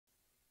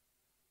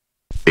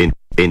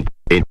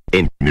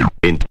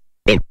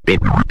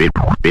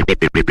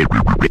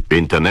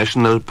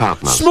International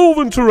Partners.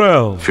 Smoove and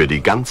Turrell. Für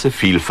die ganze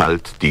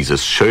Vielfalt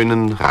dieses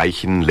schönen,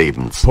 reichen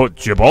Lebens.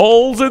 Put your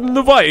balls in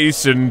the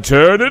vice and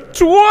turn it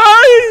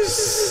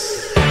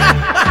twice.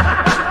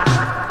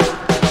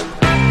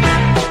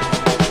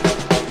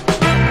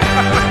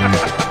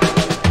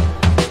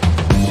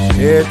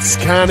 It's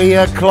canny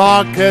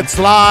o'clock, it's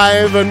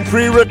live and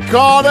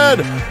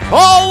pre-recorded,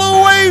 all the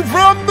way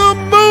from the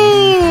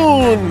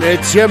moon.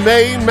 It's your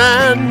main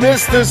man,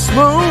 Mr.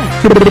 Smoove,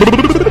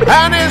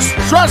 and his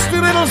trusty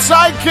little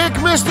sidekick,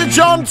 Mr.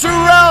 John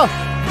Turrell.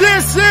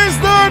 This is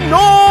the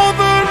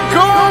Northern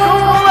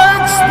Coal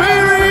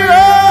Experience!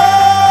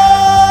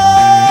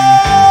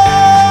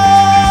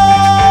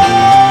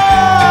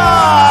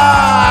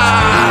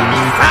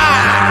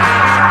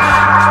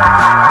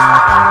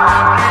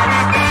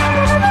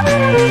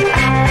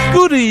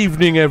 Good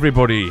evening,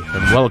 everybody,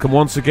 and welcome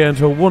once again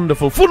to a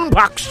wonderful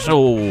fun-packed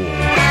show.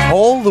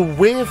 All the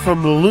way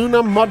from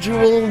Lunar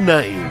Module 9.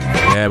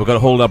 Yeah, we've got to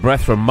hold our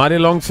breath for a mighty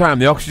long time.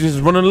 The oxygen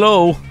is running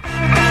low.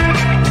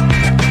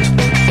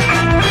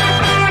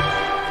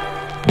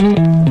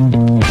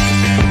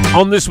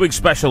 On this week's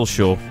special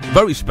show,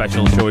 very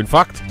special show, in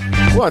fact.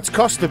 Well, it's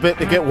cost a bit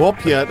to get up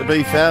here, to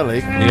be fairly.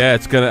 Yeah,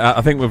 it's gonna.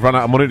 I think we've run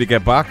out of money to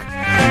get back.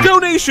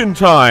 Donation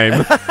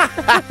time.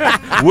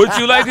 Would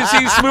you like to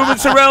see Smoove and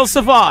Turrell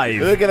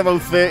survive? We'll get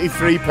about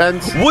 33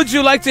 pence. Would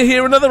you like to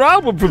hear another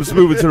album from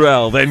Smoove and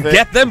Turrell? Then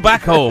get them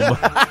back home.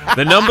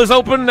 The number's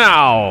open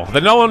now.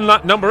 The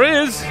number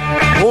is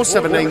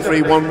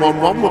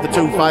 0793111 with a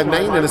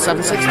 259 and a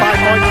 765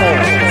 call.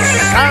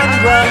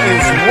 Sandra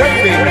is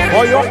waiting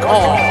for your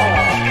call.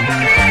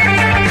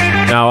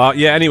 Now,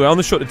 anyway, on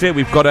the show today,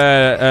 we've got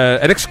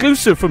an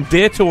exclusive from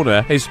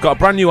Daytona. He's got a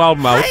brand new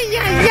album out.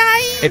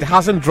 It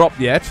hasn't dropped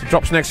yet. It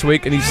drops next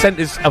week, and he sent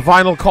us a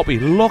vinyl copy.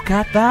 Look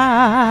at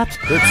that.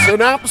 It's an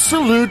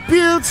absolute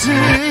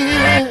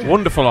beauty.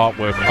 Wonderful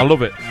artwork. I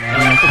love it.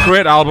 A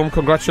great album.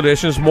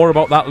 Congratulations. More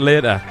about that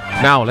later.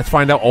 Now, let's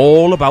find out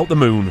all about the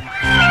moon.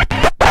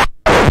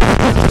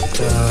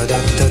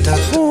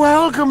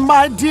 Welcome,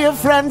 my dear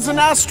friends and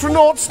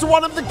astronauts, to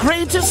one of the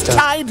greatest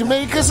tide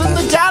makers in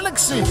the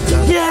galaxy.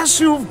 Yes,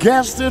 you've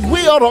guessed it,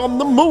 we are on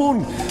the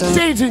moon.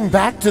 Dating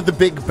back to the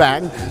Big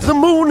Bang, the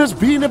moon has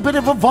been a bit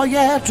of a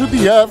voyeur to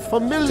the Earth for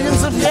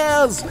millions of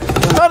years.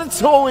 But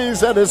it's always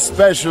had a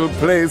special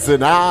place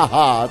in our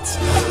hearts.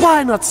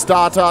 Why not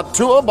start our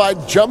tour by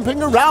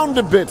jumping around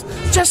a bit,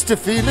 just to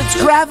feel its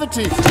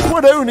gravity?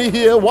 We're only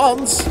here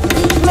once.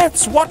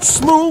 Let's watch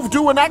Smoove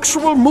do an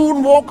actual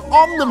moonwalk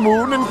on the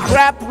moon and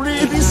crap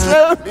really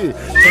slowly.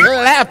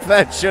 Clap,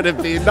 that should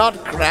have been, not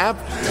crap.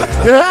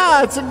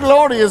 Ah, it's a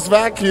glorious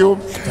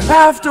vacuum.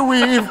 After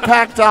we've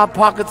packed our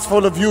pockets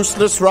full of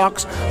useless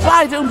rocks,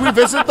 why don't we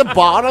visit the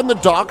bar on the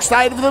dark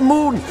side of the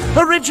moon?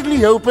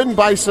 Originally opened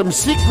by some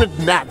secret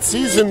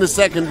Nazis in the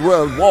Second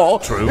World War,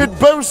 True. It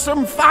boasts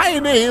some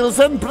fine ales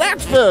and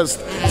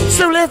breakfast.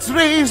 So let's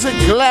raise a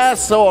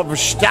glass of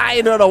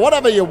Steiner or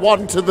whatever you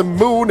want to the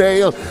moon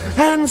ale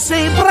and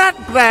say brat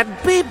brat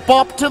beep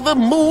bop to the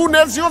moon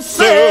as you're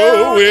so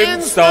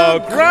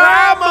Instagrammable.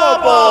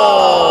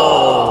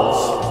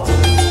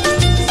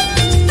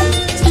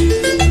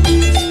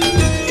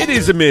 It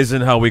is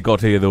amazing how we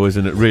got here, though,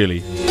 isn't it,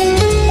 really?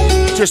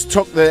 Just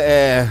took the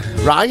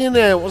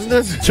Ryanair, wasn't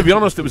it? To be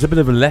honest, it was a bit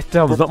of a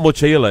letdown. There's not much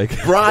here, like.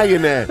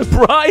 Ryanair.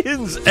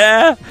 Brian's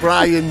Air.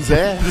 Brian's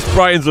Air. Just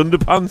Brian's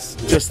underpants.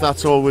 Just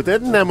that's all we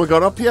did, and then we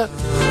got up here.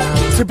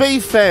 To be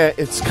fair,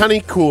 it's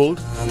kinda cold.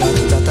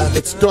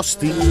 It's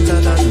dusty.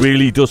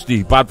 Really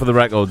dusty. Bad for the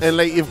records. And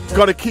like, you've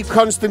got to keep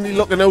constantly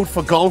looking out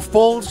for golf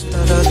balls.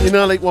 You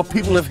know, like what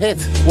people have hit.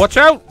 Watch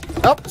out!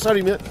 Oh,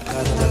 sorry, mate.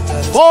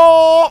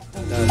 Oh!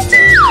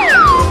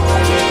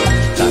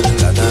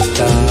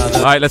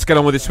 Alright, let's get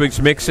on with this week's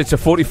mix. It's a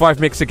 45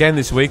 mix again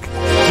this week.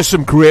 Just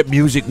some great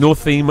music, no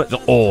theme at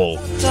all.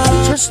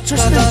 Just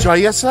enjoy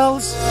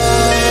yourselves.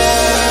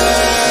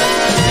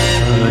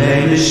 Her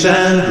name is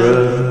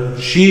Sandra.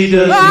 She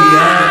does the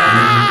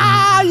acting.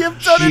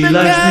 You've done She it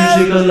likes again.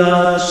 music a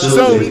lot,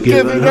 so they've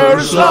given her a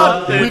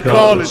slot. We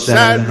call it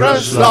Sandra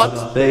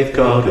Slot. They've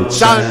called it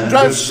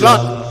Sandra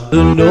Slot.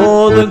 The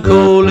Northern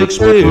Coal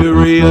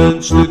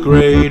Experience, the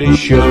greatest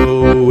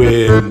show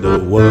in the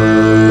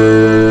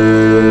world.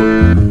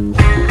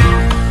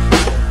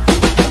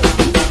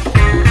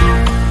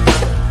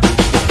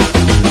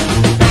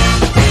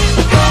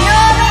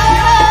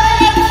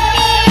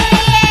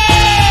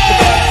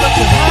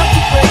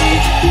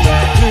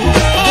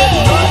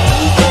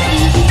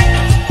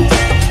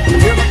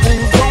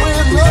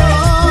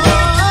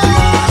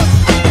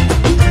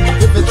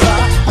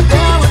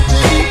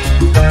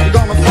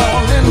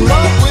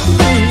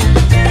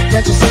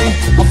 Can't you see,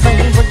 my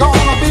things are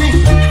gonna be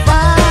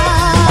fine?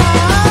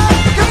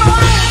 Come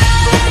on!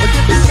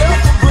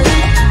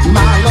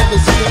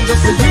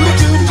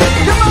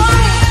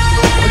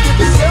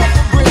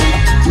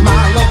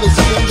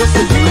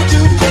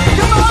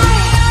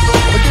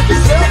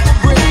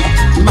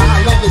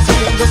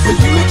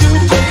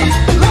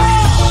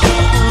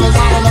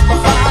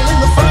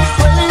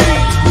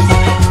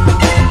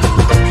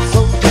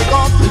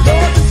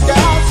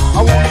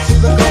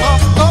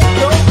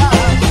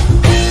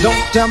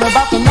 tell me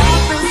about the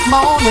night this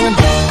morning.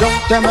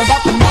 Don't tell me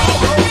about tomorrow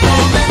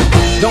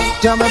coming.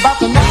 Don't tell me about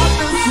the night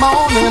this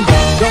morning.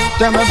 Don't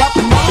tell me about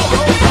tomorrow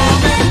coming.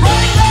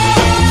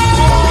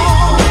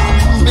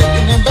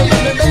 Baby,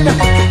 baby, baby.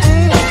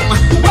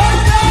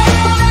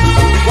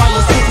 While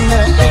you're sitting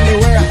there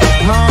anywhere,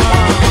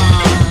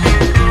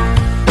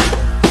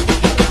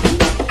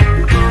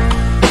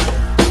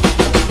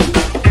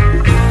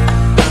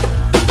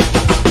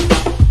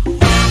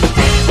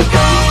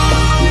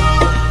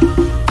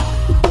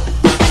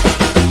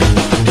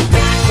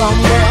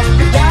 somewhere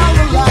down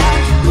the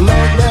line,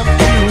 love left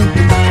you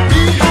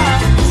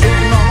behind,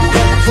 sitting on the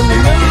steps in the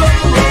middle of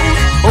the road.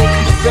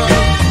 Open the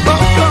seven,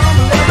 bus from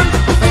 11,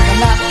 thinking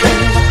that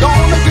things are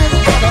gonna get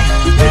better.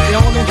 If you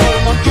only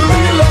hold on to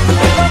your love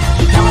letter,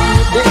 counting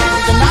your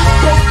days, the night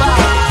go by,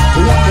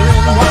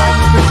 wondering why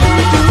you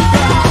continue to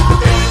cry.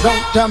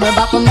 Don't tell me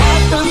about the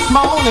night this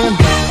morning.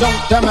 Don't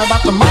tell me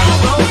about tomorrow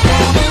coming.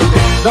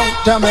 Don't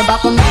tell me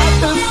about the night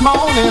this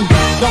morning.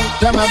 Don't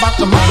tell me about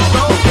tomorrow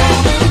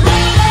coming.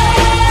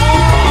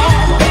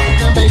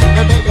 Baby,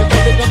 baby,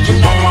 baby, don't you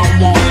know I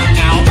want it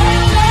now?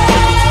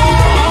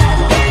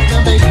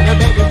 Baby,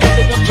 baby,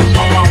 baby, don't you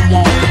know I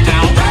want it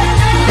now?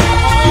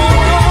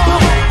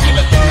 Give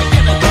it, give it,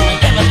 give it,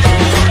 give it, give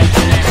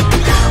it,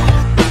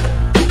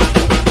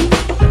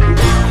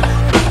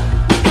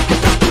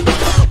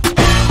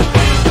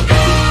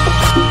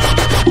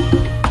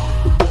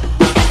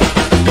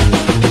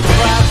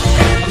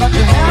 that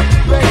you have to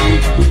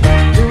pay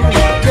to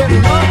get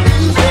enough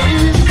these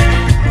days.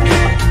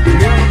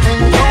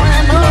 Everything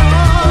going on.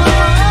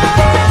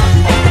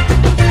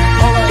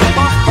 All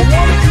I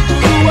wanted to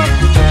do was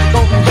just go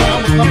down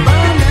with my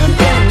burning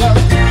fingers.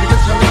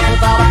 Because you live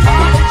without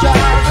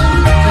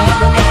apologizing.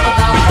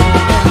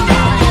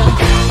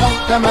 Don't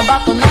tell me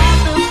about the night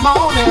this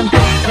morning.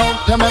 Don't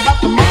tell me about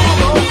tomorrow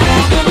morning.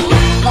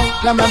 Don't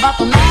tell me about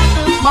the night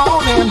this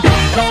morning.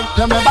 Don't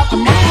tell me about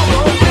tomorrow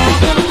morning.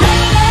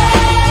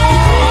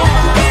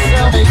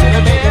 Baby, baby,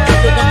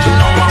 baby, don't you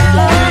know I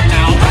want it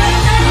now?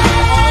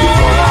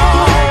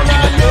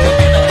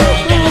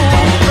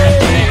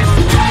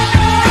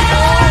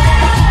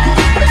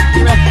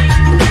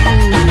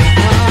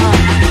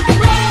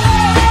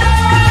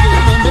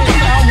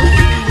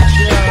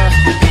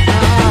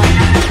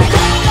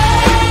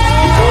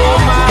 Pull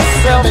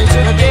myself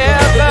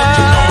together.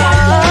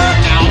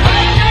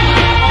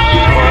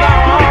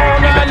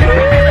 Put on a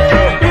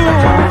new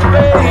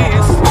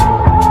face.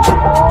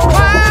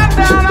 Climb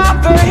down off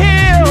the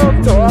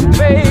hilltop,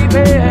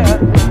 baby.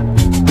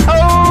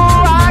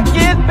 Oh, I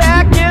get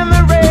back in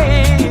the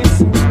race.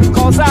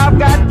 'Cause I've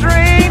got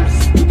dreams,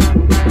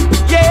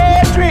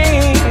 yeah,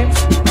 dreams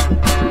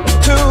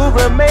to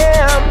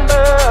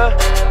remember.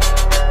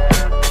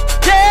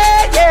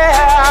 Yeah,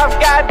 yeah, I've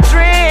got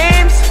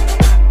dreams,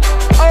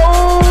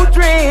 oh,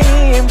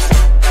 dreams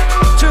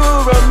to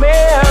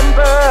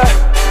remember.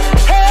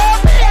 Help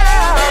me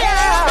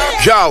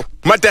out. Yo,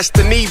 my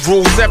destiny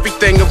rules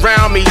everything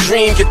around me.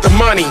 Dream, get the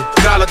money,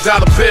 dollar,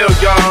 dollar bill,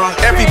 y'all.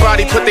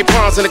 Everybody put their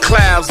palms in the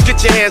clouds.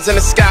 Get your hands in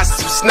the sky,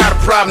 so it's not a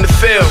problem to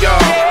feel,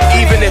 y'all.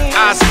 Even if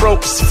eyes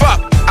broke as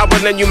fuck, I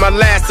will lend you my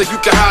last so you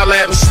can holler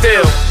at me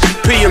still.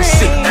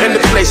 PMC, in the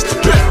place to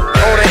be.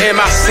 On the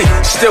MIC,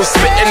 still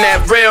spitting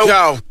that real.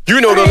 Yo, you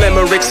know the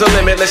limericks are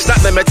limitless,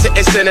 not limited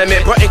in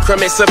sentiment, but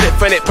increments of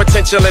infinite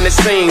potential in it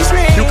seems.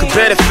 You could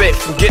benefit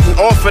from getting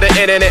off of the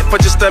internet for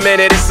just a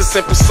minute. It's a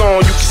simple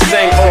song you can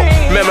sing or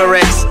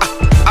memorex.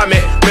 I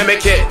meant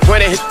mimic it.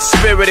 When it hits the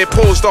spirit, it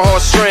pulls the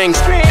heartstrings.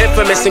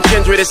 Infamous and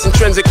kindred, it's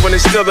intrinsic when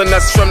it's still in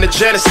us from the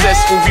genesis.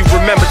 When we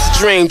remember to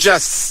dream,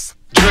 just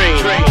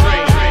dream.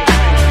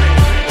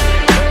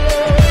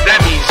 That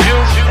means you.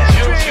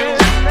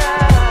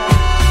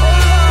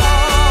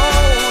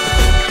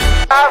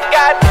 I've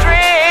got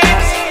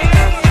dreams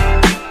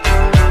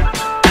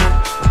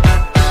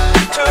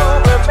to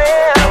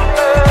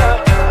remember.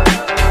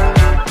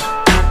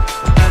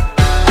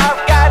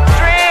 I've got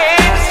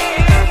dreams,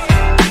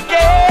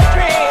 yeah,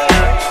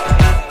 dreams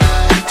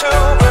to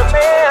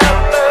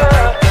remember.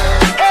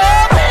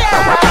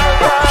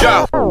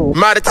 Yo,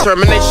 my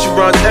determination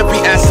runs every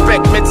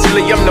aspect.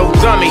 Mentally, I'm no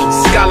dummy.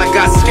 Scholar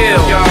got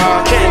skill.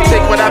 Can't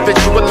take what I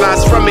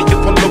visualize from it.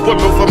 You pull the wood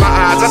over my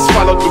eyes. I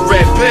swallowed the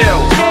red pill.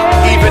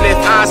 Even if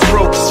eyes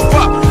broke as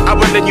fuck, I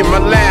will lend you my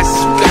last.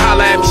 You can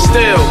holler at me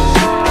still.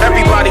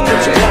 Everybody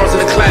put your palms in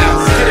the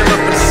clouds. Get them up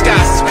in the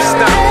sky, so it's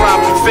not a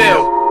problem to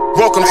feel.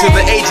 Welcome to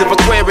the age of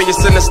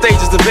Aquarius and the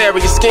stages of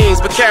various schemes.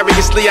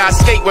 Vicariously I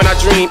escape when I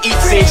dream. Eat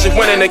scenes should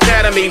win an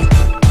academy.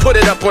 Put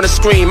it up on the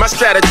screen. My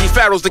strategy,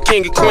 Pharaoh's the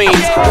king of queens.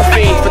 Who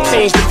fiend for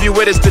teens to view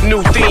it as the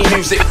new theme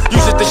music.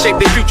 Use it to shape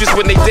their futures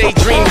when they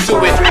daydream to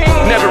it.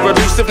 Never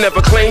elusive,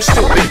 never claim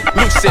stupid.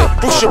 Lucid,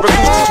 boost your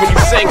acoustics when you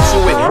sing to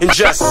it. And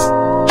just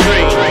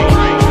dream.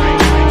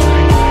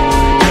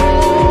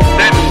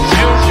 That means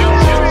you.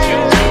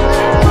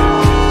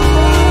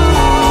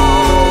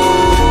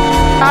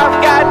 I've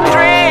got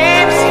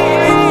dreams.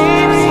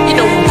 You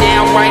know I'm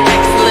downright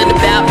excellent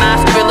about my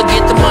skrilla,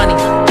 get the money.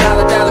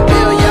 Dollar, dollar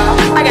bill, y'all.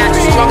 I got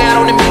you strung out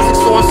on the music,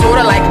 so I'm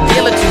sorta like a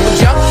dealer to a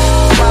junk.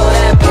 Swallow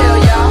that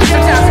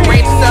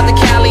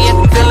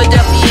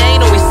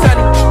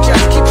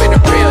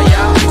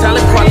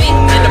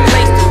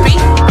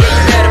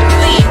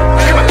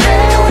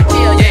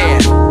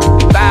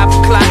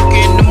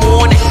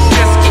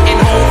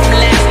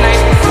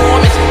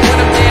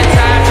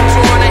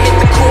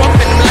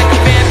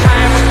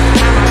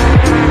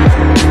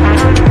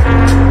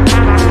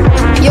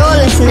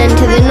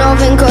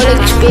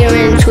whole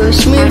experience with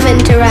Smoove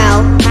and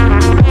Turrell.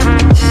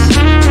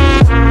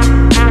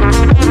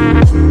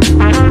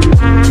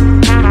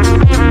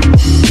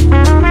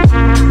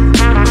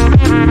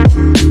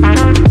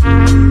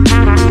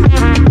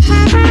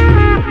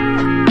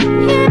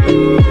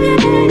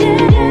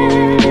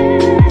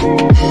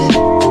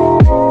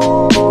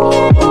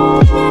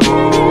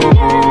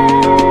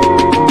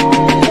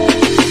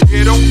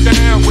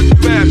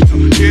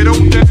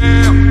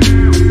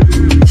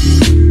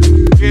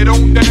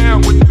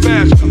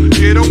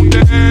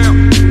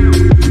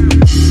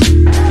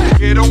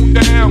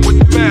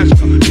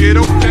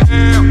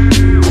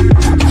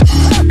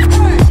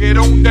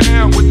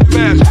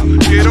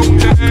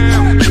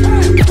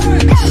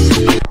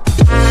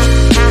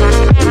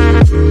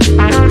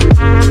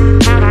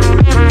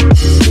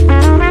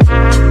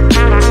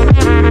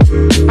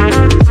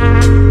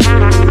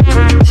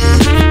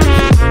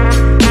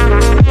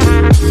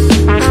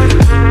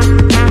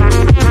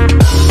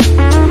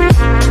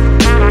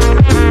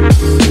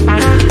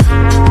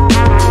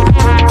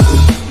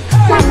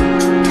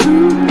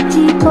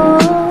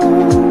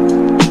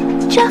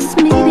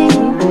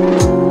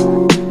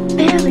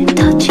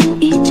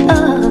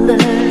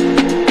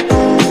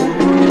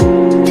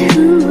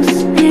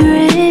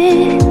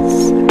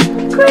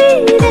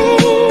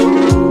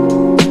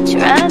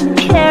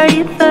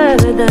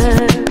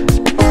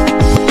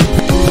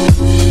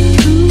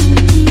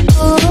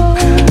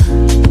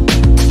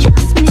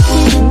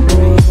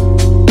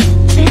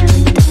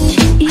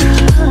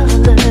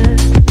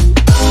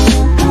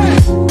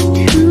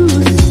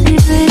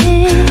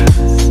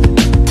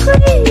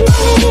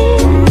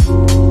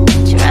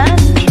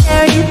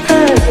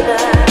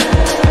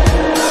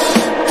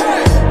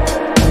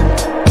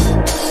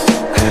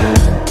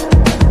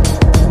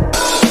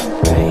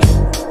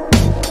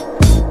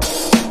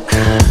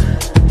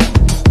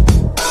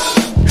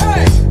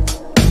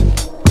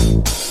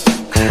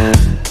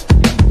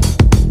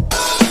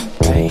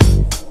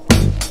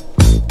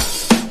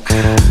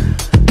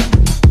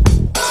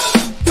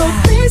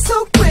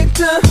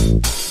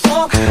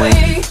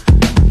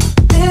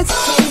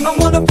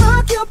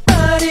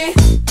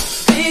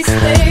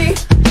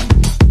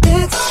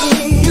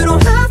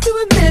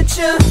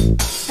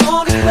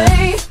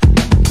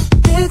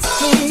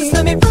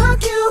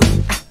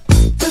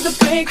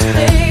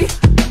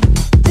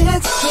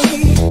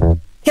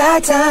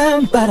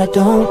 Time, but I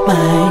don't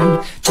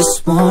mind.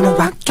 Just wanna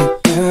rock you,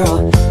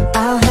 girl.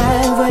 I'll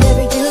have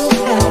whatever you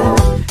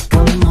have.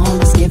 Come on,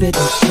 let's give it a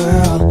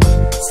whirl.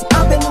 See,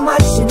 I've been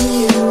watching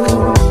you,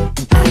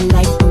 and I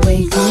like the way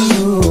you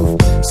move.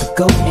 So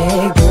go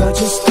ahead, girl,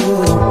 just do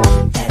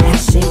that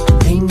ass shaking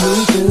thing you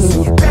do.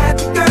 So you grab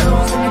your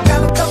girls and you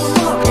grab a couple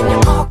more, and you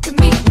all can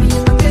meet me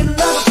in the middle of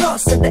the floor.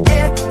 So the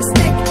air is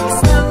thick, it's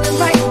smelling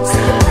right. So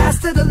you pass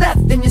to the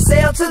left and you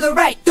sail to the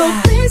right.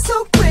 Don't be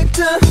so quick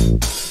to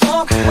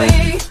walk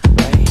away.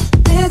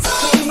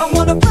 I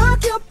wanna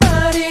rock your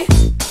body.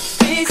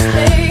 Please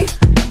stay.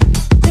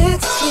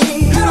 It's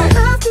me. You don't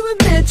have to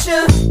admit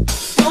you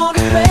want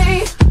to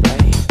play.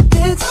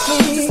 It's me.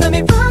 Just let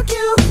me rock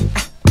you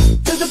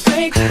to the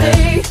break of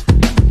day.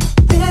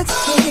 It's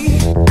me.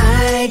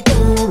 I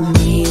don't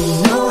need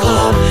no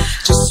harm.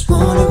 Just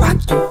wanna rock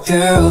you,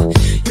 girl.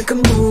 You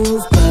can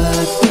move,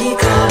 but be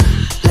calm.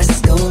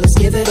 Let's go, let's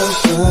give it a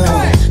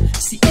whirl.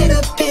 See, it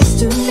appears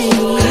to me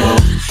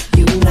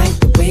you like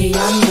the way I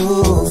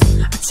move.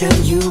 I tell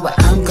you what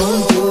I'm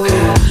gonna do.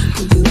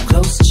 Pull you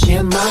close and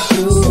share my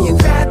groove. So you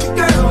grab your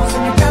girls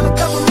and you grab a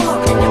couple more,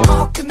 and you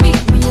all can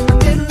meet me in the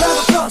middle of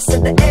the floor. So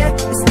the air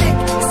is thick,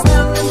 it's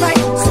smelling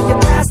right. So you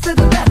pass to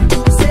the left and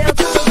you sail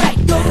to the right.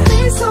 Don't be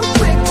so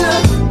quick to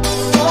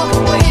walk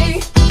away.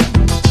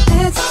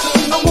 It's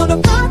me. I wanna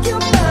rock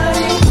your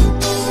body.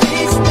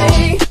 Please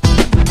stay.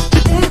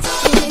 It's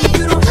me.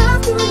 You don't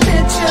have to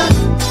admit you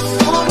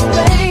wanna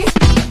play.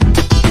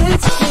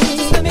 It's me.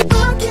 Just let me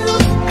rock you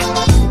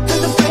to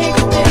the break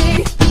of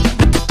day.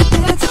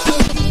 It's me.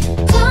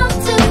 Talk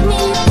to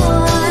me,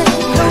 boy.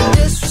 No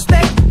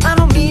disrespect, I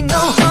don't mean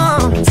no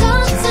harm.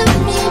 Talk to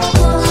me,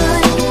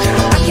 boy.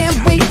 I can't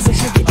wait to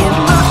have you in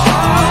my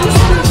arms.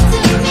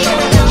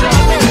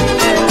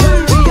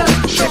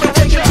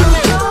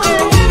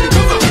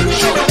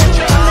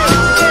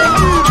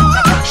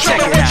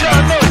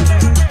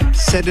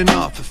 Setting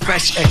off a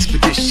fresh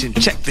expedition.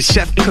 Check the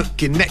chef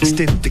cooking next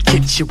in the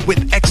kitchen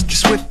with extra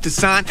swift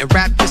design and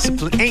rap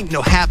discipline. Ain't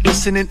no half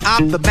listening,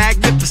 I'm the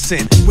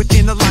magnificent.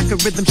 Within a locker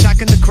rhythm,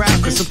 shocking the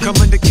crowd. Cause I'm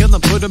coming to kill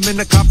them, put them in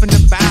a coffin to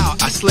bow.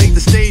 I slay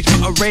the stage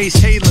for a race,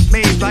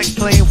 tailor-made like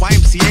playing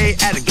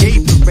YMCA at a gay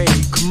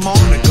parade. Come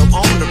on and go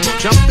on and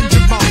jump and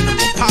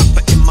Geronimo.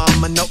 Papa and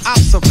mama know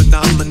I'm so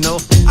phenomenal.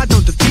 I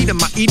don't defeat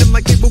them, I eat them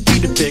like they were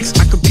Weetabix.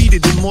 I could beat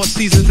it in more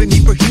seasons than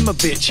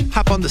Ibrahimovic.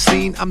 Hop on the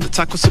scene, I'm the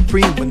taco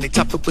supreme. When they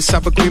top it with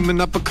sour cream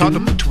and avocado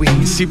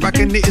between. See,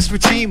 rockin' it is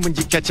routine when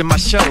you're catching my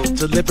show.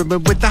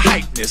 Delivering with the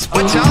hypeness.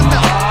 What y'all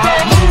know?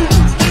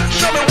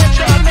 Show me what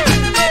y'all know.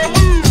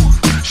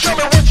 Show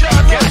me what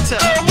y'all know. Got to.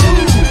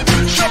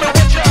 Show me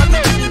what y'all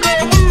know.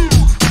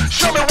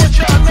 Show me what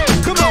y'all know.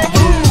 Come on.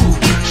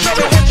 Show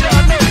me what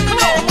y'all know.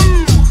 Come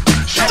on.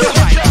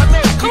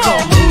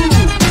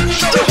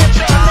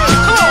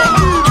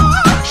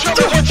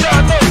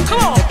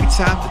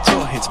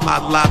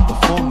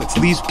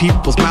 these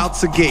people's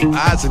mouths agape.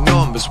 Eyes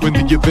enormous when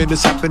the event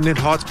is happening.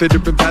 Hearts bitter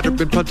and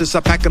battering. Punters, I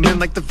pack them in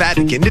like the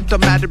Vatican. It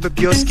don't matter if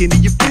you're skinny,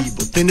 you're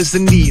feeble, thin as a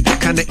needle,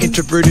 kinda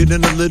introverted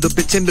and a little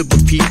bit timid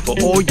with people.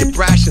 Or you're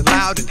brash and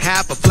loud and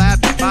have a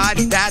flabby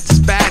body that's as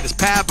bad as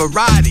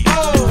Pavarotti.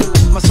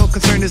 My sole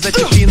concern is that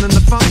you're feeling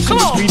the funk. So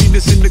it's reading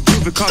this in the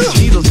groove, it causes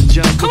needles and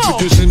jump.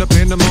 Introducing a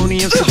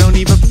pandemonium, so don't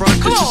even front.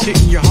 Cause just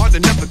hitting your heart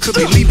enough, it could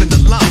be leaving the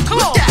lump.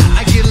 Yeah,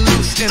 I get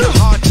loose and I'm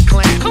hard to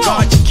clamp.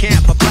 Guard your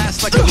camp, I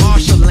blast like a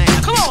martial lamp.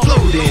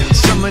 Exploding,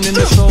 summoning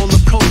the soul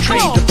of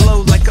Coltrane to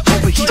blow like an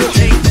overheated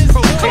tank.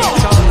 Propane,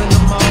 calling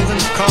them all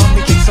and call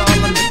me, it's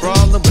all I'm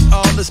brawling with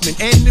all this men.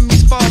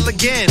 Enemies fall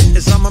again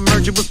as I'm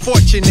emerging with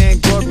fortune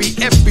and glory.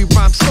 Every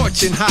rhyme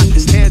scorching hot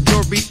as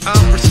tandoori.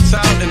 I'm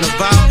versatile and a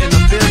vow and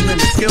I'm feeling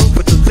the skill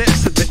with the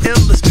lips of the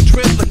illest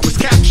ventriloquist,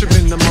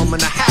 capturing the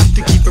moment. I have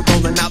to keep it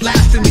rolling out,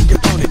 lasting the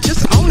opponent,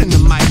 just owning the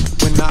mic.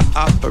 When I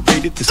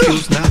operated, the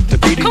skills not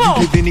debated.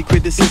 You give any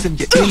criticism,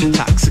 you're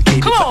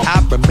intoxicated. But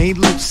I remain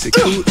lucid,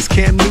 cool as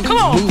Cam Newton,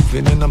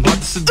 moving, and I'm hard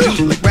to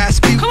subdue like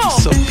Rasputin.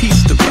 So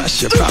peace to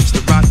Russia, props to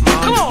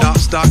Rockman, and off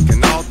stock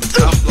and all the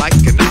stuff like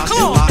an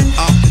ocelot.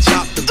 Off the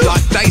chop, the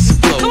block, dice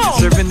and blow,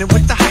 serving it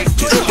with the hype.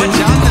 Just what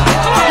y'all know.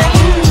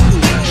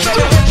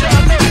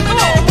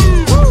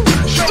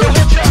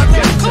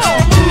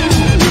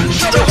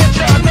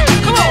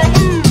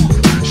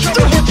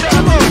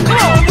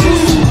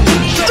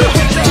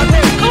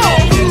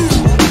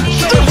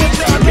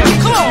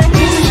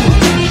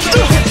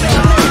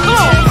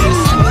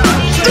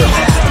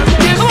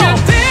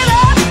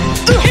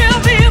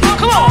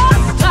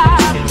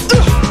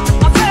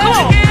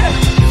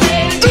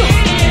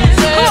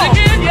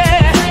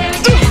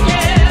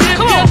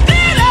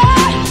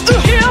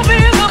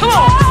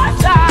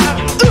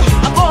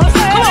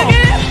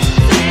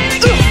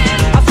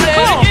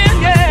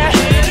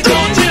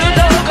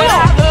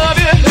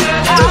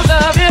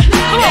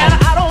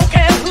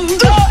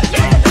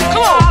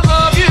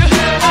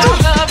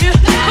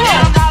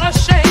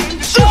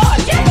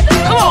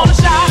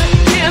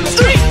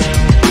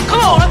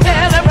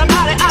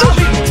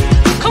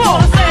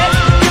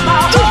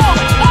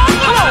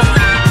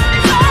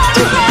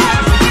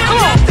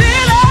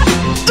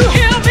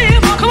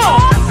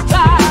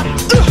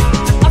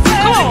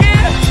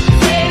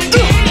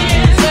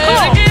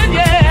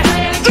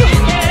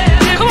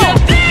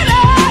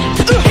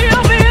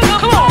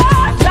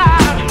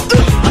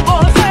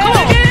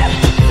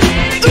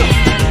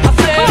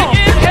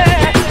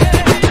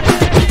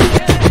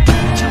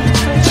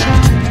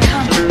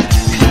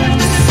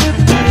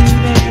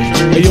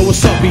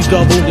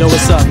 Yo,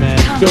 what's up, man?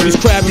 Yo, these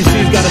crab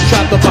MCs got us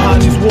trapped up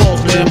behind these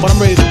walls, man. But I'm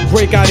ready to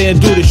break out here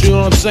and do this, you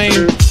know what I'm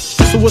saying?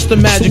 So what's the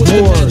magic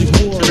word?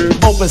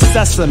 Open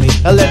sesame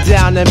and let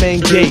down the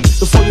main gate.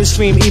 Before you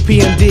scream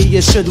EPMD,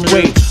 you should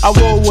wait. I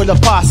roll with a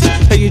posse,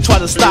 hey, you try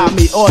to stop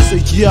me, or say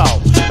yo.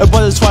 My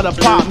brothers try to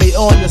pop me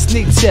on the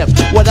sneak tip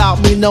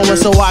without me knowing,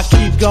 so I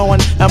keep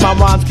going and my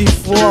rhymes keep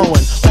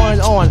flowing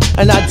on,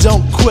 and I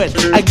don't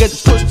quit. I get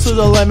pushed to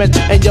the limit,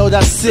 and yo,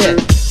 that's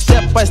it.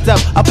 Step by step,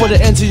 I put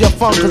it into your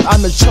funk, cause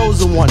I'm the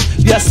chosen one.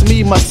 Yes,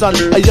 me, my son,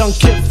 a young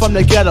kid from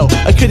the ghetto,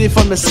 a kiddie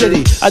from the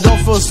city. I don't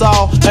feel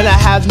sorrow, and I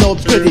have no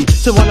pity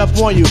to run up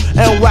on you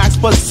and wax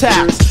plus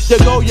tax. You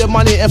go your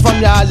money and from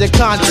your eyes your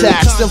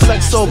contacts. Then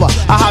flex over,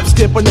 I hop,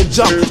 skip, and the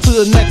jump to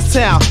the next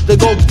town. They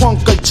go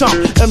punk or chump.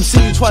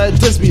 MC try to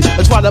diss me,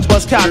 I try to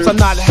bust caps, I'm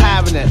not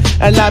having it.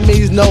 And that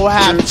means no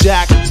half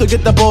jack. So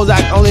get the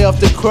Bozak only off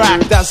the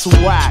crack, that's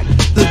whack.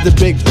 This is the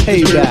big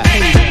payback.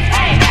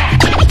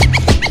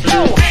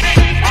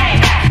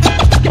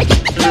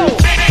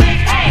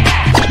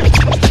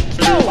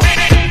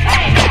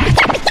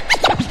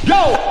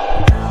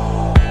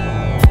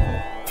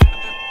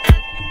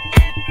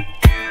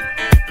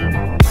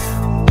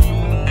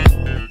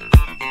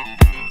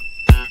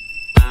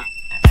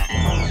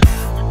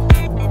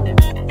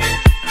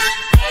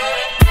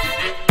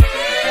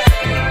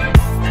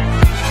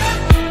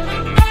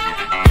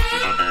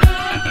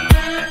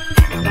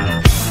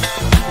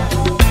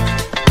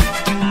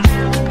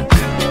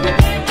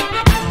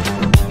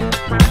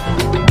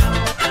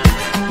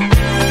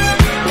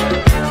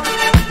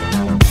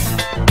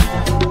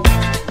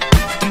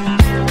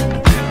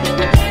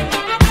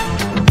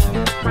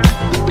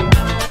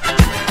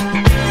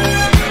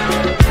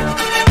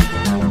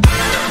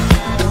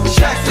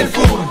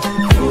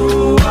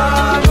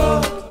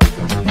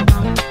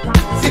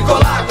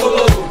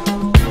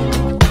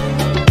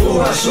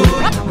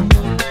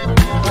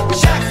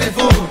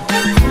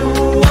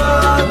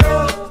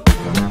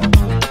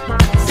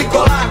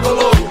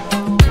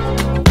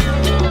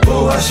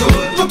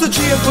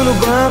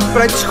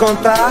 Pra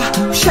descontar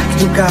o cheque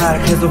de um cara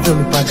que resolveu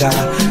me pagar.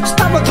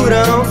 Estava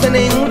durão, sem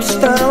nenhum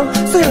tostão,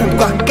 saindo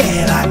com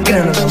aquela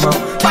grana na mão.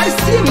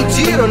 Parecia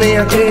mentira, eu nem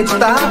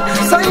acreditar.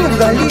 Saindo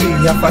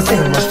dali, ia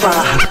fazer uma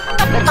farra.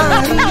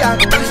 Aí a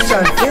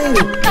bicha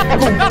veio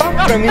com um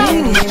papo pra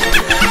mim,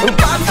 um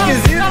papo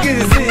esquisito que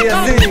dizia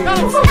assim: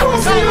 por favor,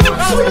 senhor,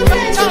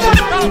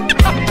 experimente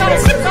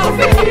precisa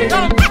ouvir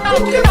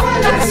o que vai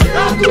dar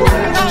certo.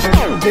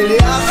 Ele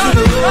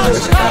assinou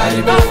caixa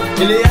carimbou.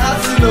 Ele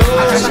assinou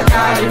a caixa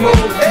carimbou.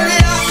 Ele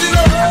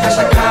assinou a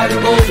caixa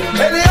carimbou.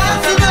 Ele assinou.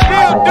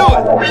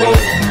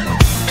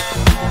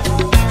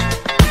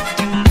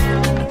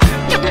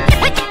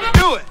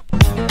 Do it.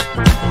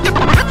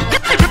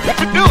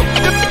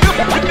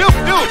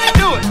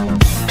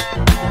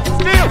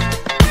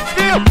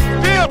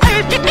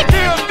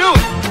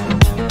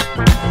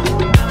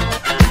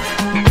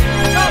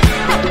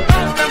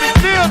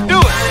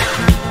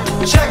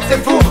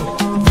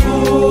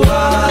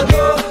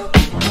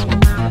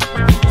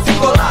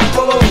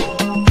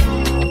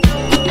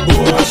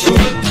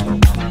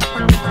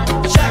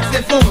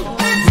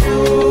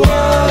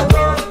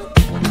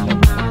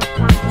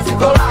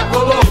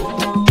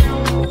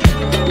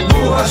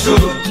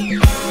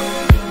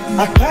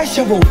 A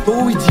caixa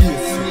voltou e disse: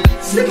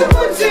 "Isso que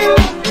aconteceu,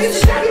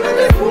 esse cheque não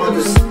tem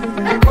fundos,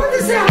 é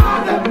coisa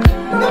errada,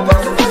 não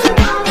posso fazer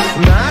nada."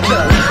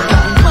 Nada?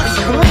 Mas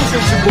como,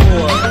 gente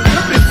boa?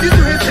 Eu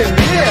preciso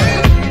receber,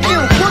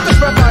 tenho contas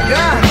pra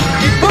pagar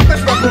e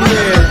poucas pra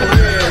comer.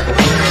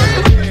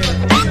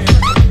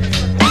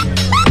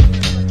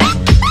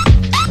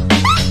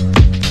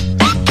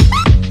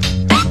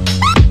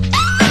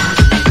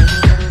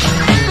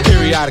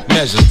 Periodic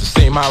measures to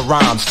say my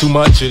rhymes. Too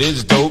much it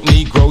is dope,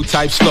 Negro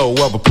type slow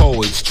of a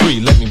poet's tree.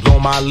 Let me blow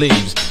my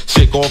leaves,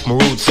 shake off my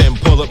roots and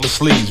pull up my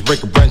sleeves.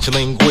 Break a branch of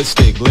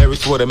linguistic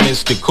lyrics with a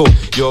mystical.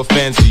 You're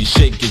fancy,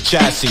 shake your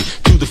chassis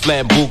to the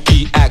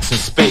flambookey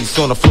accent space.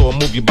 On the floor,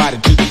 move your body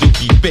to the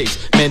dookie bass.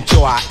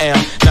 Mentor I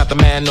am, not the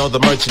man or the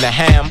merchant of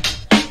ham,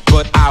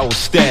 but I will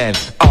stand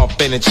up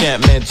in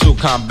enchantmental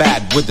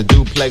combat with the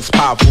duplex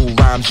powerful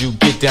rhymes you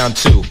get down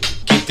to.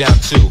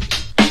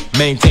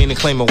 Maintain and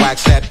claim a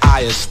wax that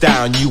I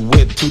astound you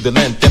with to the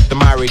length that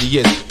my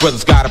radius.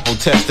 Brothers gotta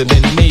protest and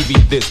then maybe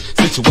this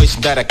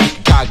situation that I keep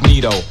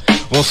incognito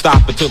won't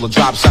stop until it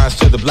drop signs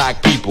to the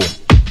black people.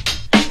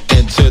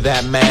 And to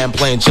that man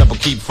playing chump,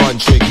 keep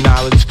front trick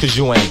knowledge, cause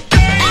you ain't.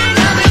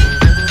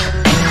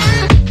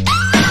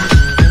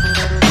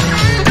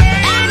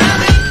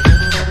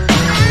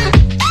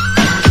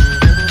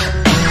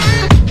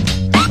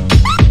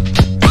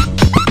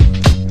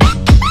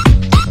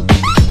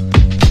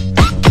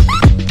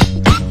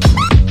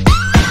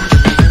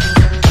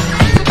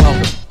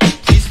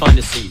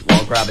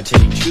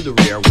 Gravitating to the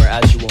rear, where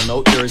as you will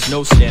note there is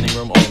no standing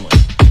room only.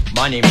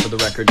 My name for the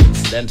record,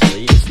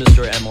 incidentally, is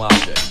Mr. M.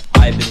 Logic.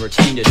 I have been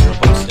retained as your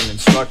host and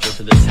instructor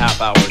for this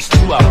half-hour's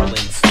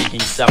 2-hour-length speaking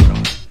seminar.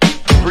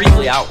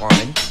 Briefly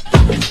outlining.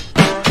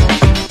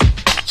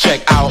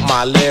 Check out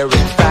my lyric,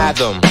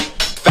 fathom,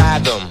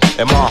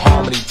 and my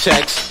harmony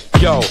text.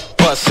 Yo,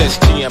 bust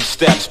STM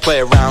steps,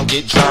 play around,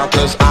 get drowned,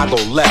 cause I go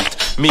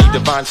left. Me,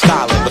 divine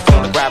style, the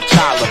phonograph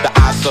child of the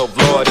eyes of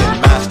Lord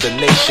and Master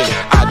Nation.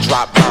 I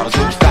drop rhymes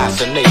with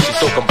fascination,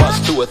 so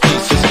combust to a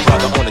thesis, a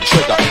brother on the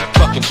trigger.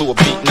 Fucking to a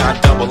beat,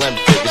 not double M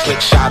figures,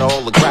 lick shot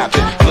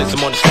holographic, place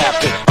them on the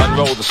staffing,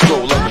 unroll the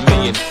scroll of a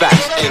million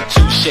facts, and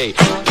touche,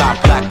 lie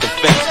black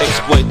defense,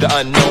 exploit the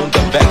unknown, the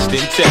vexed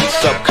intent,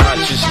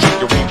 subconscious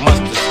trickery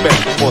must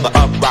dispense before the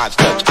uprise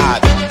touch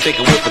eyes, take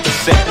a whiff of the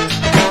scent.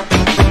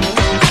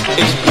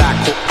 It's black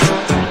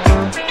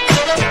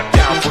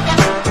down for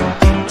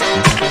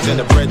in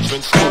the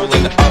brethren school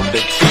and the other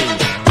team.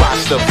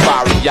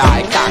 Rastafari,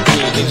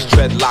 cockney, his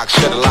dreadlocks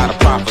shed a lot of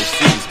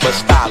prophecies, but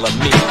style of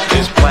me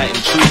is planting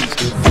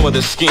trees for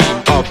the scheme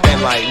of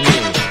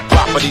enlightening.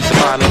 Properties of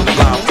mine on the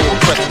line for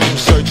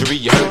prestige surgery.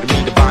 You heard of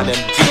me, divine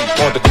MD,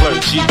 or the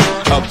clergy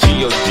of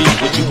God.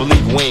 Would you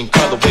believe we ain't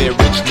color, we're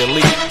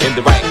originally in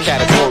the right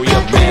category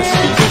of man's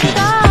species?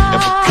 And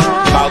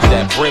about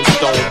that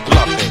brimstone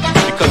bluffing,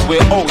 because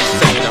we're always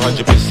saying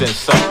 100%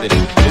 something.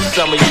 There's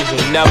some of you who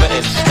never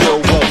and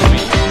still won't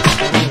be.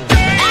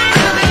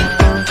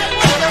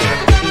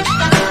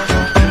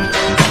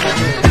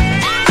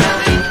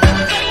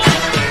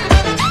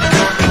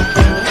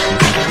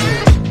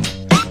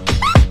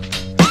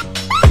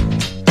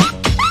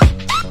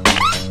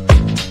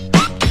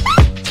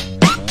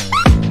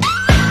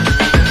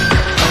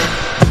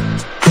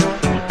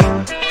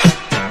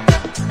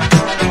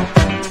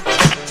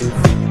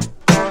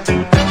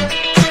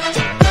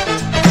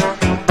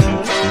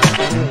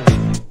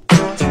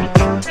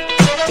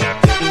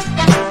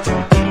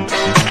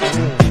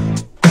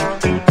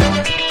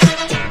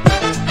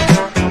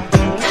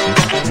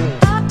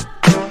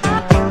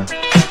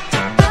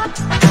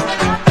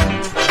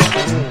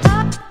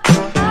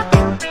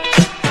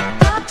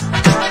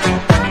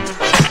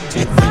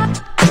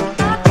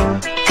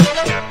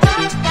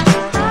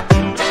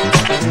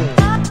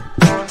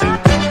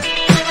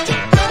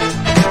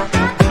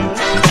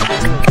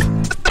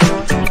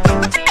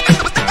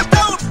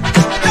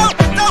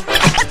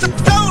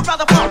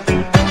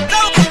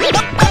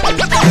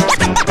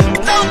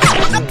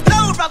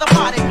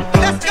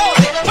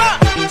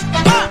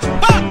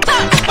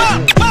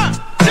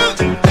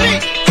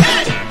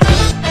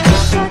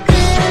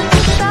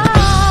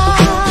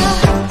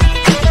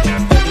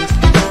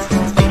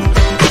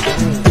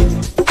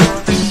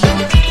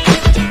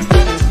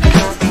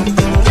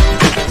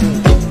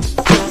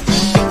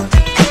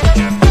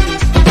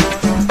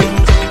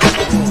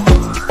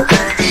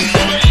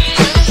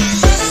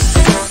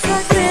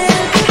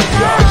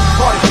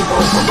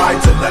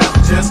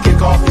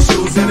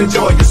 ladies, and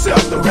enjoy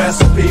yourself. The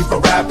recipe for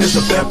rap is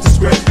to flip the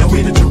script, and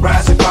we the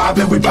Jurassic 5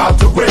 and we bout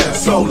to rip.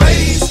 So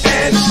ladies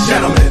and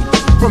gentlemen,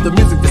 from the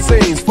music that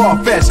sings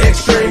far-fetched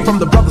extreme, from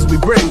the brothers we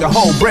bring a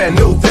whole brand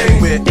new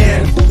thing. We're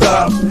in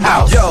the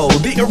house. Yo,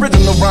 the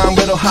original rhyme,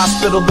 little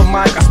hospital, the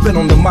mic, I spit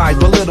on the mic,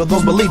 belittle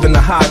those believe in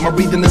the hype. My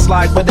reading is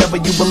like, whatever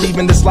you believe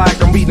in is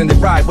like, I'm reading it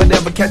right,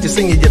 whatever catch you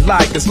singing you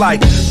like. It's like,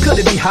 could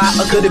it be hot,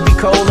 or could it be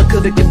cold, or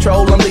could it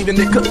control? I'm leaving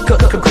it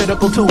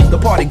critical to the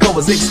party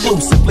goers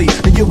exclusively.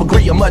 And you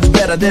agree I'm much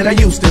better than I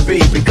used to be,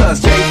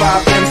 because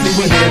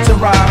J5MC, we here to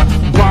rhyme.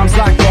 Rhymes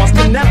like lost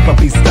can never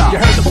be stopped. You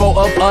heard the four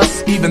of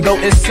us, even though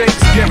it's six,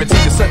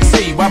 guaranteed to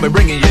succeed while we're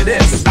bringing you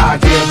this.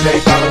 Ideal J,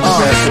 follow the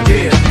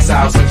recipe.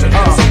 South Central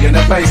MC in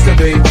the place to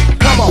be.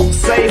 Come on,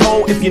 say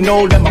ho if you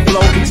know that my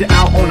flow get you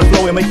out on the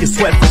floor and make you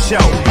sweat for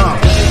show.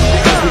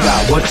 Because we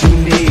got what you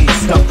need,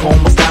 stuck on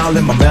my style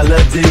and my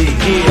melody.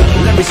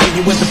 Yeah, let me show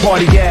you where the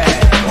party at.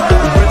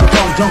 Rhythm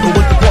from jungle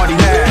with the party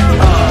hat.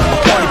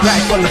 Party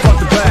pack from the front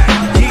to back.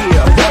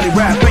 Yeah, party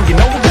rap and you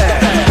know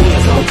that.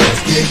 So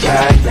let's get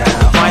back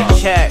now. Mic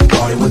check.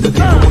 Party with the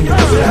people when you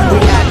do that. We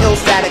got ill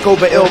static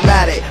over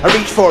illmatic. I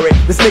reached for it.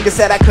 This nigga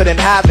said I couldn't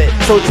have it.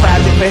 So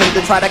tragic for him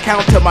to try to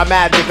counter my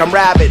magic. I'm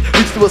rabid.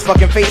 Reach to his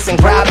fucking face and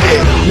grab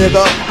it.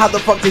 Nigga, how the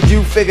fuck did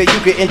you figure you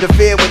could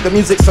interfere with the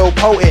music so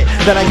potent?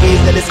 Then I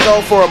gazed at his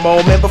skull for a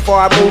moment before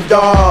I moved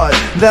on.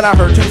 Then I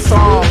heard two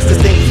songs,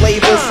 distinct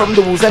flavors from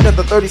the woos into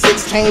the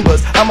 36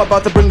 chambers. I'm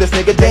about to bring this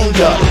nigga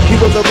danger. He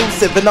was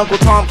elusive and Uncle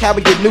Tom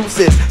carried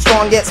nooses.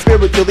 Strong yet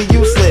spiritually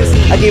useless.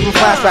 I gave him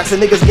flashbacks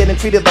and niggas getting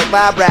treated like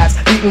lab rats.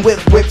 Beaten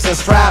with whips and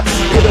straps.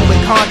 Hit him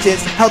with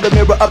conscience. Held the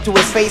mirror up to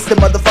his face. The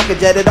motherfucker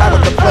jetted out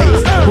of the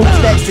place. Who's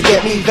next to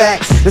get me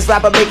vexed? This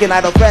rapper making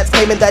idle threats,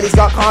 claiming that he's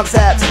got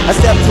concepts. I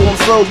stepped to him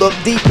slow,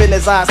 looked deep in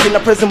his eyes. Seen the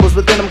prison was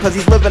within him cause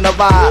he's living a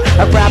lie.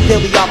 I grabbed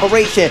daily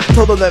operation.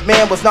 Told him that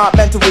man was not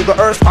meant to rule the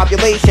earth's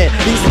population.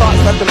 These thoughts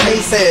left him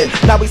pacing.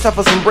 Now we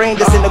suffer some brain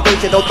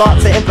disintegration. No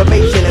thoughts or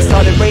information. It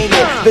started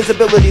raining.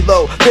 Visibility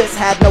low. This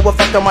had no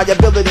effect on my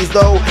abilities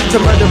though. To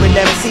murder an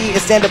MC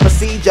is standard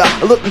procedure.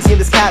 I looked and seen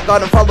this cat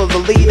guard and follow the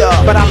leader.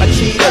 But I'm a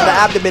cheater. The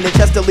abdomen and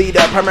chest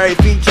leader. Primary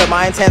feature.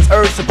 My intense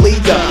urge to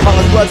bleed ya. While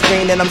his blood's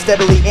draining, I'm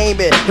steadily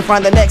aiming to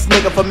find the next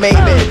nigga for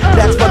maiming.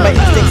 That's when my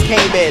instincts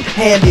came in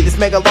handy. This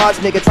mega large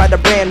nigga tried to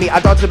brand me. I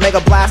dodged a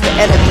mega blast of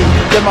energy.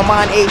 Then my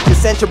mind aged a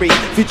century.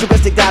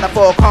 Futuristic data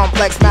for a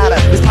complex matter.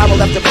 His power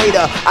left a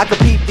crater. I could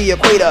peep the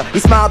equator. He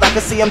smiled, I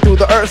could see him through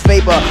the earth's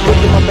vapor.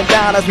 Looked him up and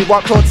down as we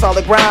walked towards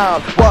solid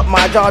ground. What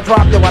my jaw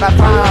dropped and what I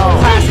found.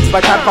 Classics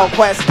by Tribe Called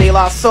Quest, De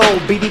La Soul,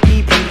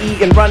 BDP,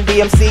 PE, and Run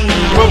DMC.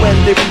 Ruin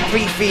the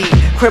 3 feet.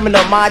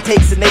 Criminal mind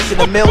takes a nation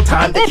a meal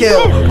time to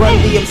kill. Run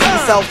DMC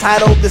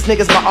self-titled. This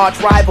nigga's my arch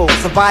rival.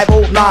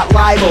 Survival, not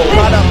libel.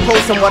 Right up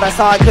close and what I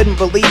saw I couldn't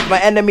believe. My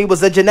enemy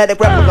was a genetic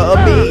replica of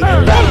me.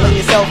 Battling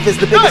yourself is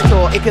the biggest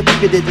chore. It could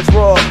leave your digits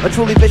raw. A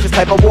truly vicious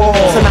type of war.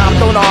 So now I'm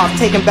thrown off,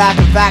 taken back.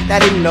 In fact, I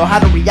didn't know how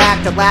to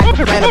react to lack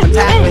of plan of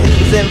attack. But his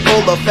was in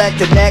full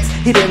effect. And next,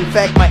 he didn't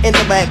infect my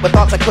intellect with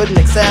thoughts I couldn't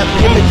accept.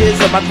 Images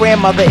of my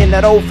grandmother in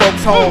that old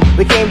folks home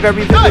became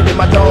very vivid in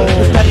my dome.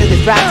 This method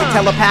is drastic,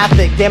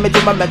 telepathic,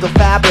 damaging my mental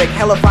fabric.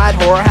 Hellified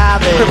horror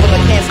havoc. Cripple,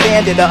 I can't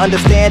stand it or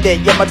understand it.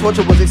 Yet my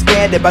torture was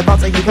expanded by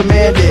thoughts that he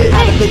commanded.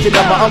 Had a vision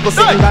of my uncle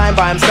sitting dying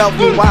by himself.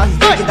 Meanwhile, he's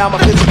taking down my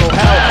physical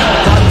health.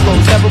 Body flow,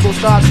 several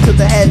shots to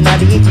the head.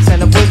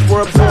 98% of which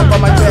were absorbed by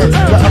my dreads.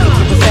 The other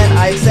 2%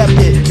 I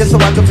accepted, just so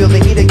I could feel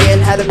the heat again.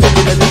 Had a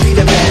vision of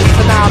defeated man.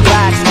 So now I'm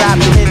black,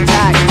 strapped and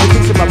intact.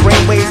 Reducing my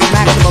brainwaves to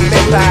maximum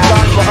impact.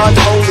 Thoughts were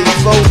unholy,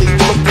 slowly.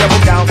 Looked up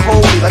and down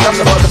coldly, like I'm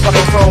the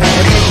motherfucking throne.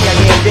 And maybe I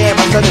am damn,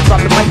 I suddenly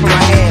dropped the mic from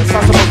my hands. Saw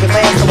some open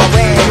land, so I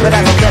ran. But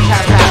as I get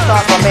past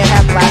off, my man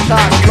had flash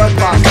shots. Blood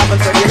clots,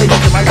 stopping circulation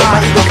to my mind. My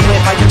ego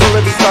split, my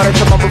utility started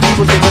to mumble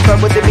people. They return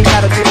within me,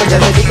 had a dream of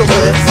desert eagle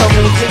bliss. So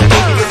many things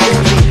making this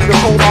easy. The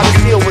cold heart is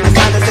steel with a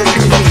sign that says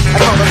you see. I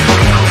call it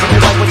you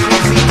like what you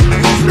see.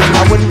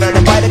 I wouldn't let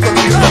a bite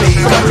confuse me.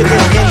 So much of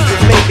this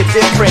instance make a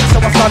difference. So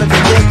I started to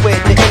live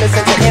with the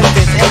innocent to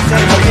infants.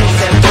 Incense of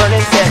incense, burn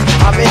incense.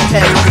 I'm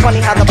intense. It's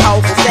funny how the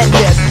powerful send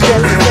this.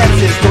 Just the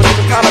senses, don't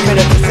even count a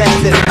minute for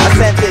senses. I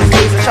sent this,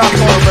 raise a sharp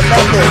more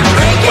relentless.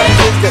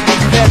 Questions that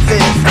make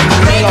senses.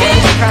 Bring on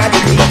any kind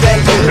of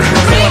defenses.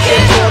 So I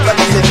said, Lord, let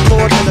me sit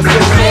forward to the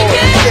switch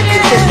forward.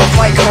 Shift the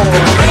fight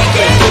forward.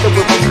 Consider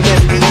with me.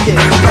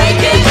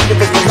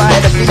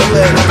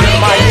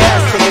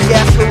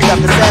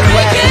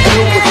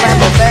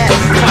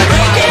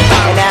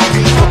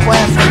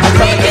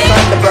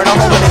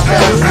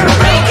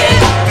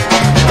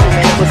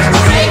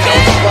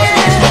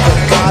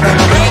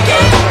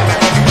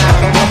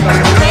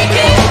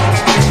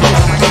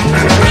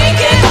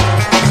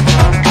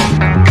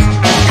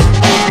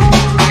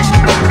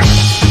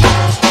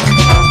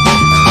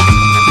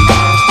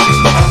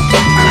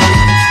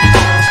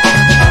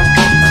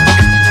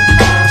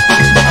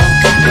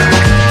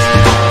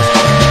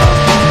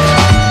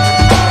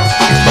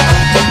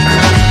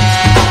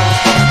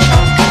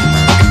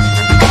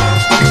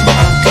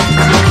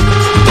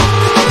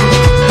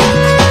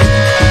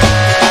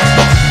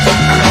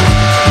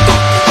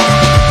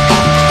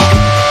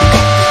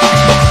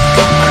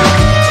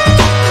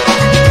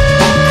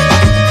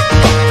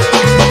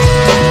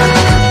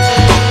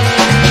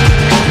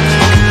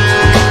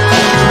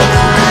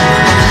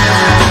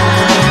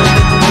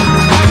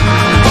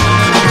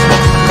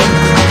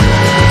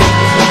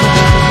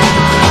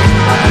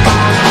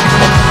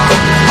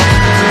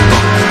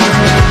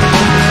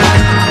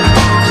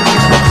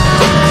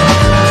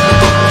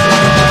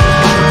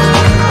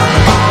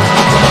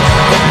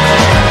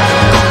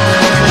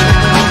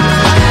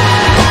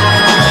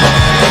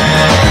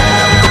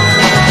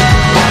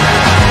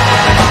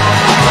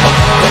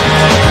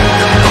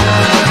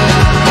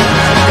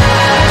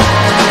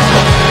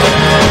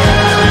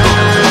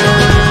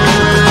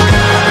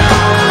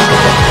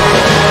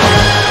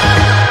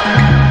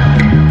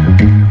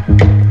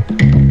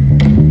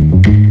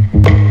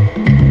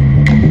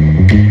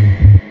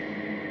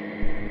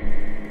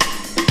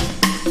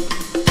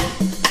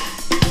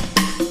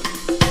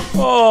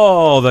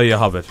 you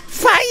have it.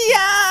 Fire!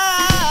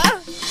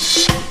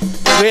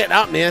 Great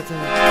that, mate.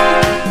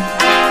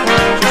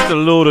 Just a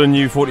load of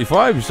new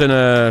 45s and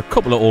a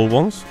couple of old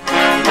ones.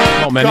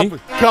 Not many.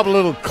 Couple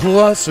little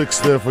classics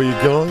there for you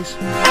guys.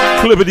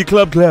 Clubbity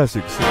Club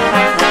classics.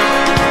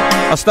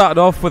 I started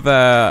off with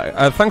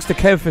thanks to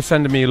Kev for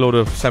sending me a load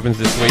of 7s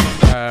this week.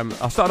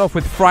 I started off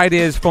with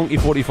Friday's Funky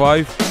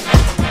 45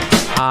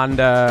 and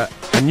a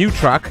new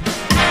track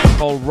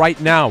called Right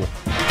Now,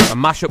 a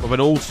mashup of an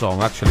old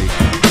song actually.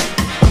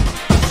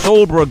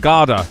 Soul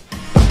Brigada,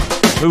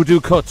 Voodoo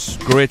Cuts,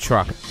 great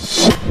track.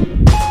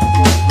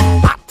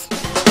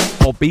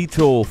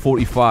 Orbito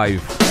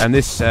 45, and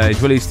this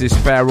he's released this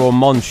Pharaoh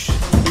Monch,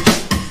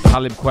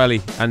 Talib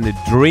Kweli, and the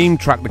Dream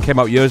track that came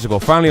out years ago,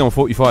 finally on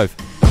 45.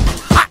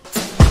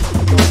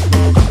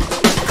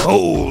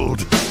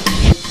 Cold.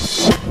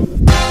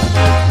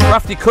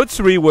 Crafty Cuts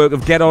rework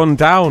of Get On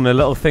Down, a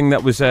little thing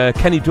that was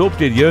Kenny Dope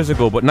did years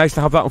ago, but nice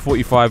to have that on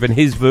 45 and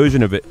his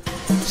version of it.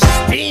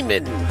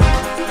 Steaming.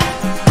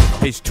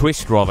 His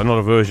twist, rather, not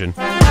a version.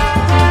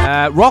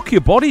 Rock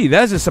Your Body,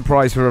 there's a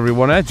surprise for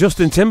everyone, eh?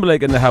 Justin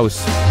Timberlake in the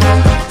house.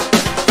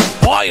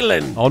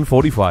 Boiling. On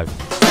 45.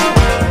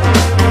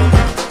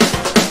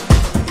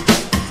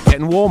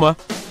 Getting warmer.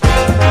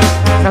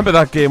 Remember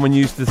that game when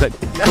you used to say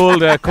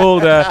colder,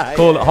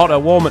 hotter,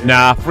 warmer?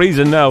 Nah,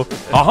 freezing now.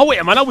 Oh, wait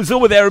a minute, I was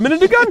over there a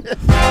minute ago.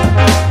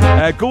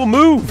 Go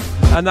Move.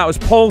 And that was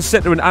Paul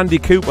Sitter and Andy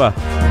Cooper.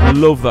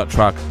 Love that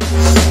track.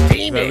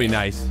 Steamy. Very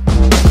nice.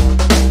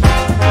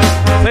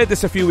 Played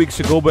this a few weeks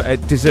ago, but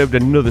it deserved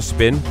another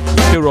spin.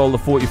 Sure, all the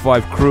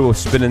 45 crew are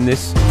spinning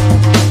this.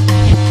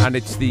 And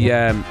it's the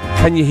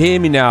Can You Hear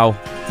Me Now?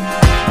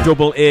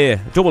 Double A.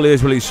 Double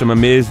A's released some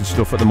amazing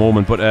stuff at the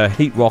moment, but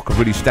Heat Rock have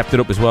really stepped it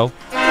up as well.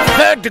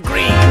 Third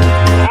Degree.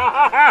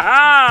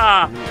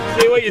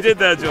 See what you did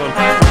there, John.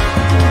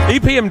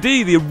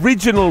 EPMD, the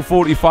original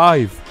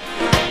 45.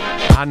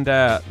 And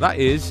that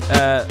is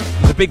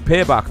the big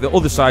payback. The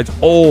other side's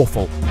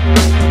awful.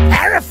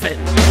 Paraffin.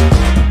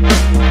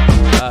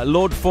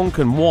 Lord Funk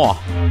and Moi.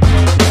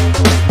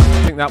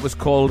 I think that was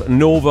called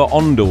Nova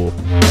Ondo.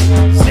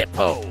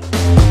 Zippo.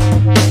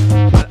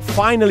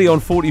 Finally on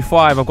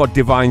 45, I've got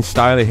Divine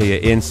Styler here,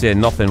 Ain't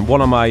Saying Nothing.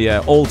 One of my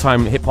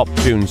all-time hip-hop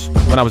tunes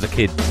when I was a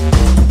kid.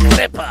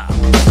 Clipper.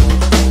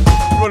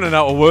 Running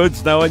out of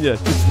words now, aren't you?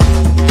 Just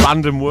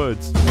random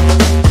words.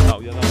 Oh,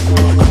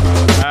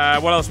 yeah,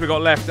 what else we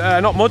got left?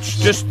 Not much,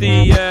 just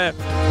the...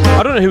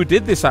 I don't know who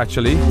did this,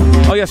 actually.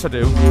 Oh, yes, I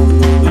do.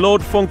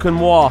 Lord Funk and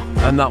Moi,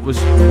 and that was...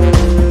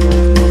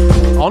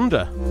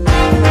 Onda.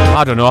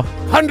 I don't know.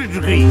 100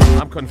 Degrees.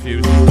 I'm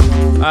confused.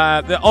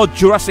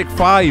 Jurassic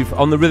 5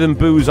 on the Rhythm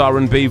Booze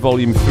R&B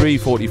Volume 3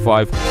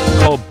 45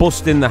 called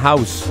Bust in the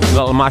House. A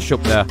little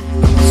mashup there.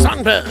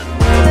 Sunburn.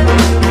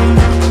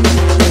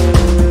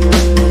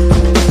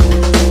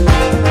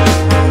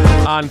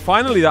 And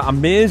finally that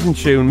amazing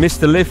tune,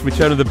 Mr. Lift,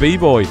 Return of the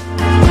B-Boy.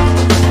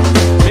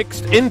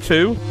 Mixed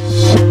into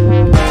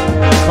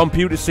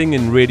Computer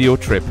Singing Radio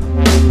Trip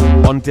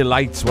on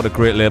Delights. What a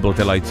great label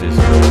Delights is.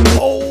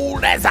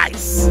 Cold as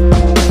ice.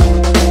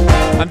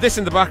 And this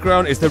in the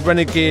background is the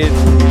Renegade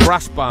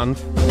Brass Band,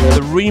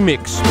 the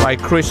remix by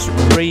Chris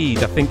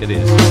Reed, I think it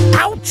is.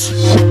 Ouch!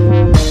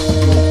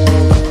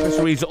 Chris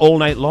Reed's All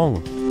Night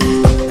Long.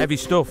 Heavy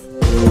stuff.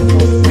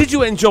 Did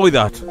you enjoy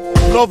that?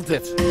 Loved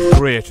it.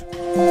 Great.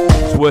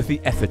 It's worth the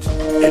effort.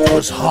 It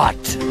was hot.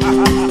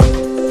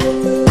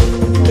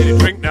 Need a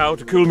drink now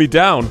to cool me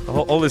down.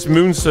 All this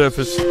moon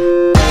surface.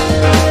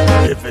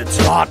 If it's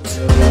hot,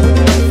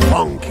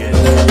 funk it.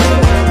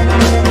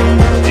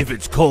 If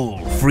it's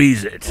cold,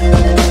 freeze it.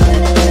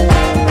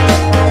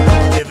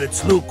 If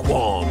it's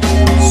lukewarm,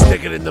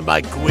 stick it in the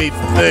microwave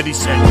for 30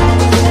 seconds.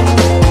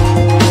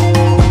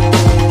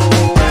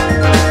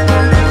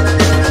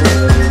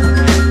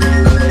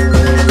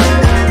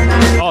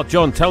 Oh,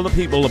 John, tell the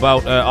people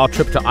about our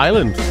trip to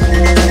Ireland.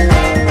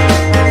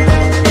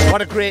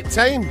 What a great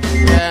time.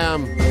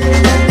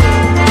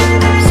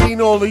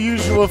 Seen all the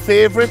usual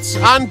favourites.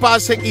 And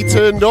Baz Hickey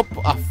turned up.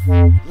 I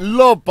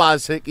love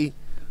Baz Hickey.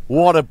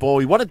 What a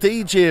boy. What a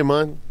DJ,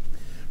 man.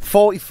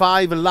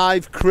 45, a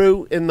live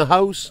crew in the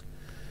house.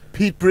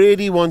 Pete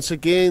Brady, once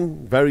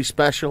again, very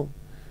special.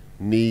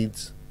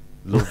 Needs.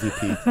 Love you,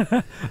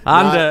 Pete.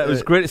 And it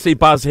was great to see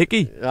Baz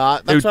Hickey.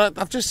 That's what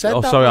I've just said. Oh,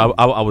 that, sorry,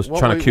 I was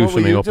trying to cue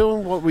something up.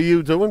 What were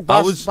you doing?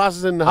 Baz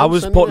is in the house. I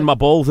was putting my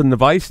balls in the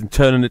vice and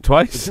turning it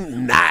twice.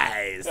 Nice.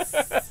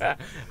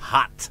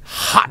 Hot.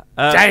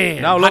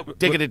 Damn. Now look,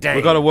 diggity damn.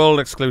 We've got a world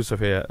exclusive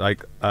here.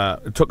 Like,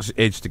 it took us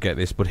age to get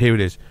this, but here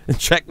it is. And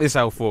check this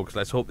out, folks.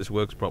 Let's hope this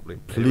works properly.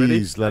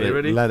 Please let it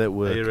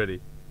work. Are you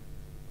ready?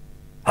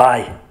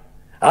 Hi,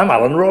 I'm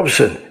Alan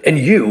Robson, and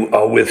you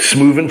are with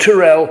Smoove and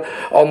Turrell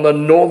on the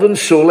Northern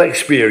Soul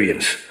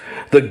Experience,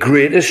 the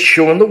greatest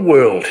show in the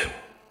world.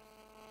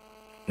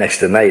 Next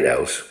to Night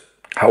Owls.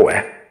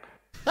 However.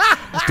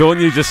 Don't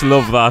you just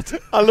love that?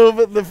 I love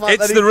it. The fact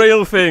It's that the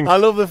real thing. I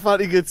love the fact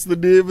he gets the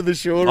name of the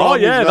show. Oh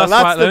wrong yeah, as well.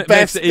 that's the right.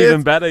 best Makes it even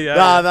bit. better. Yeah.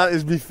 Nah, that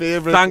is my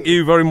favourite. Thank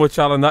you very much,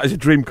 Alan. That is a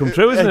dream come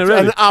true, isn't it?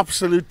 Really? An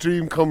absolute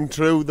dream come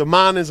true. The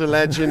man is a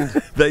legend.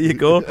 There you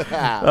go.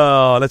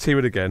 Oh, let's hear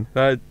it again.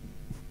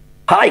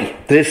 Hi,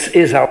 this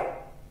is Alan.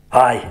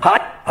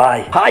 Hi.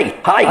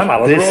 I'm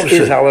Alan This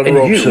Robson, is Alan and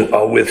Robson. you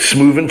are with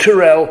Smoove and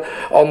Turrell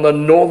on the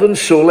Northern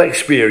Soul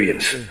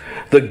Experience,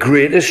 the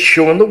greatest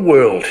show in the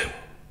world.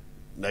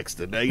 Next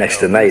to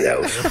Night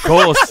Out. Of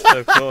course.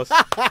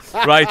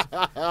 Right,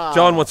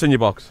 John, what's in your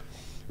box?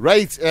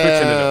 Right,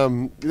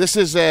 this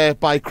is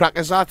by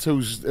Crackersat,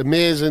 who's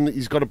amazing.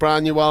 He's got a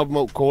brand new album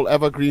out called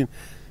Evergreen.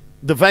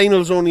 The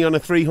vinyl's only on a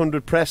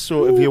 300 press,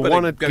 so if you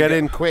want to get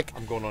in quick.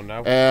 I'm going on now.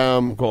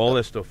 I've got all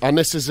this stuff. And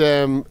this is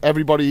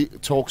Everybody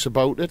Talks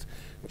About It.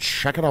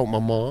 Check it out, my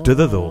man. Do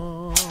the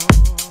though.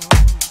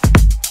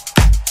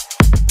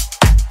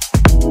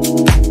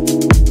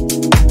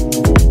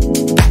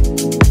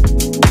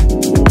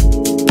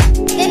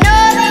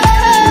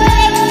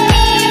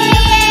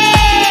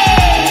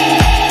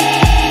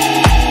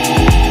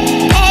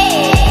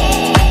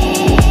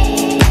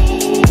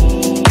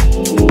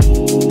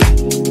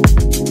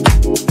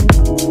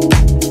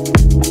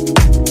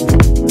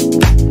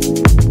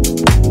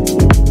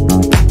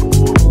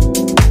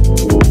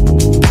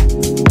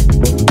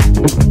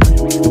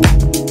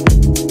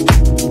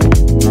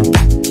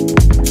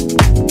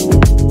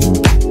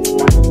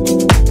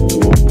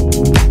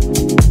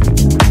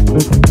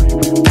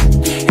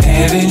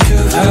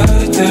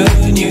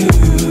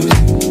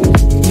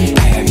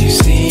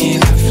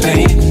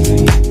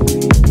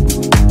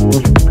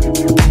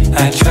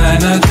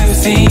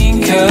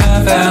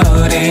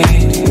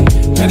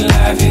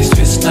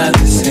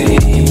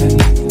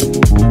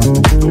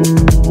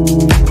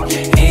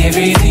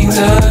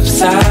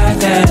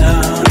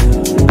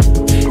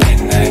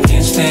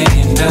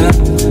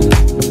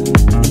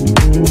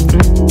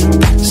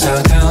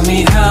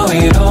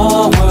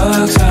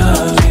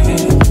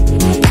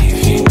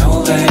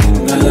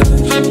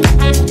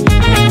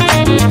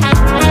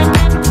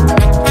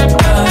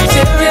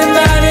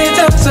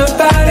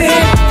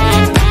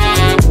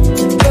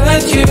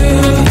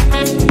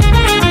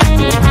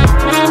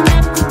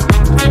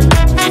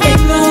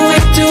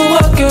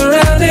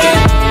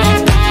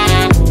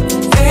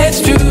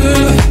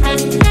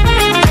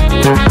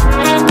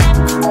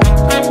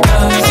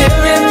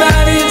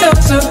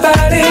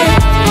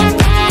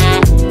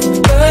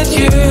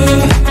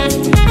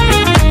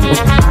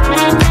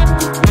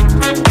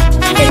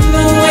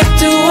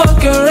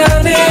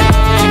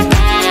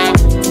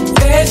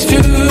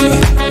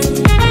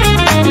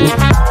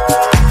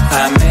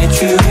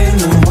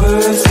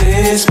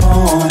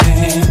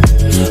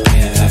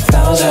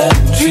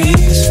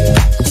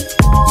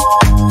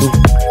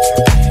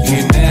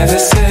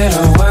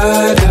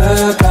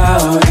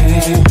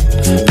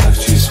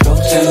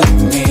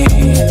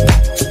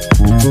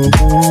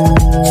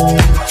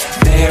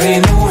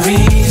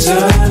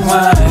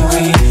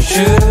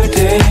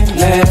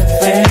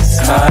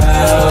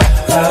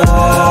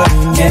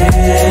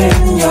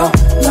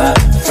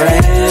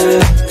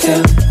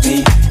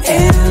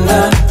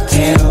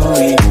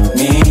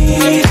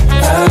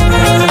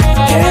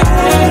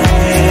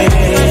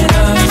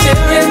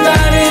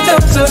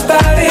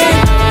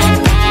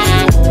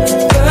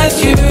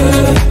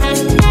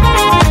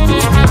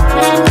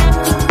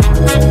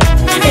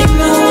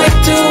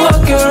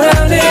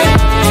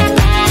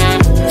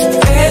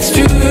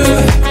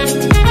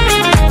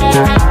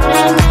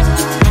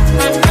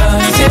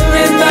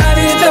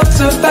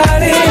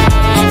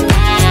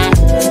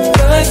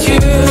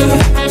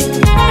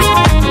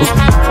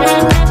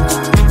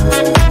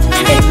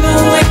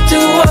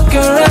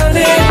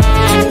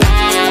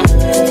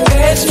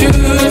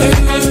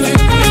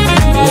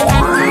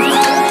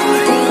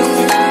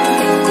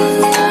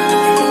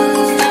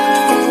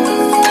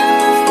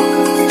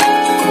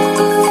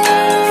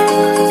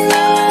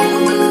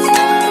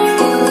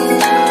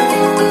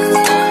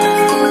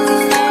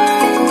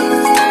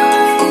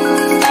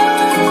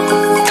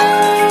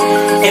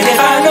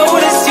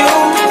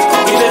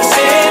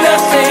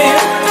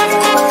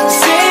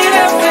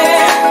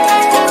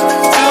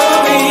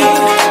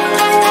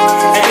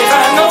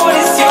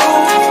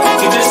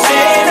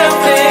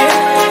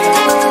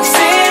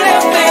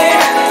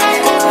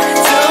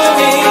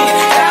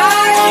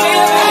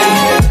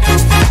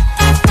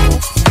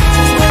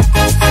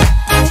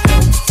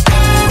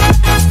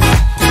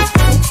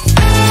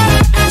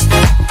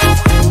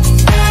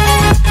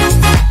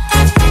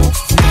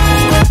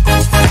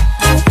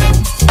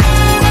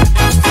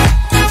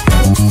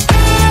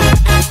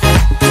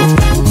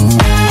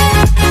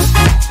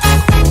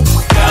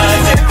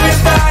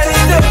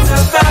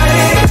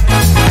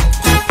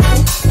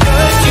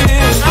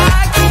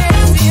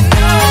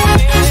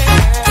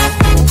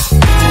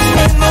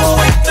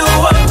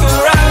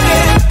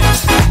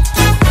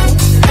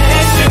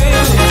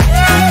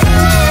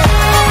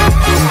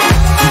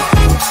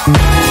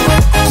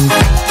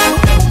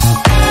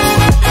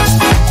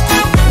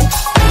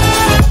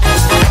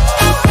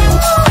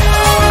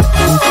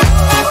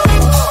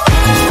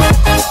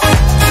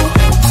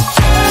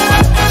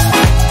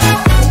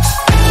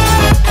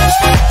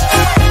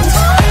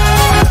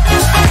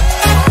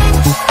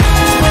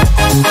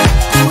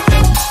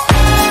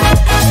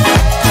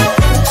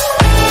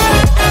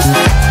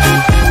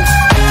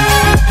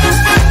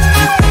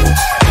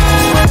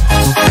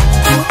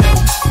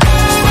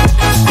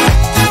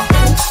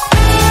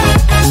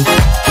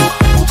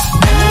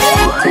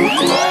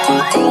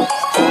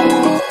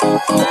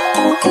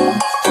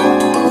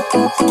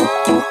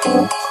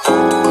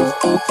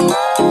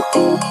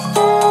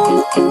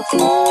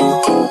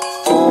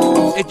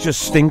 It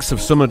just stinks of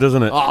summer,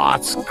 doesn't it? Oh,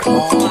 it's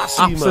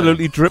classy,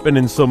 absolutely man. dripping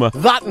in summer.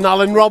 That and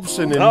Alan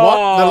Robson in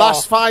what? The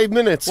last 5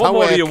 minutes. What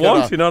more do you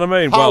want? You know what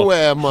I mean? How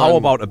man. How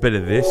about a bit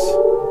of this?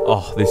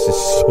 Oh, this is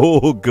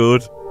so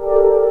good.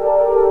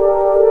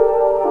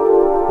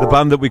 The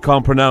band that we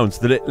can't pronounce,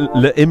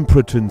 the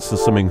Impotence or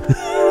something.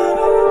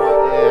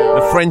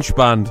 The French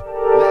band.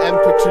 The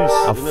Impotence.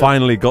 I've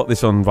finally got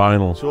this on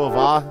vinyl. So have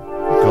I.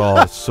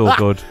 God, it's so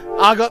good.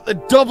 I got the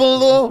double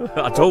though.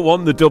 I don't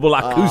want the double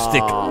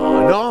acoustic.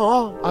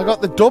 No, I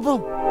got the double.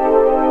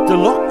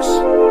 Deluxe.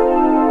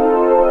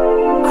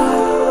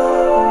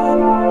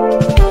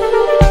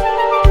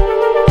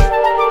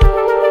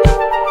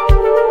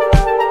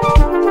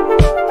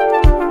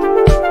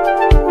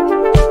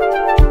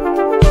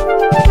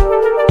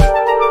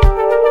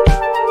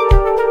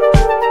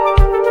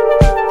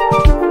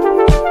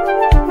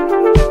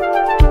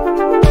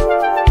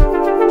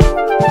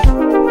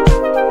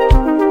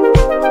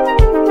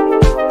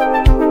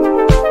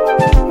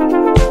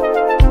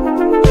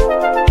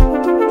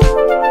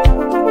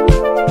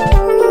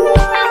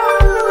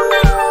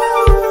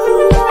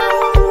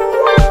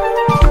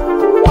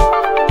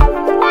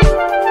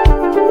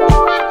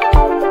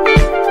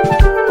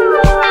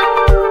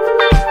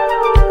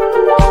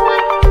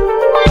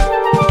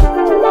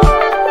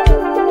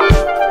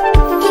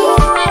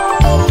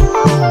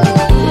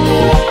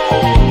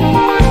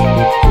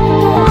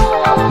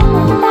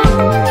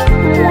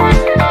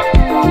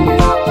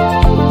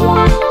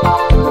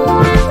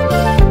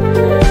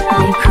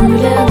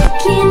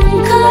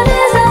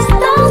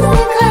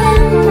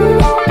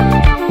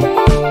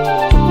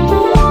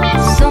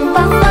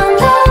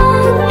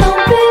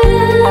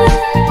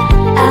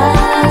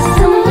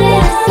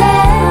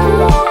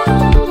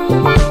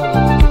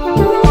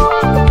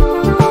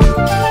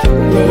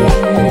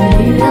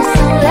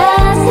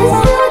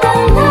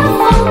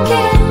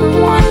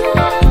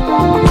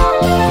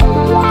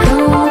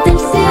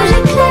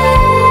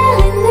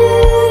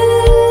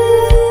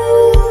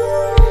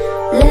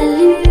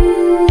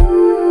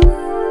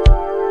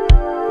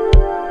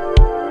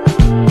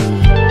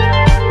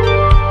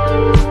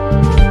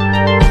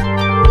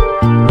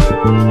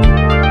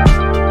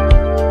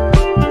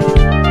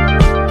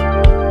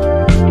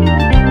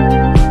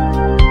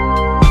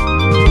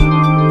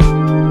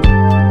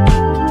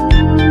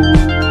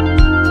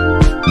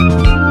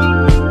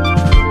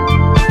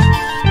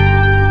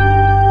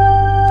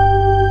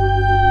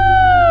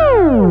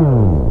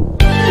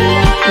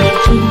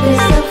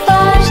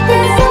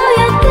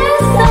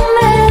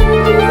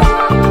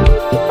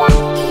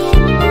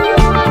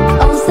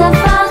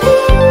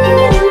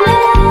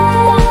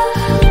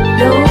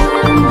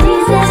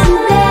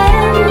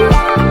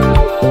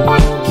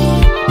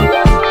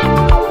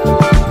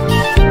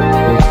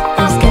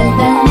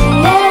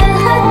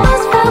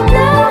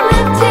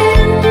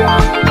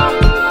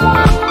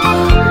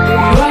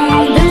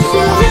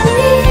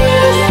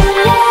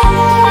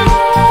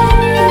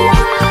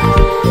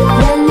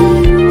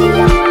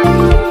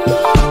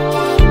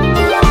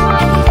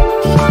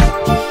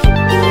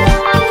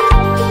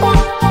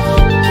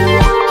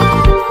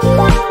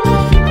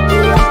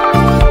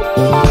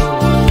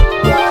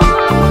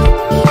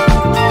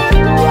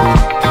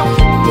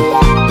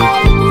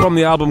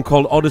 Album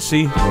called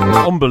Odyssey.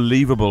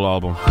 Unbelievable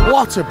album.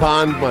 What a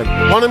band,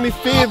 man. One of my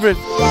favourite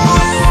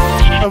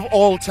of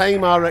all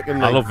time, I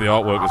reckon. I love the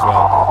artwork as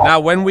well. Now,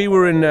 when we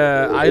were in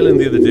Ireland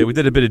the other day, we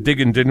did a bit of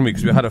digging, didn't we?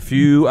 Because we had a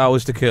few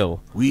hours to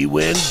kill. We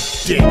went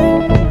digging.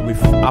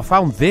 I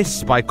found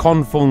this by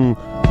Con Funk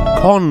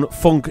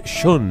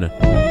Shun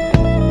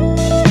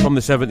from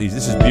the 70s.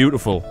 This is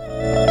beautiful.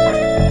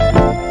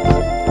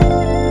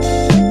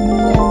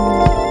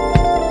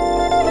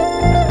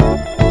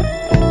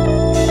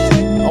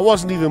 I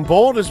wasn't even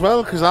bored as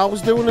well because I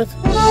was doing it.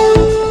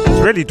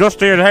 It's really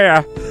dusty in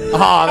here. You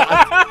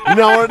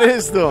know what it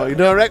is though? You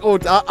know,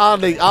 record.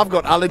 I've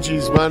got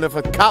allergies, man. If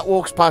a cat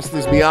walks past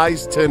us, my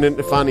eyes turn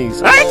into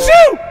fannies.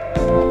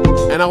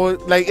 And I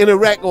was like in a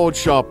record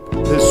shop.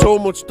 There's so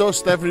much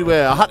dust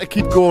everywhere. I had to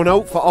keep going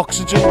out for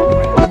oxygen.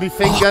 And my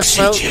fingers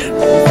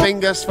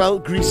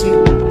felt greasy.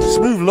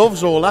 Smoove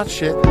loves all that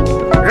shit.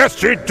 Yes,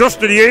 she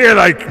dust in the ear,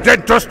 like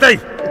dead dusty.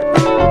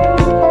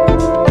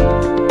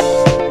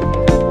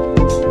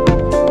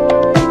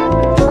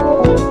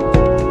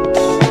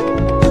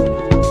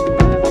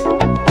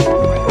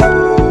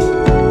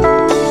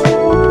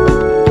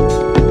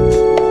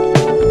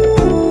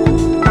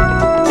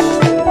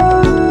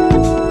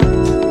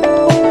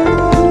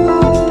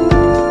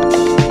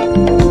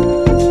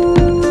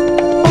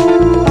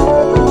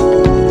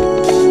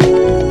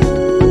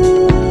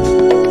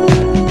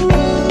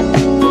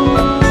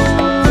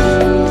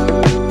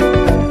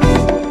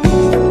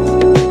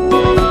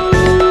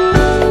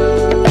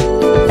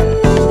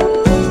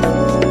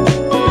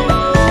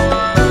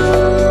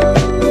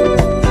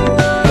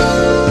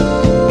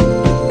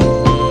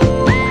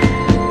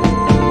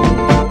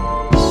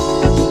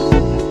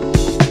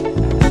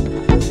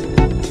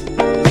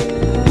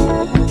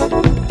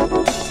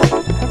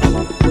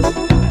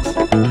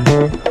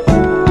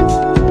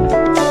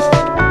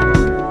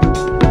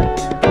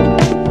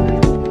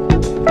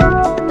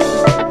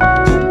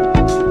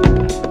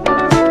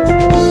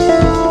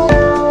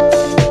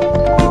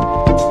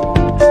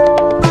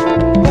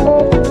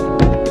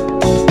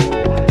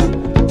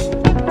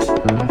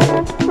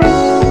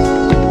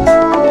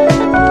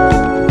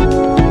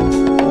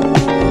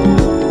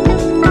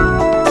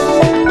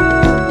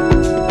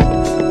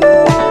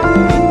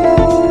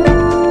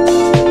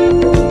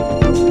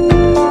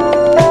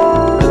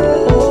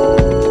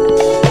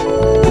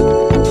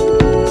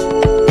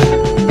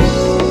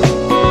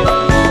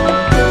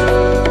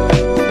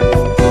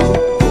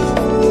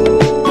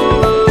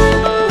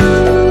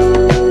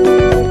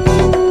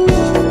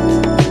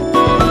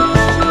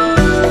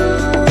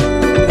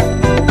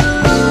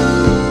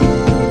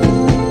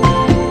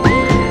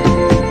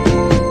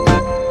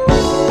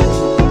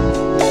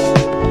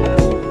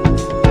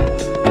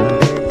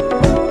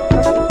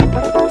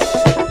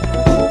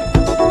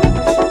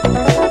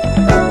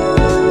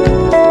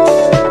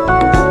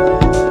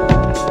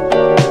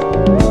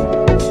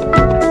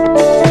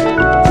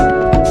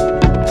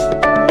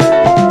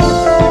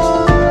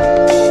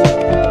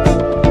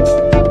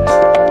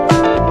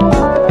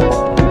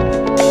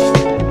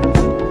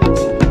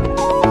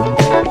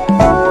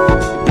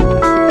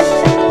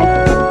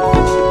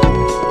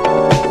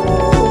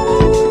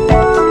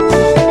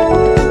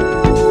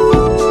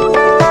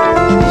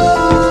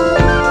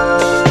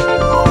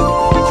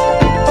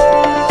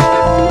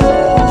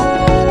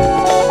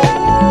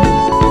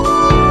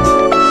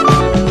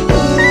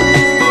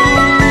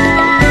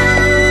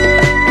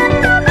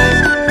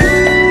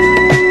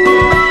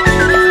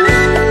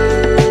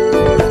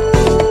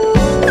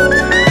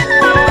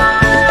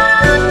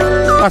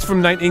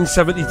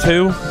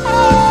 1972,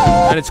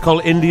 and it's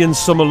called Indian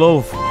Summer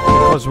Love,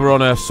 because we're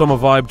on a summer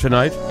vibe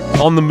tonight,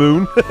 on the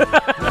moon.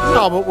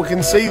 No, but we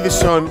can see the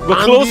sun.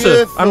 We're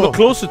closer, and we're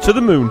closer to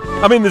the moon.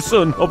 I mean the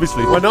sun,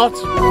 obviously. We're not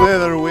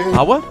further away.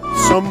 Are we?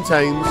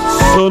 Sometimes.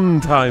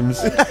 Sometimes.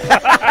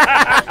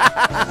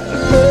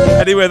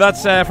 Anyway,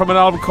 that's from an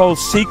album called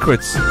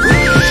Secrets.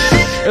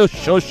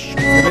 Shush, shush.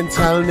 You've been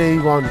telling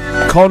anyone.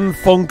 Con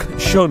Funk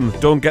Shun.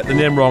 Don't get the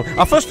name wrong.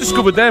 I first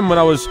discovered them when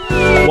I was,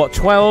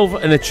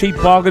 12 in a cheap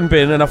bargain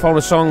bin, and I found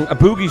a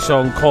boogie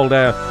song called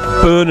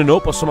Burning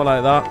Up or something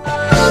like that.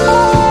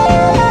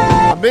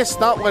 I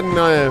missed that when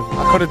I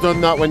could have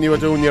done that when you were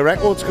doing your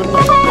records, couldn't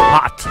I?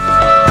 Hot.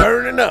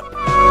 Burning up.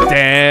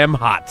 Damn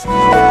hot.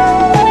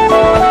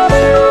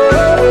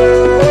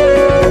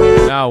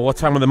 Now, what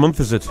time of the month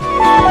is it?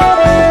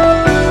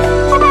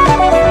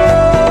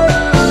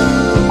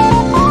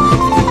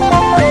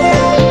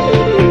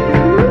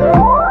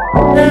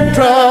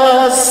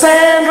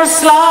 Sandra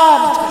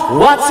Slot,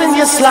 what's in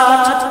your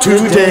slot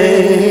today?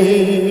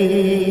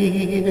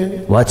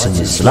 What's in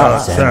your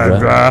slot,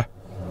 Sandra?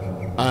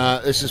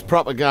 This is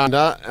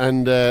Propaganda,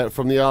 and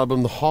from the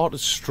album The Heart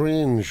is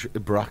Strange,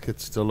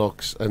 brackets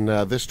deluxe, and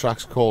this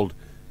track's called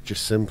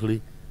just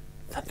simply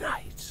The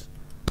Night.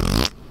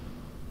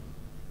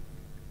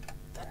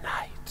 The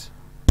Night.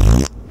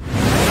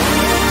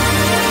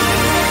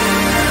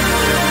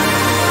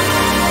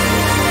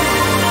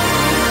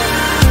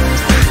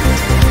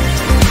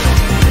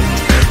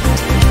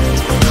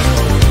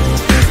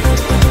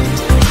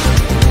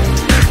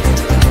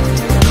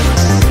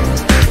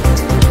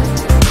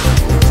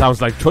 Sounds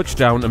like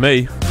Touchdown to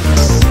me.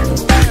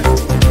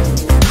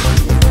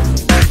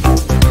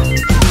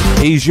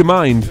 Ease your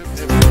mind.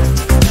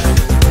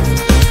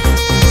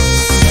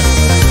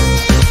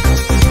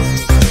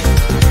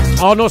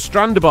 Oh no,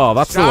 Strandabar,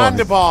 that's the one.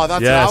 Strandabar,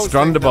 that's yeah, what I was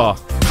Strandabar.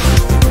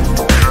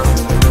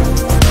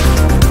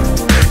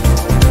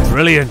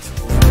 Brilliant.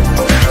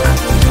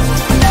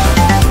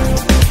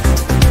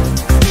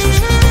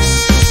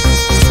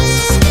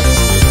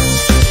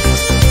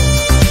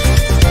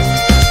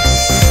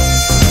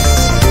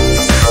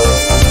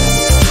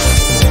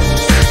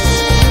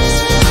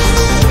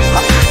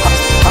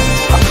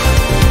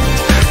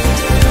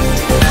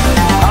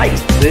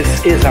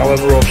 This is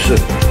Alan Robson.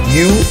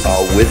 You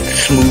are with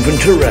Smoove and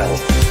Turrell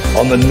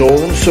on the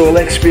Northern Soul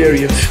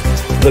Experience,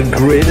 the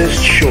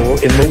greatest show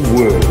in the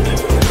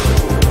world.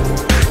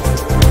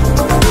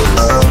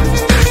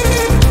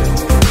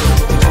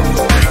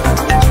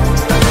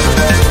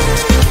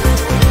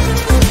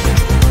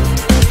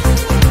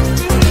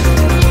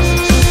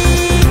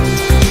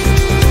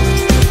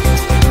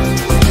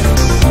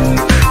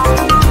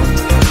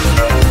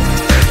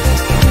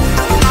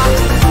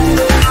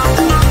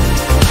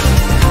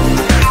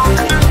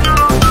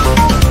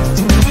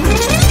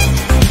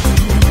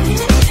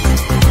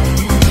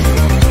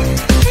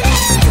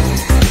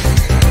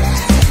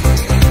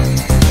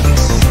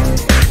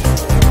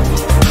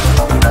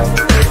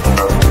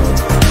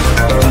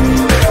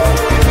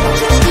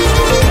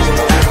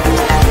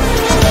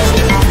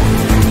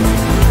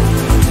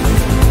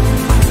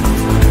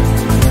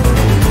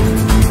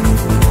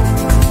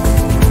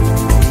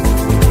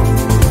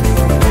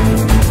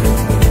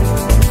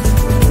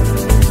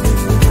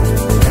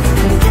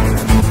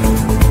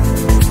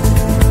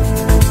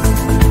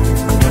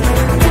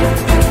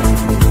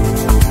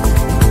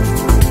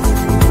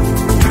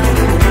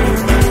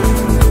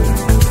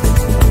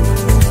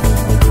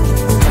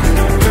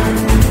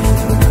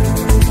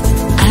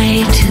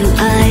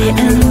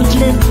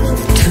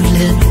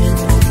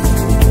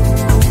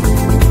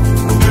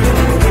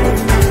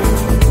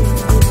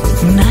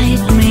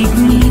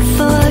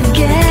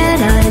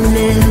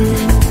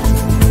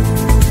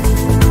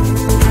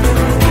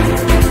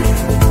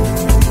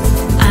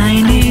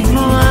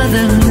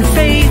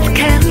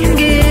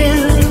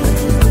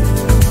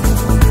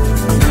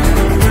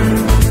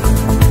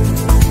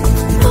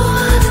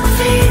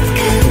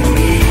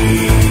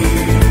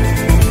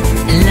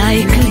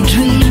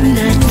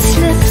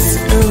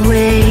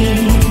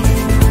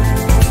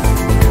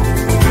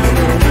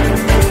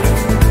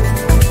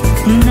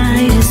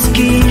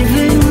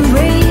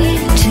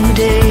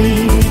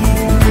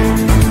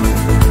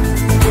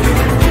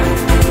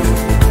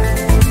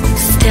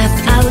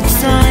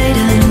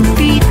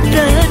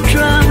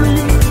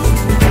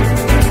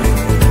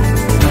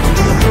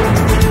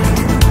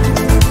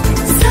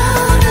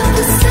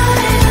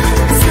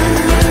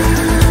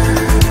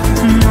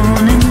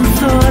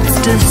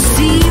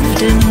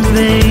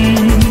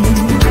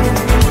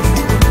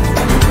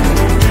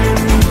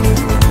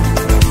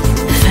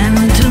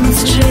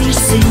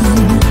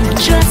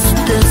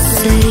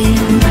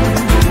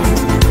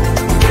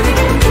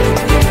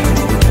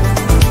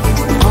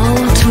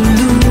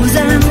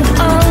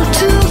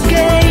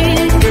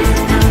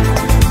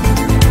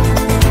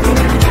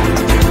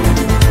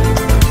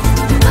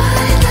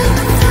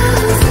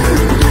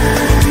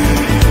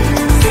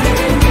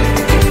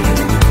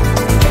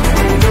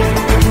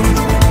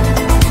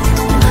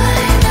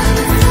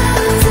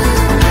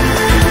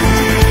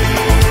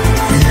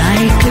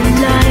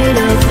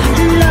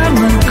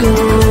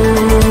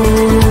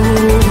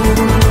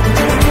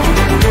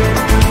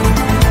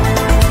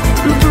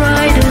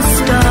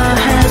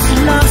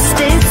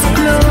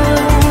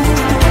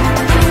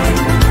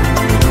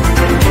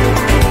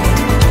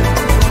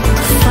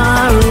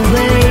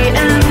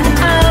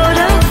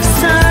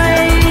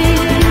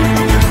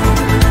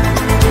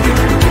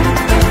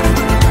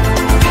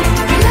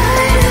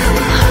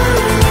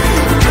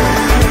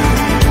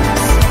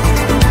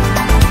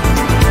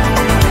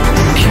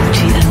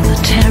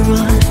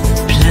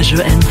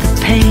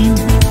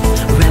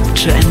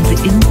 nature and the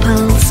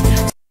impulse.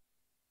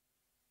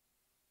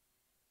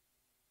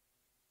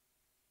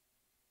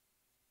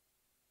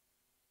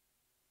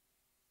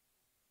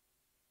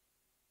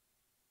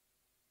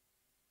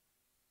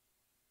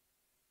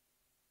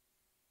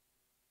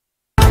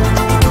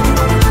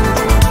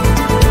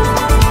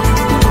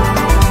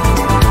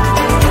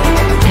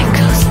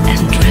 Echoes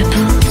and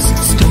ripples,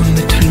 stone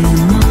between the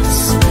moss,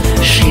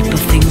 shape of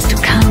things to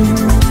come,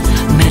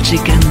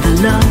 magic and the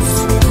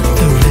loss,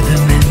 the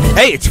rhythm and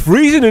the... Hey, it's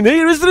freezing in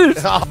here, isn't it?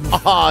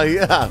 Oh,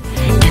 yeah.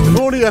 If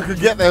only I could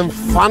get them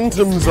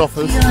phantoms off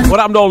us. What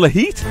happened to all the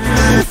heat?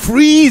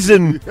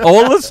 Freezing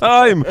all the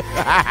time.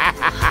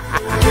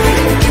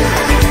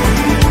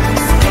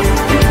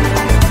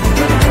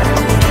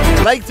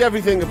 Liked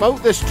everything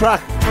about this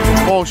track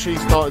before she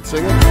started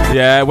singing.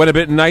 Yeah, it went a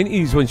bit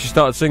 90s when she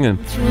started singing.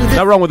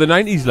 Not wrong with the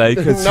 90s, like.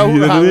 It's, No you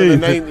know what I wrong with mean?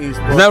 the 90s,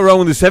 but- Not wrong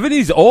with the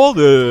 70s. All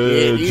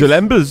the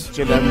Jalembas.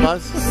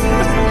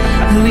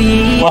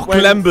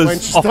 When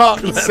she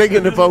started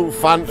singing about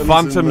phantoms.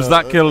 Phantoms,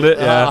 that killed it,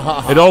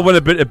 yeah. It all went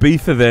a bit of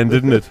beefer then,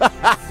 didn't it?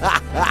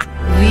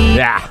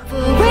 Yeah.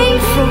 Away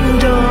from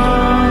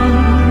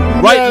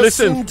dawn. Right,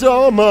 listen.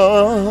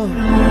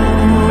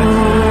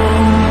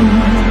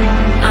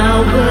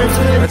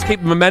 Let's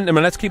keep the momentum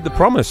and let's keep the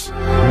promise.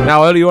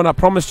 Now, earlier on, I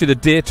promised you the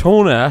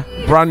Daytona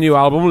brand new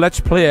album. Let's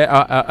play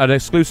an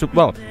exclusive.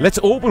 Well, let's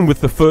open with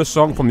the first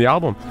song from the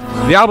album.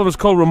 The album is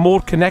called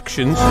Remote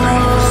Connections,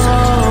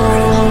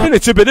 and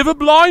it's a bit of a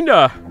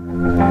blinder.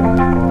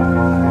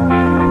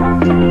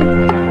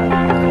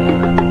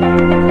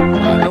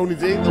 I only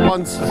did it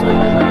once.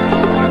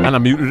 And I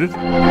muted it.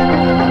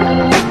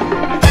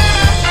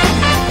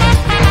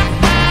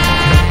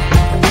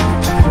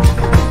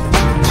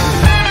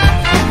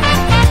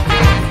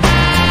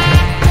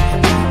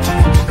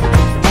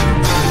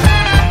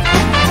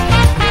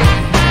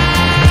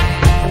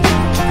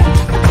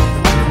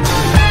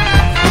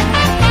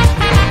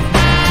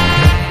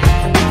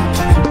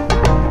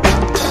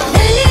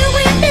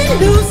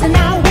 Losing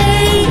our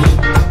way,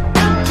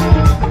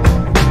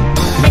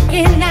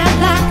 making out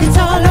like it's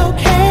all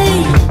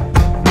okay.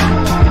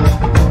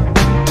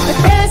 But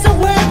there's a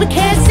word we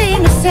can't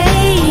seem to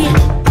say,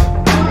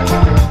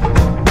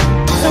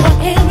 so why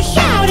can't we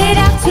shout it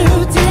out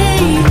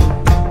today?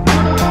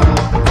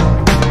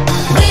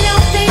 We know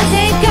things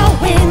ain't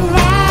going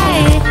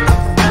right,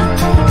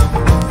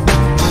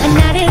 and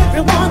not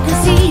everyone can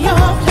see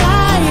your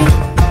plight.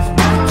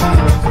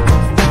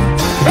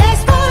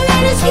 There's 4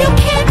 letters you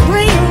can't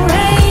read.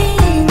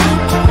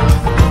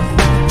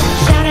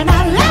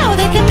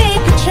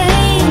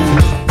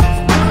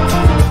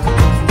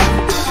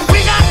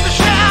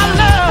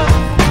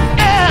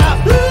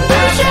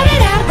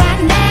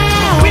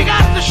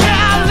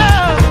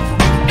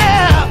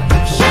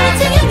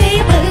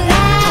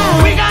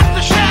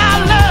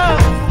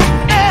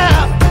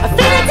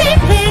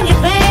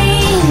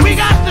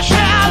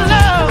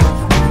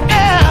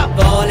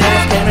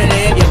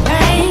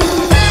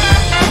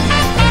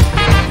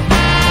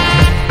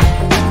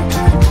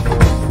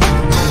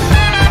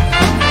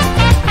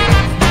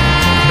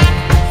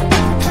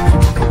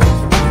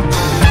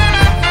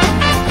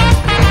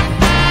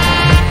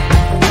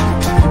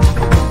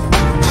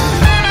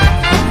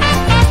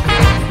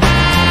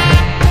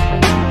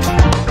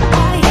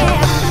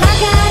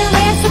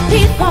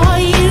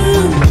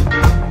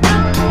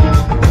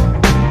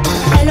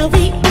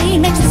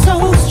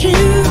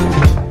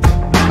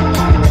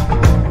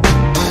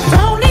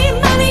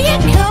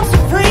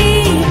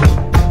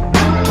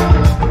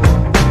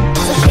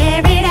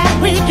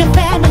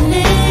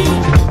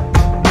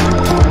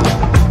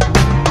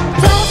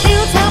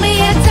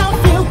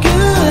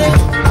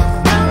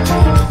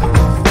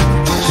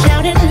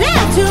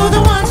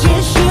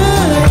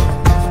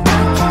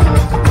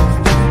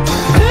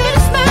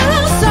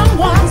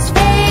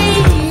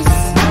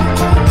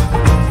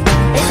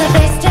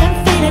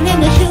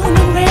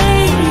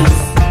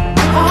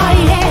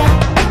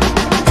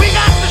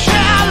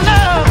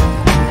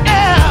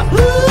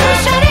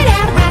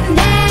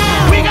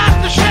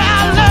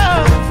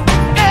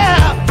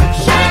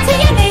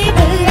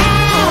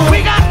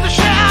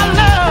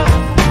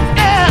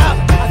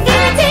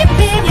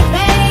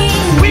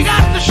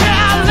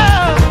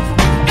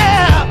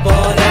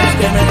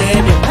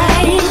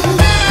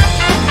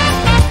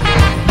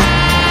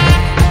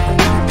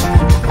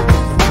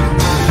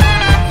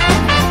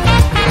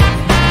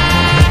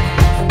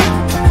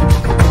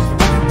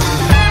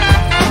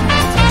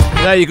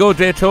 There you go,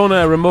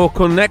 Daytona Remote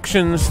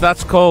Connections.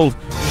 That's called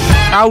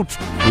Shout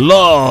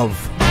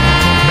Love.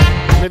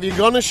 And if you're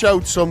gonna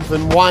shout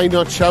something, why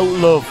not shout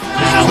love?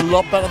 This is a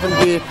lot better than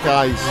hate,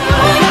 guys.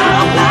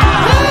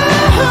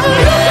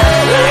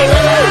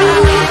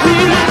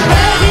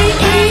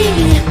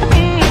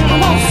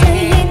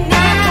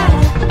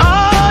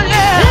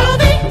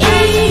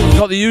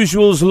 Got the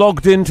usuals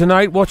logged in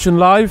tonight, watching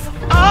live.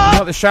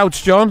 Got the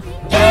shouts, John.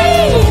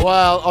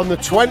 Well, on the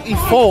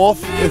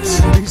 24th,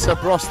 it's Lisa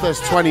Broster's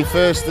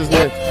 21st, isn't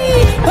it?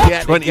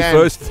 Yet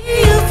 21st.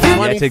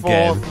 Again. Yet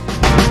again.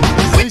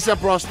 24th. Lisa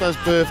Broster's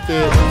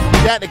birthday.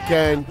 Yet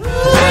again.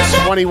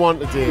 21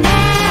 today.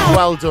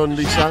 Well done,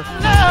 Lisa.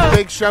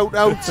 Big shout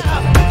out.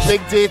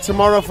 Big day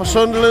tomorrow for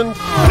Sunderland.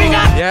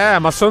 Yeah,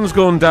 my son's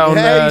going down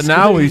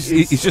now.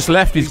 He's just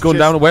left. He's going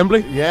down to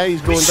Wembley. Yeah,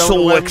 he's going down to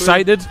so Wembley.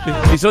 excited.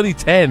 He's only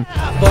 10.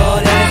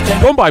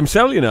 Going by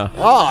himself, you know.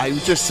 Oh, he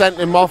just sent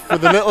him off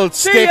with a little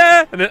stick.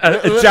 And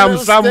a jam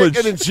sandwich.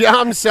 And a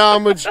jam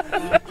sandwich.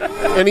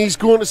 And he's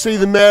going to see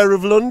the Mayor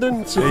of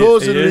London,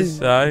 supposedly. He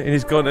is, and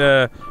he's going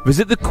to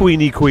visit the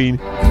Queenie Queen.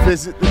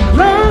 Visit the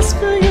Last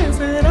few years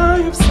that I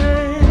have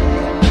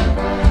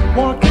seen,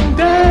 walking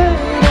dead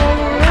all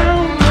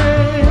around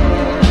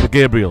me. The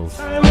Gabriels.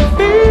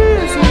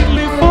 These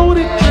neatly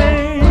folded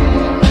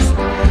dreams,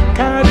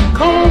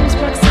 catacombs,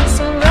 plexus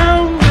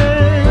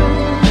surrounding,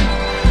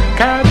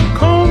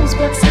 catacombs,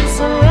 plexus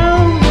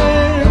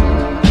surrounding.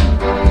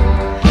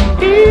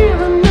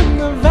 Even in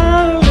the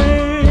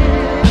valley,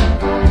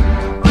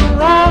 the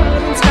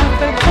rodents got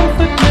their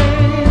comfort me.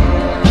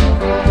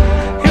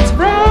 It's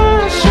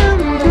rushing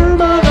through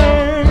my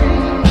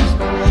veins,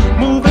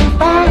 moving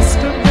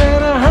faster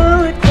than a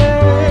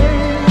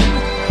hurricane,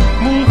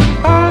 moving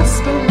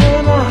faster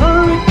than a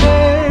hurricane.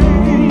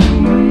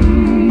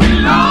 We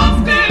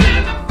lost it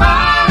in the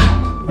fire,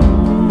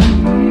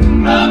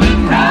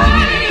 loving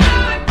higher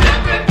and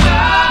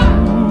temperature.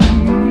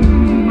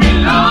 We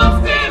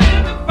lost it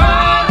in the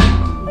fire.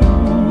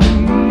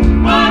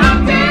 What I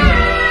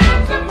did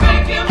to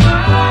make you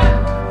mine,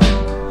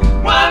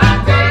 what I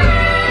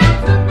did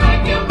to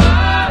make you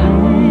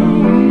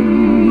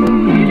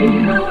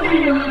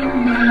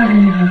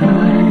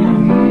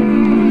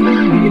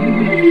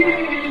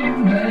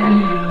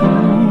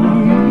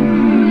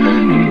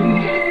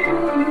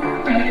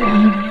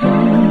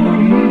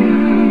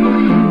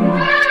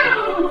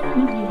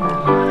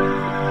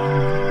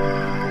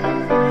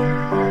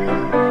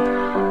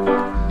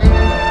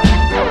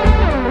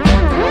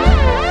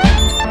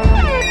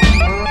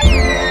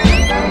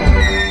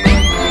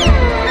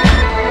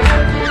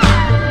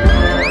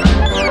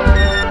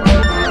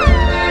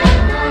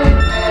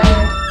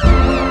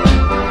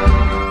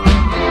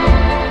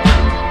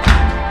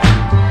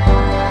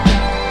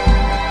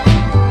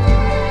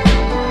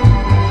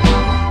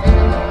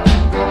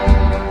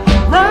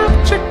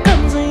rapture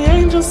comes, the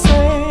angels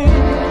sing,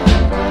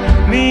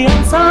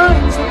 neon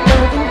signs of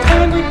love and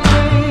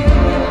integrity.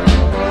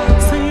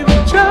 See the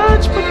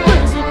judge, but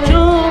where's the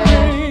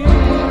jury?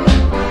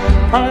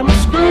 Primal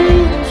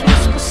screams,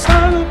 whisper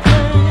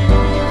silently.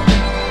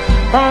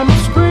 Primal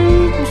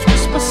screams,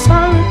 whisper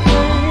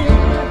silently.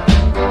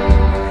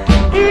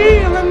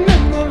 Even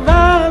in the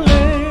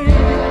valley,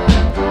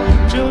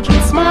 children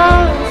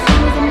smile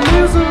through the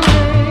misery.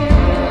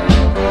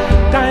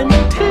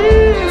 Diamond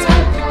tears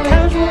hide the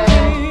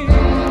casualties.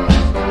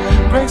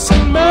 Grace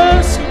and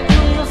mercy, do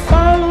you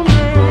follow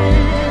me?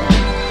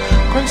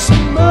 Grace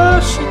and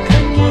mercy,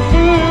 can you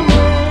hear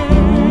me?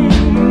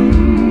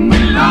 We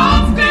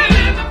lost it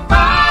in the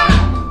fire,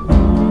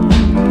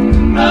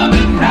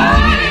 loving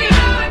higher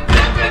and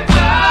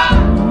temperature.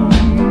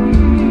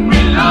 We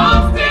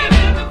lost it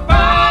in the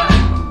fire.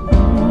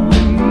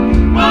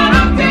 What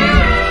I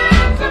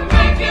did to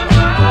make you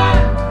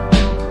mine,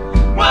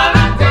 what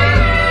I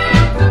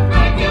did to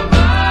make you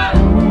mine.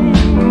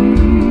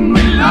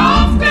 We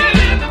lost it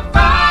in the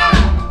fire,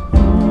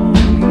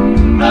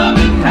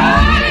 loving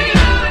higher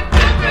and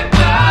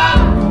temperature.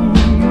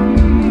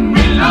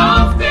 We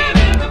lost it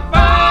in the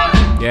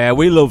fire. Yeah,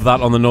 we love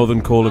that on the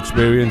Northern Coal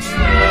Experience.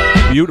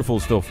 Beautiful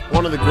stuff.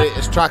 one of the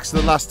greatest tracks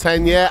of the last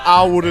 10 years,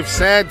 I would have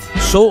said.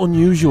 So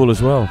unusual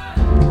as well.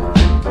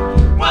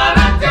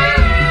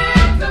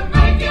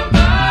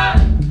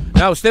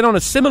 Now, staying on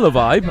a similar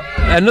vibe,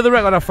 another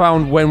record I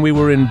found when we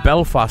were in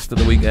Belfast at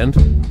the weekend,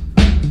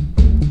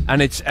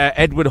 and it's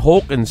Edward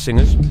Hawkins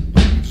singers.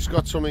 Just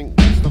got something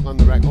stuck on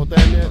the record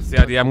there, mate. That's the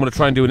idea. I'm going to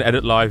try and do an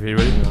edit live here,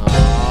 ready?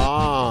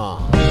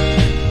 Ah.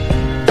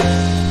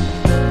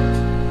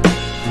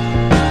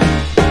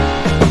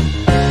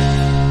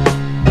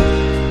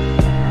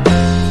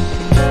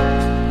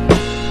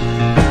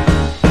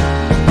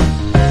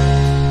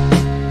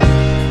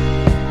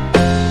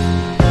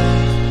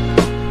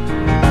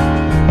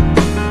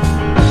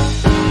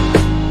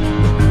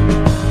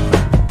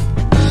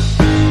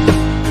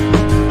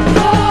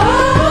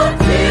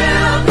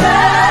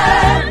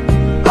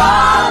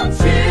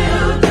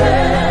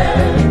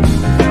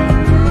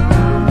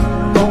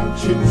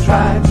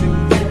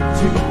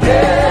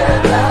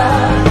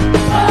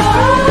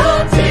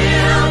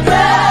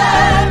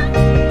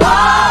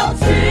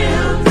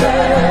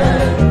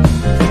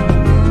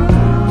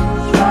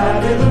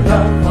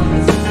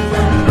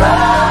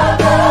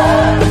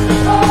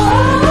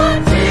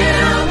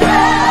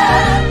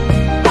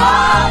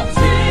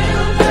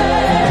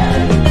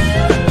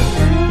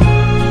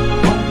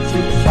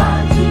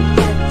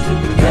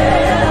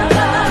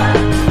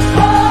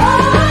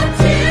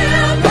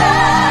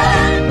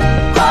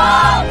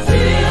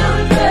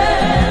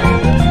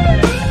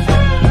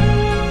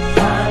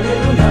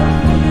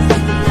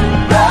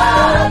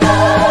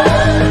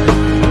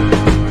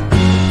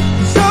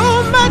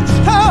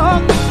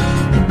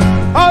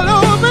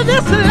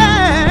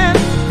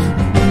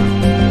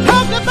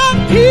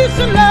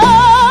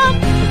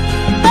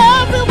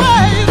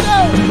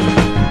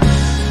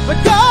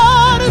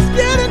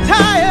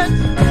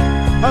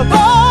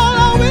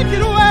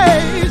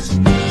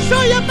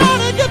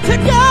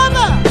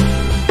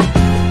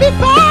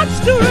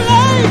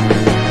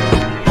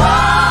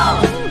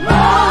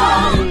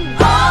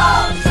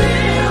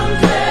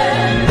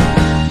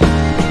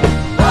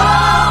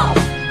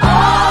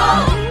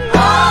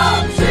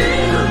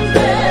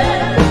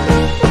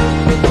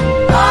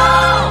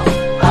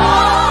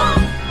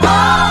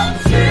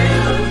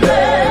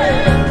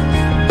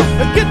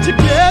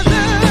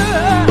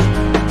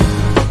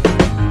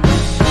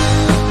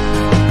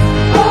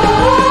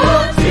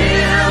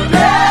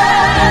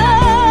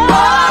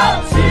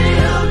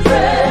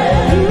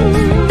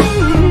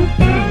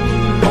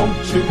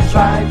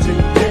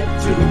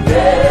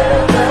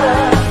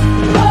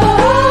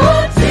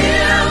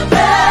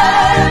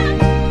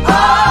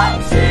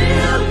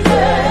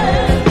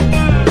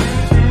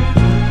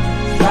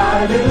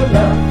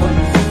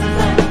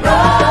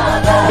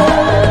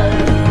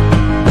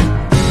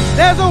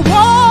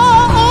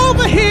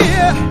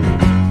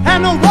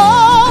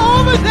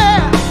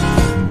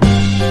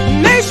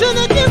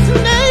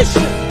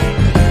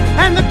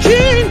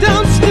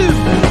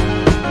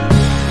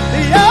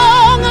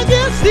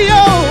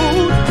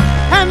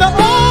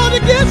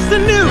 against the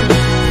new.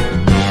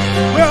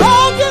 We're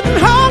all getting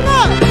hung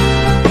up,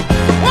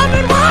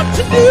 wondering what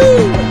to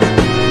do.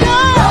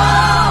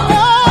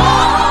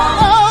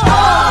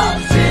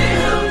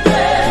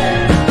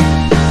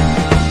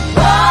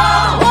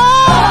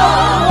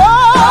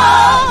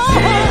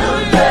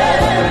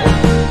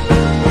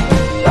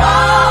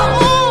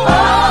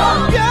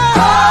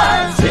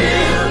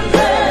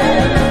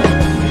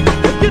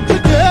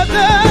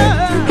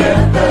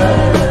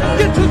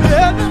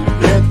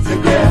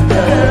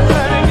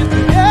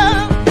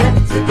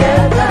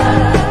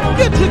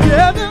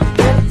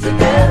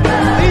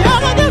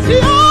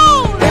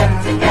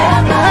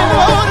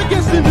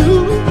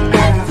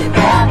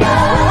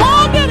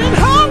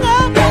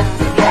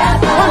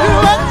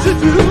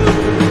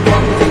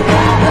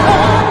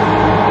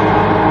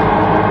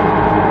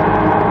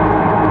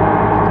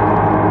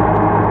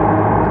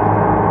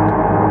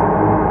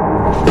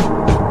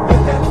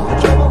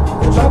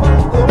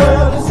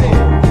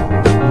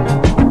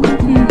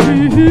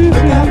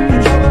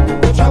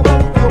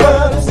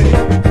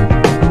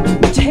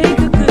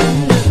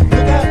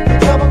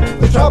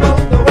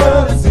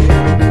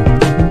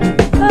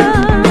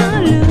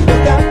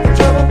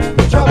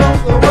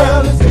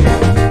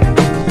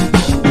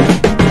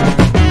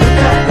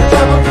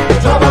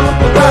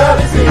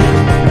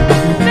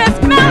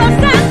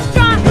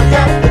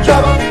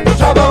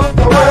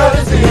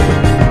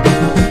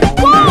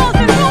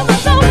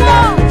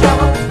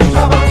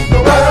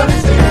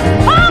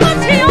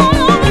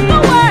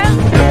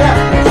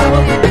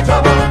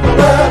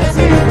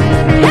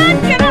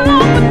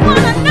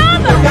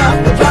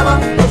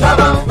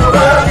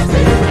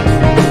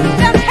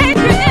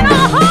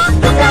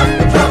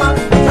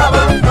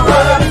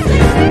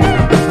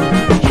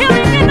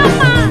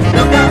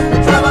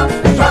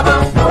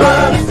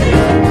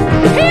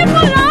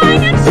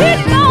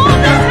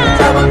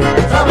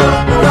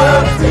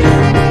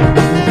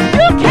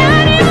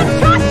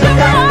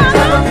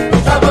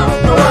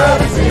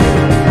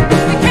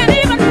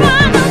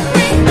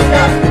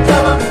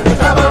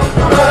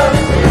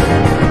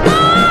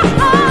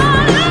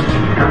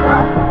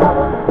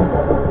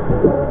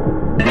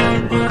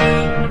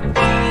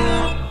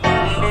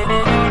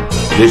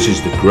 This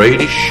is the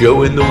greatest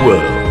show in the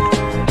world.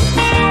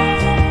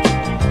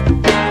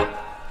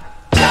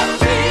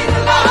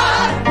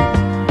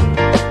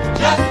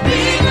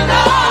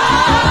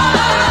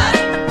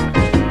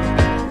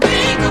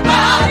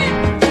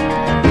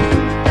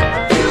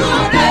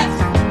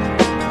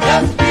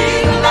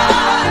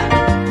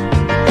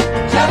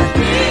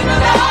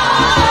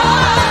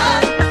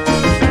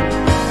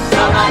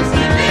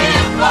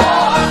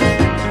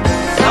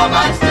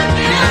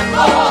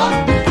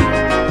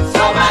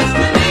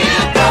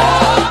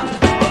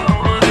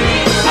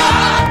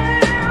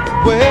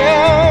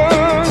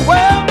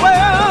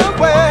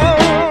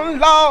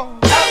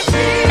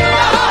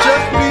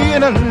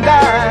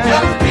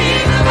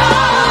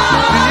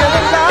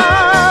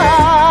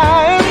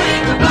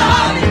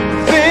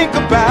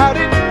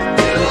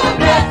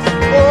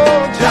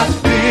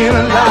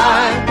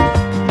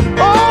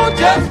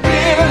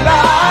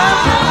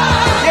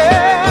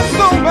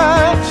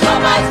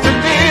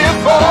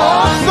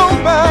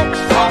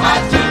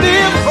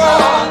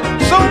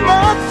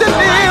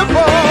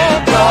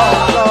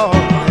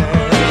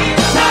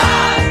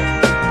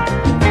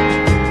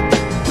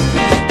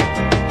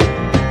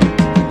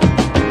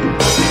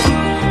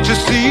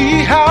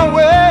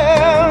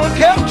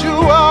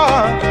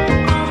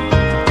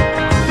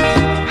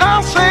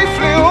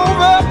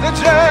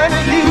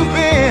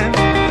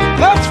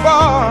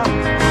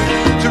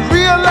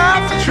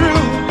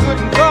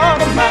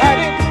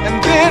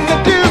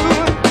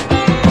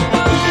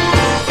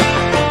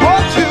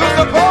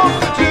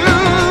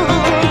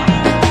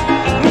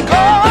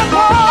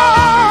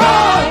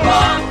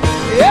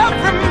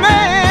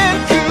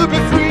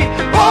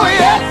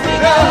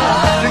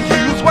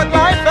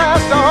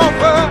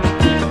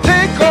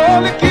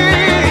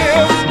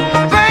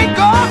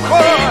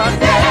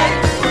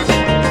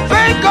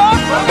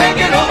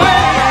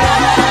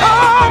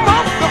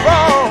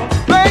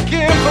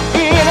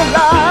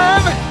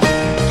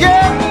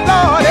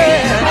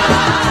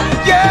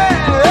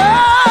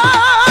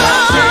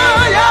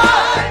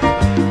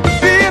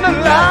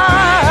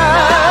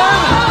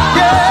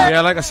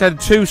 Like I said,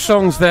 2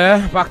 songs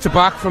there, back to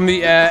back, from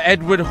the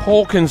Edward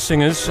Hawkins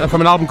singers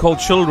from an album called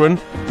Children.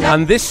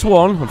 And this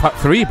one, in fact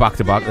 3 back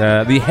to back,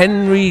 the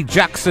Henry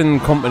Jackson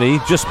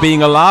Company, Just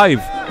Being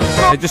Alive.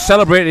 They're just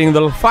celebrating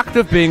the fact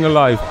of being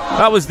alive.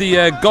 That was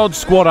the God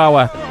Squad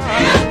Hour.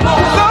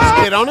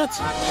 Let's get on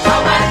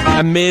it.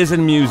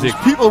 Amazing music.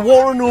 There's people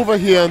warring over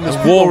here and there's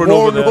people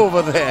warring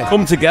over there.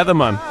 Come together,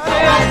 man.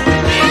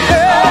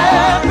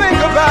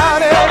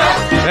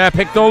 Yeah,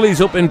 picked all these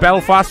up in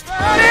Belfast.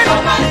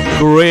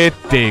 Great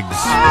digs.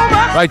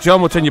 Right,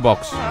 John, what's in your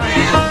box?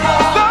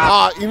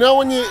 You know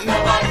when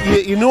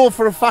you know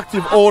for a fact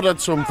you've ordered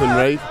something,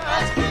 right?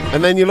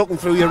 And then you're looking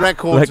through your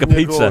records like and a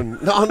pizza. Going,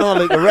 no,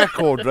 like a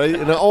record, right?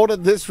 And I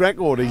ordered this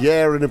record a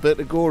year and a bit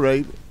ago,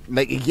 right?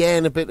 Like a year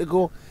and a bit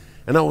ago.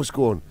 And I was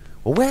going,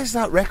 well, where's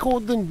that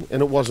record then?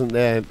 And it wasn't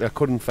there. I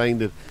couldn't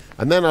find it.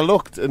 And then I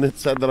looked, and it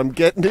said that I'm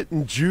getting it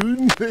in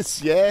June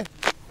this year.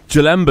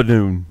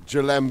 Jalembanoon.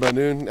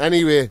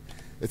 Anyway,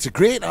 it's a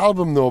great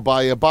album, though,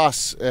 by a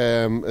bass.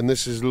 And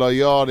this is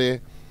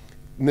Loyare.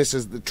 And this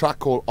is the track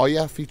called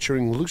Oya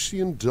featuring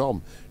Lucy and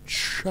Dom.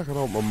 Check it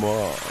out, my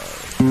man.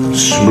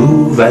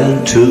 Smoove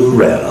and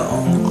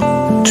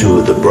Turrell, two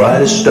of the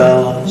brightest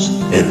stars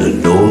in the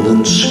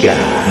northern sky.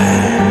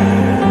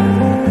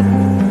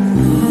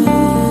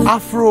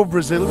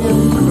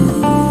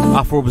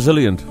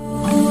 Afro-Brazilian.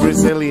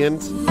 Brazilian.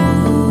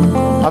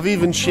 I've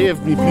even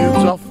shaved my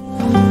pubes off.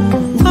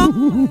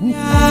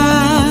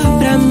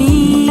 Pra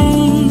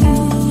mim,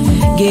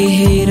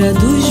 guerreira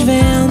dos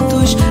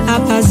ventos,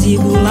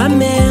 apazigua o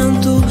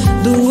lamento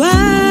do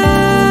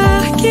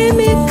ar que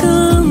me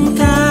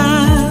canta,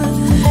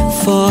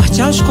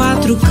 forte aos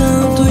quatro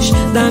cantos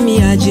da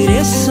minha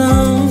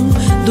direção,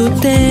 do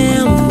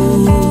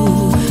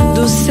tempo,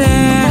 do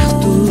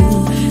certo,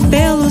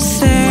 pelo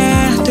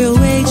certo eu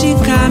hei de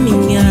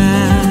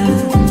caminhar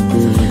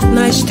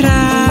na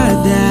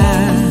estrada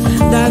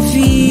da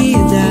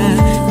vida.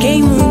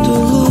 Quem muito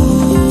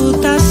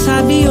luta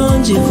sabe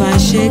onde vai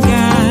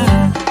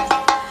chegar.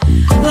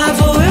 Lá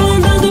vou eu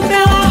andando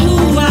pela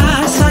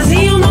rua,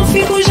 sozinho não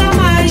fico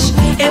jamais.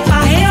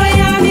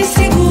 Eparreia me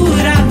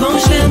segura,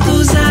 bons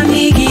ventos a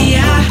me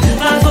guiar.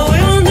 Lá vou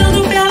eu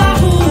andando pela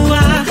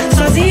rua,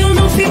 sozinho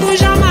não fico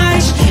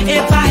jamais.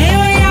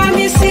 Eparreia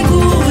me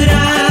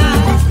segura.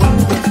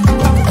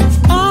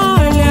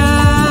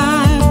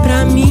 Olha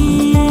pra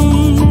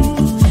mim,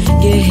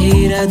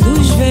 guerreira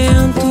dos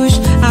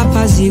ventos,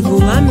 apazigua o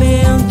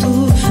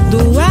lamento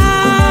do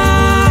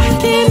ar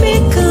que me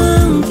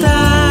canta,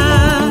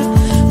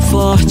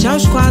 forte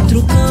aos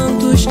quatro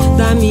cantos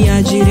da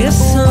minha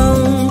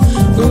direção,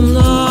 um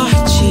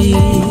norte,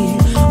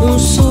 um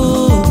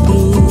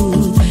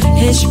sopro,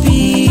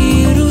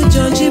 respiro de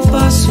onde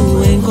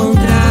posso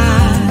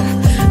encontrar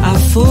a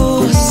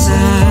força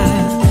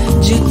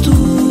de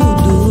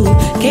tudo.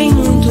 Quem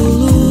muito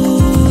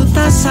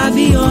luta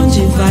sabe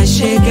onde vai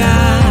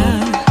chegar.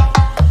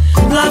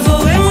 Lá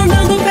vou eu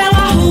andando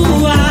pela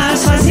rua,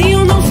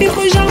 sozinho não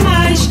fico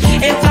jamais.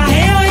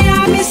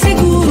 Eparreia me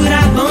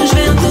segura, bons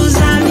ventos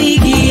a me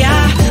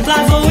guiar.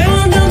 Lá vou eu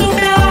andando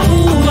pela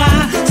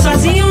rua,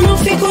 sozinho não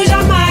fico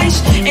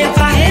jamais.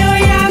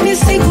 Eparreia me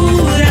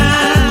segura.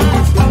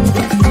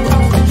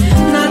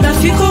 Nada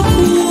fica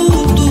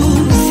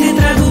oculto, se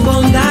trago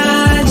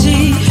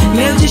bondade.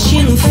 Meu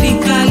destino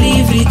fica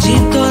livre de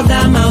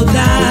toda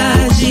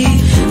maldade.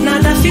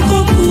 Nada fica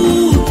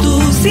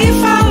oculto, se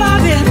falo a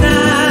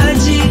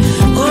verdade.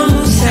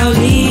 Como o céu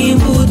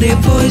limpo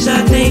depois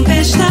da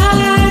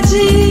tempestade.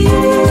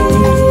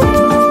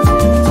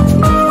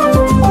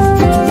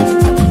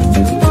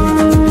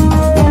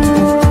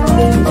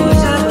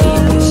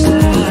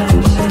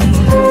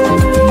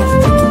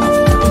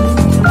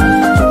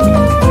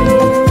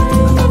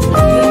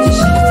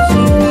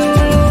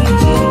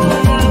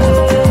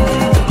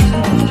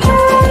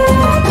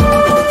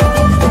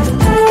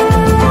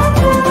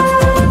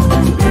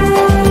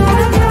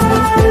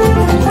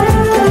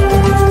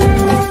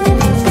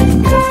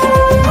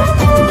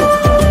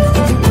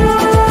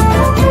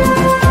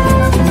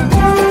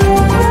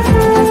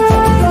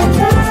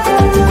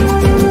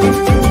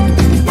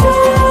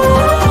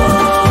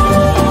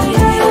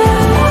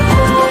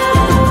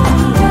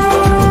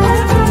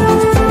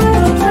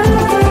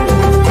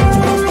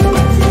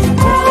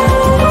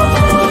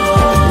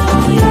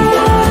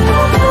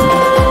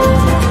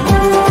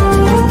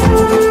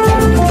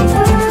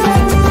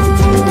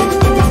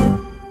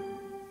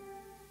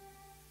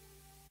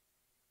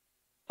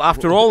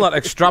 After all that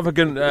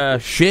extravagant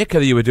shaker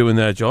that you were doing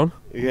there, John,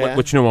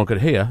 which no one could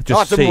hear,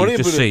 just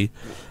see.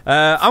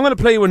 I'm going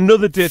to play you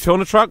another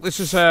Daytona track. This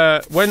is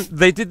when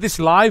they did this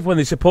live when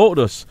they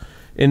supported us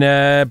in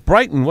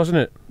Brighton, wasn't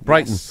it?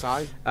 Brighton.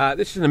 Yes,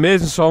 this is an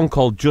amazing song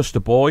called Just a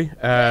Boy.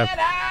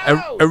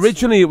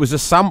 Originally it was a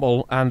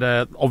sample, and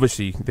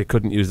obviously they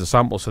couldn't use the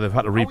sample, so they've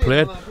had to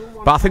replay it.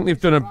 But I think they've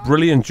done a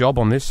brilliant job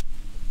on this.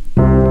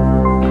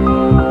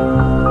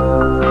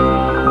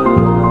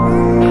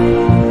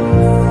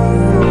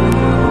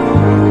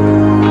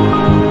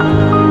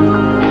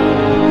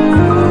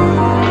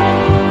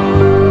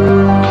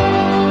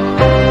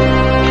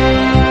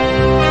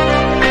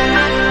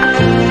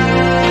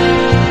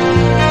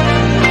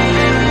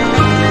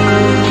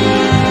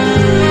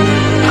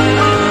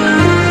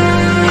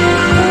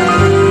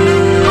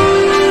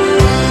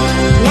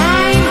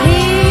 Lying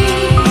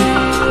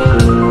here,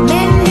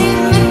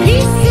 mending the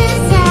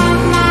pieces of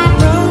my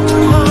broken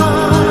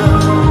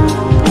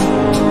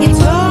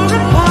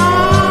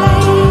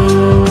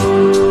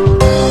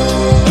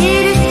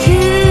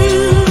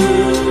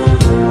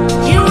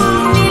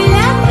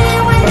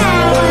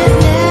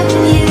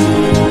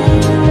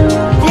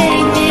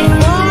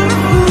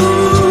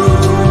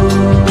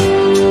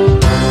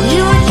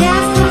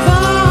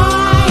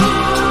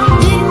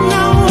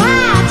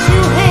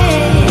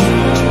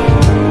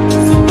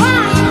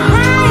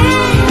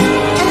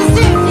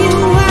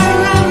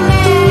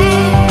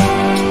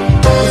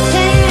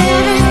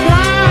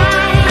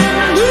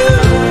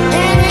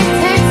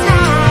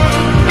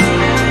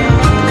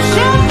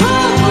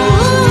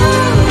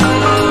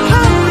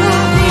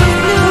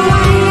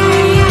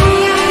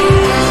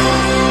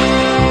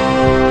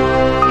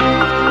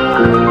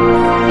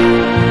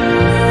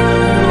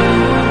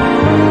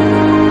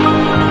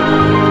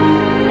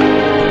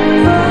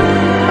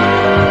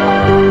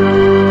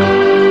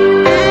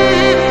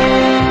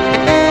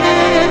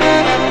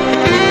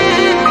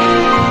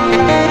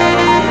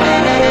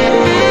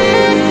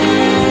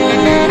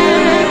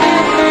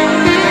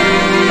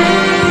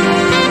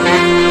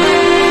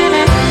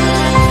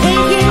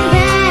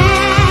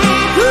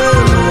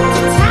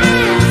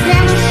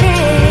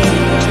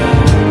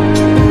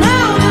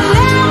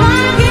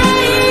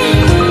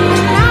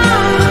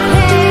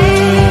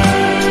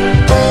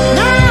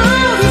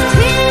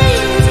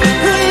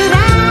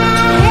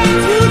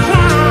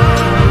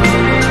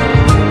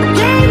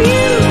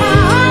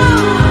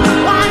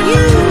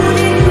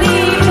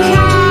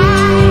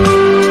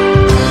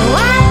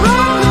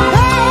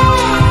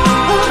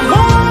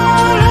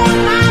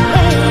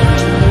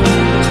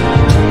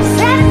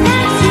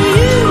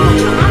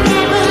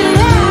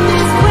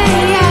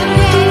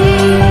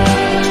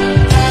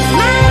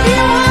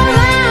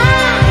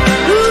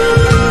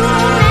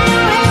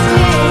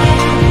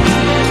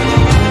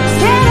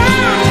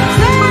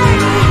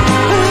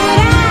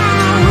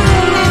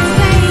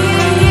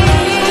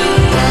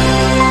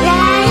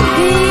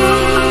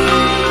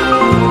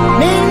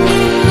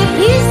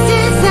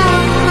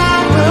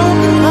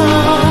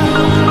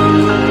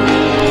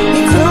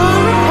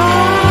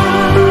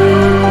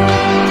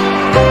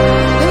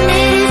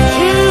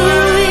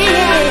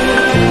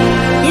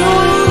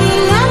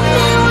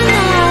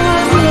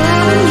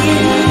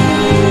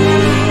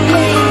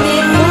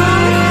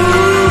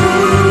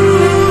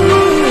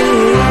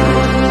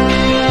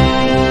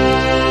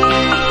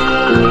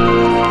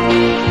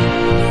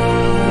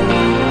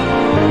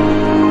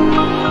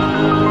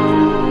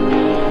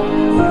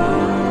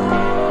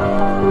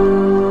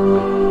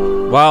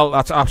Well,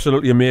 that's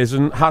absolutely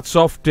amazing. Hats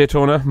off,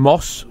 Daytona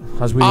Moss,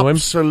 as we know him.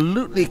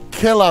 Absolutely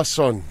killer,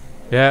 son.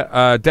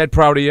 Yeah, dead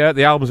proud of you.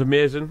 The album's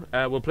amazing.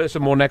 We'll play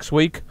some more next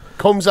week.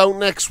 Comes out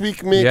next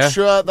week. Make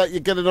sure that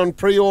you get it on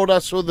pre-order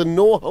so they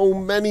know how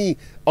many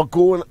are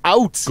going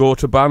out. Go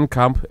to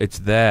Bandcamp. It's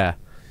there.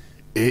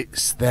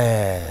 It's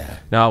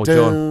there. Now,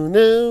 John.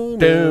 No.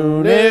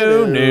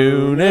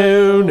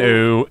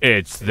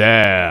 It's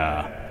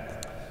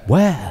there.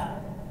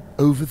 Where?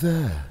 Over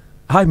there.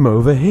 I'm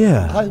over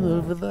here. I'm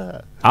over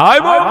there.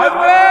 I'm over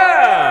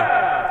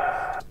there.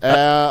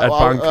 At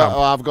Bandcamp.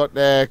 I've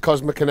got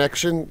Cosmic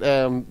Connection.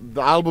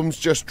 The album's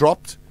just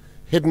dropped.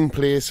 Hidden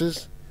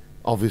Places,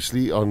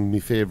 obviously on my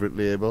favourite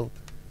label,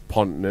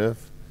 Pontneuf.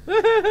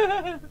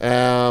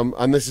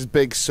 And this is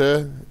Big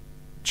Sir.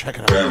 Check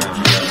it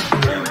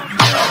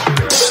out.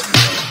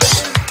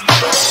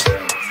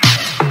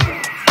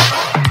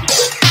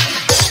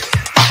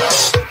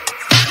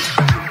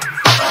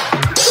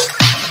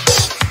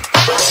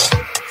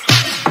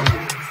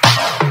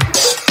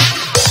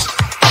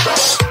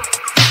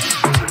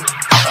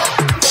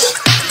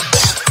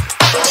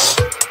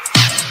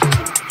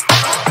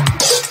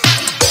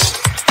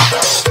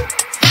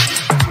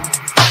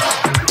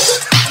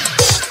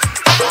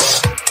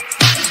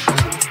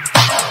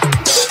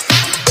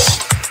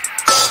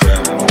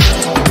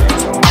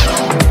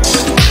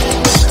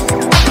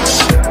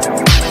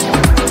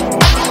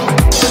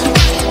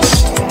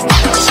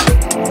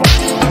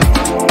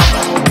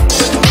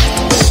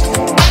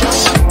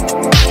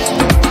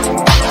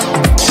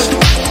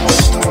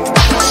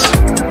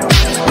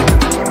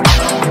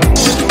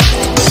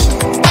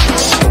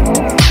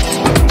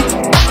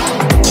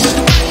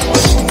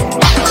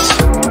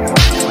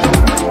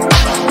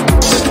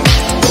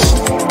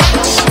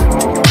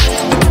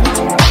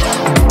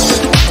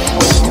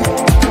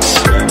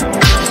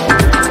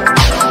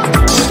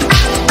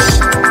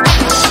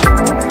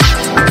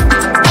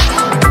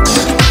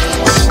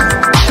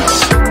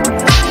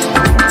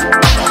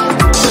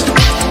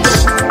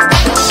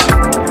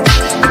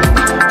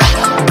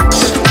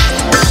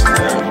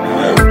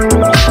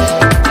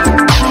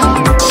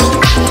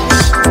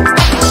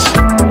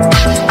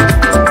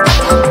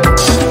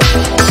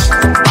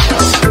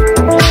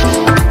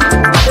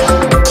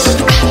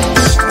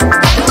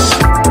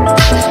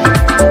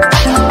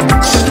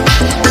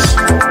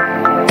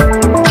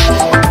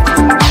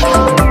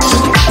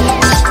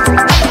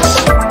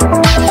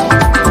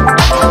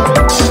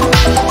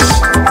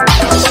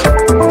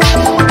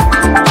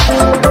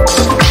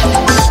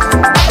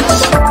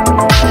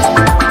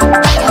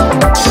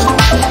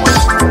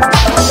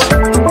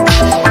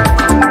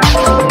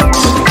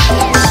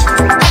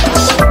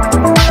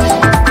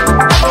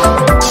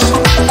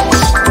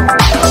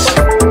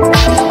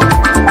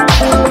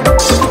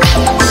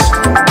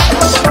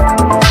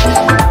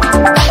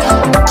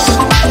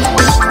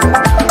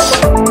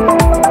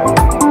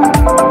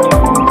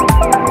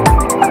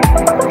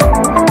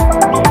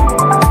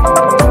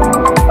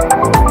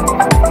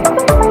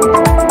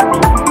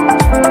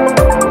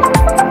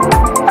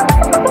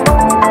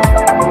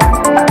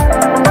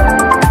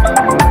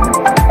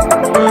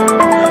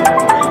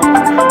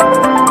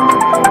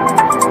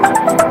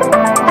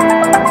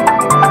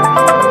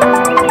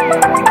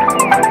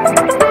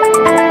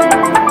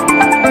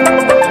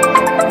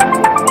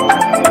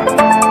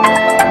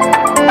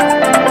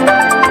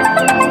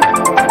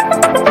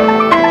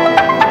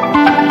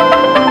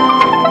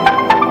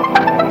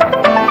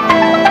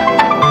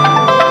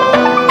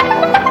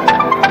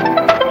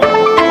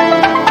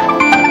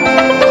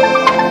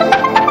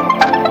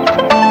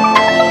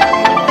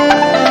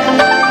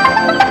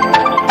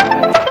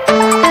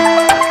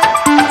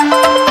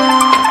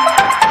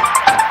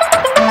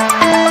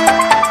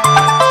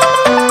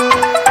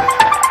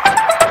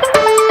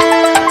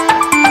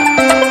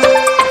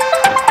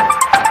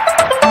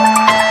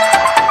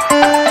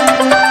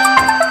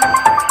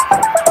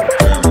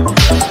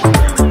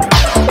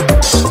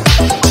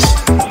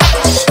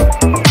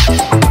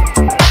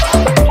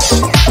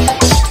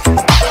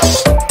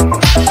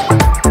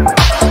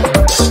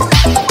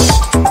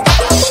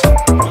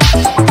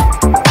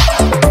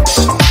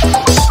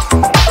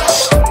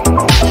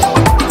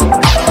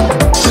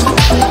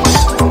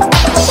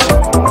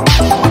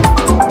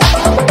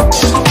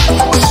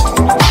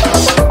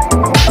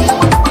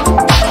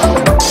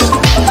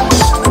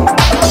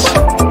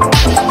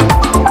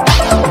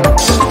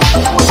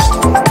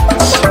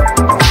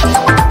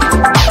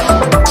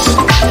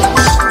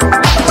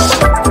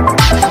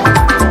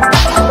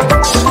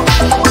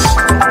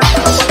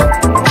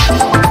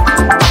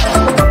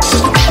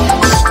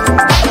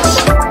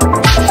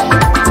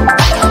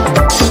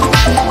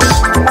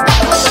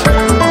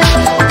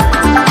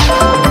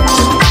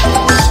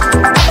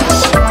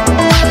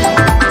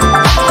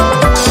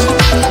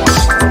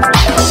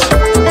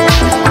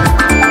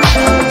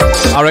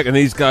 I reckon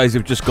these guys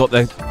have just got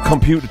their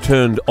computer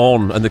turned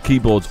on and the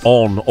keyboards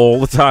on all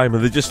the time,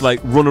 and they just like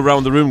run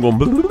around the room going.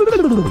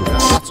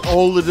 That's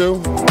all they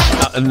do.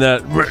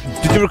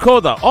 Did you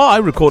record that? Oh, I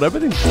record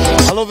everything.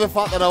 I love the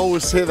fact that I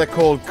always say they're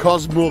called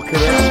Cosmo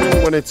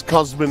Connection when it's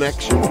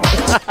Cosmonection.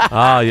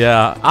 Ah,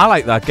 yeah. I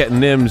like that, getting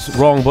names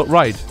wrong but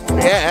right.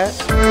 Yeah.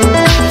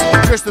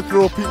 Just to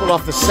throw people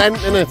off the scent,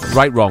 innit?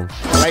 Right, wrong.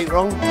 Right,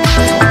 wrong.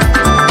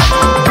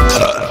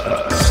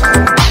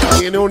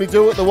 You can only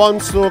do it the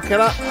once, though,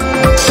 killer.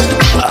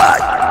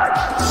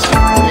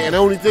 You can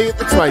only do it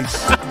the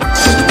twice.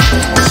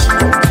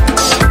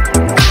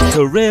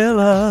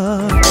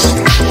 Gorilla.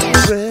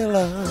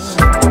 Gorilla.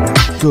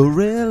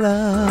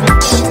 Gorilla.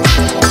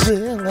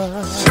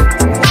 Gorilla.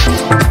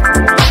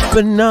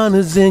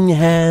 Bananas in your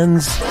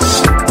hands.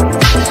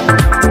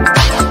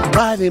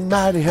 Mighty,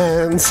 mighty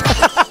hands.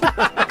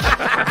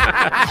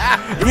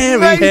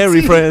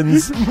 Hairy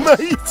friends.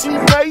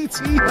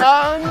 Mighty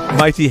hands.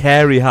 Mighty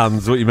hairy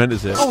hands, what you meant to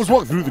say. I was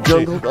walking through the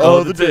jungle the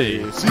other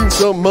day. Seen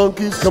some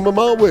monkeys coming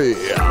my way.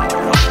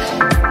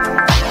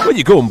 Where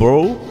you going,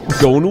 bro?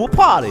 Going to a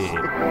party.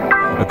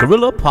 A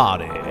gorilla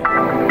party.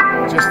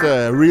 Just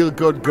a real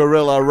good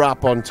gorilla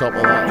rap on top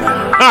of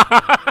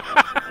that.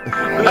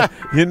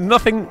 You're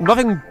nothing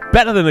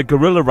better than a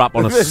gorilla rap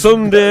on a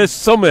Sunday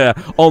somewhere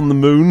on the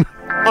moon.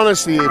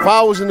 Honestly, if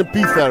I was in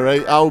Ibiza,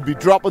 right, I would be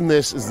dropping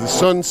this as the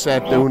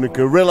sunset, doing a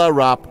gorilla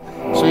rap.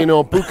 So, you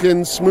know,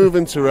 booking, Smoove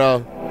and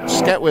Turrell,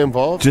 just get way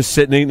involved. Just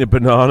sitting eating a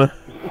banana.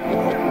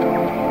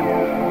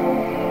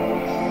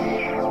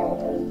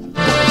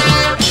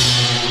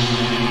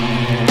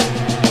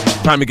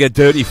 Time to get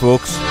dirty,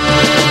 folks.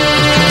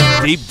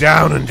 Deep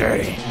down and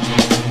dirty.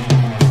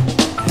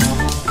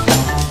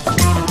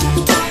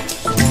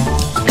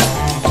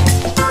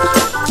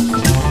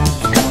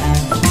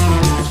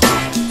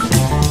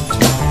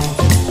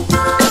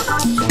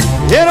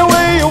 Any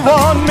way you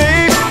want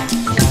me,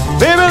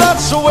 baby,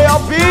 that's the way I'll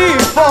be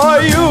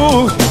for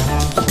you.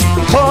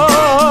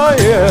 Oh,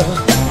 yeah.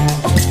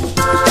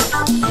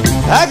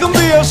 I can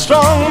be a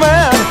strong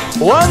man,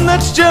 one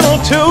that's gentle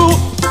too.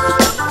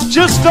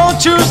 Just don't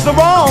choose the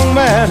wrong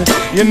man.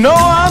 You know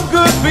I'm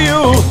good for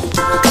you.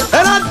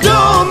 And I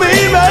don't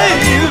mean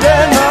baby,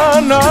 no,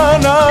 no,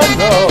 no,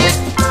 no.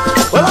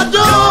 Well, I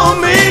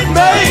don't mean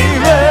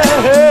baby.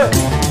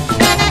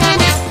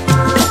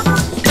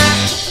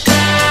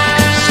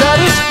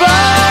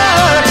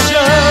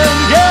 Satisfaction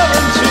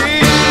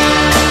guaranteed.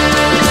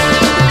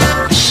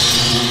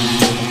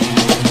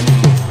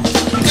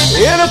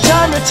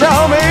 Anytime you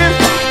tell me,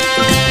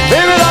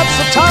 baby, that's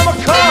the time I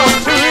come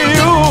to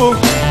you.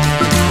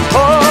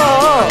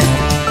 Oh,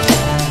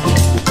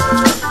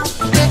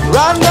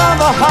 riding down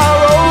the high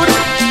road,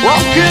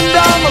 walking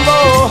down the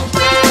low.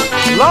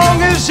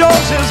 Long as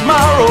yours is my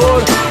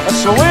road,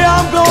 that's the way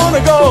I'm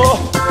gonna go.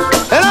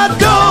 And I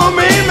don't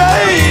mean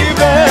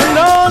maybe,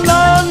 no,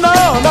 no, no,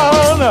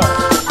 no, no.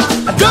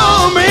 I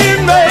don't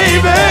mean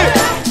maybe.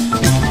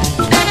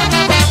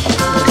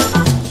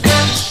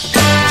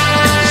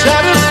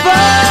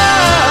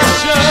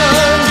 Satisfaction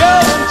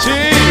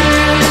guaranteed.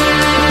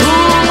 Ooh,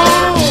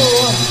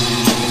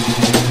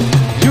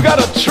 you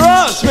gotta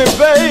trust me,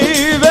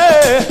 baby.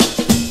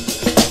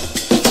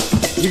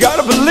 You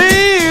gotta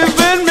believe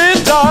in me,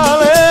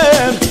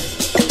 darling.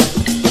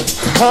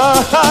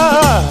 Ha, ha,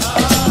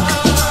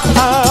 ha,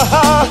 ha,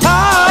 ha, ha,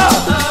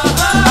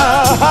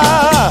 ha, ha.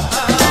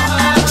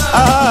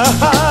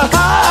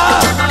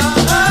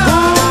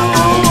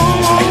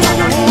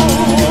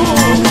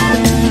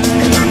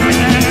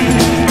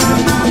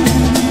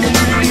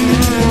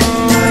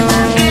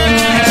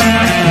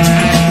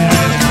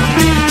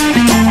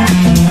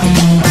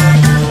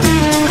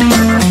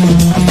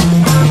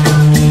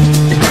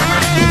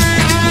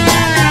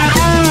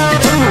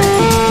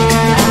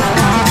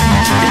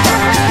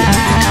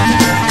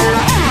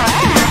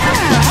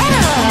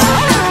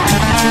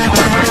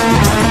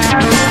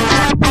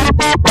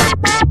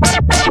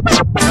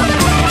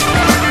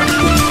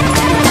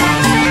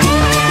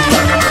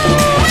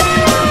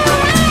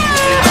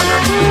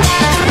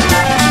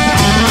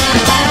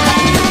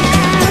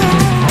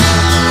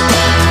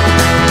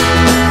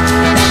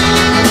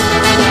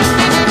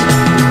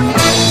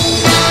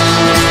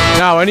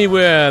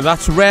 Anywhere,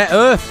 that's rare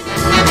earth.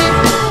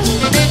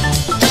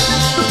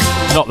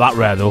 Not that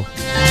rare though.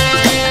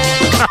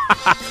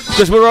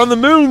 Because we're on the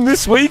moon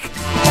this week.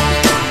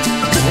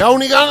 You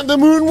only got to the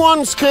moon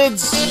once,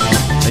 kids.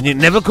 And you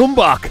never come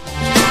back.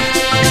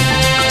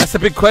 That's the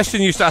big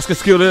question you used to ask a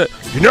school. You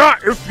know,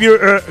 if you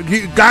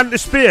gone to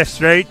space,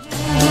 right?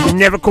 You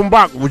never come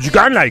back. Would you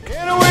go like?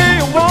 Anyway,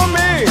 you want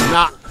me?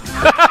 Nah.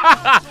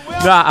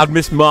 Nah, I'd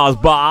miss Mars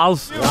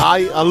bars.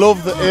 I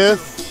love the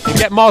Earth. You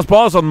get Mars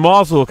bars on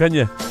Mars though, can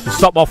you? You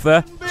stop off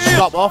there.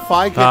 Stop off,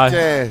 I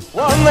get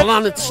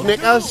Planet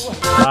Snickers.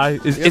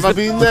 Aye. You ever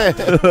been there?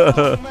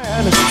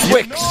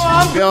 Twix.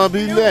 You ever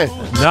been there?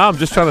 No, I'm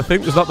just trying to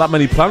think. There's not that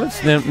many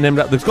planets named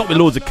that. There's got to be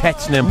loads of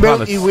cats named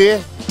Milky planets.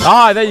 Way.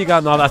 Ah, there you go.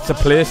 No, that's a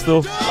place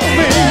though.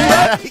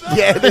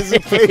 Yeah, there's a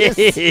place.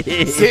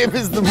 Same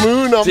as the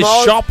moon on It's a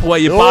Mars. shop where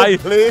you No buy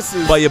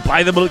places. where you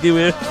buy the Milky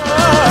Way.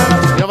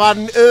 You've had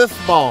an Earth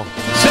bar.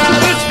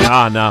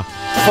 Ah, no.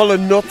 Full of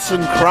nuts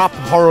and crap.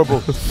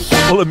 Horrible.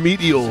 Full of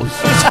meteors.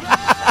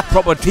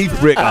 proper teeth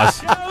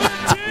breakers.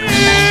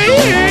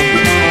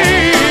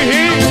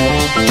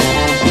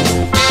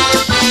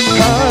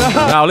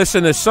 Now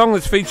listen, a song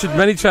that's featured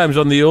many times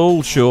on the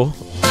old show.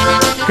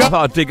 I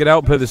thought I'd dig it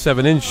out per the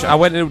 7-inch. I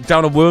went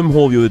down a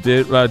wormhole the other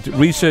day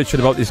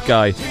researching about this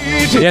guy.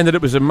 He ended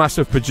up as a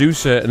massive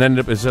producer and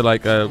ended up as a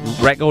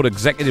record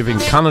executive in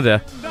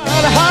Canada.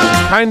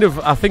 Kind of,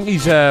 I think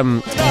he's...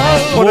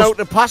 Put out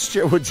the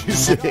pasture, would you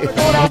say?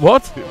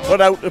 What? Put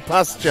out the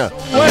pasture.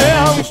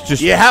 Well, it's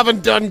just... You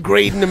haven't done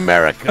great in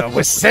America.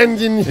 We're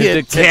sending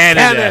you to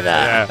Canada.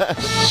 Yeah.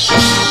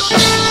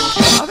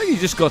 I think he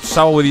just got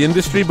sour with the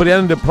industry, but he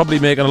ended up probably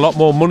making a lot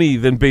more money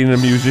than being a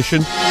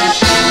musician.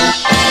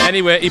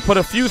 Anyway, he put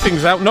a few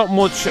things out, not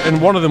much,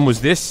 and one of them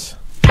was this.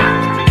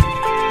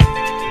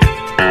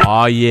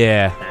 Oh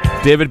yeah,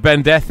 David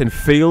Bendeth and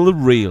Feel the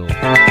Real.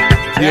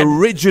 The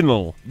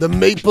original. The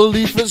maple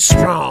leaf is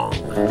strong.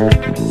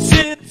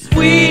 Since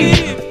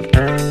we've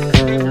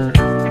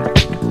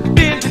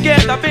been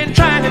together, I've been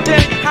trying to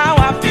tell you how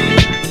I feel.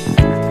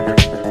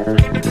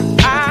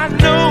 I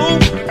know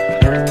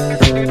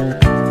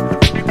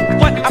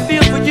what I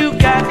feel for you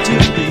got to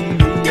be.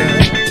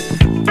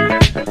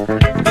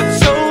 But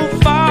so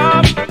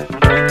far,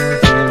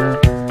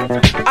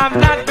 I've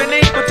not been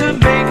able to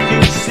make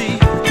you see.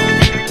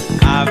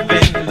 I've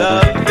been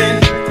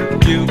loving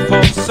you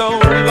for so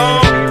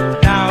long.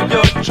 Now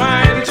you're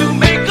trying to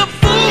make a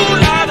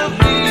fool out of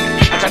me.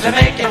 I'm trying to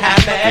make it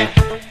happen.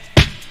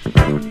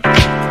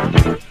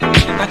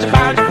 Not your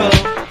bountiful,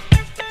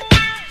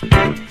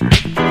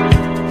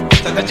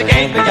 so that you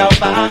gave me your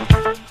love.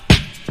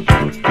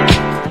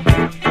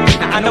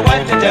 Now I know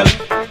what to do.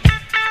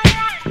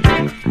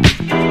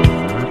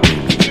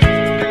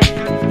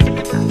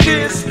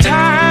 This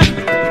time,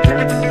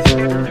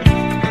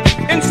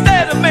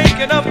 instead of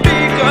making a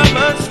bigger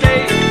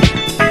mistake,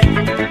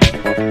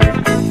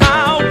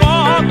 I'll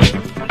walk.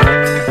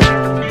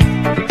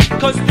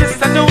 'Cause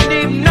this I don't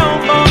need no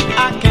more.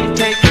 I can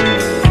take it.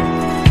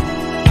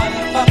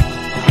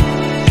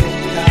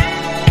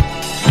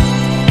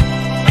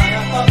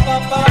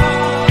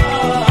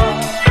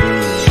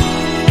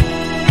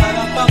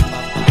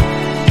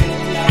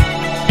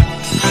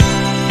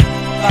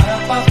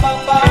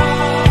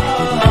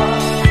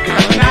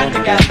 We're not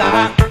together.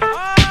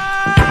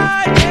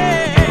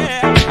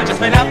 I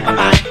just made up my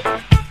mind.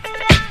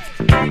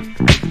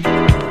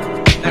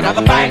 Now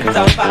the fight is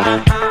over. I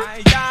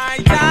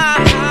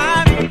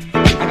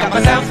got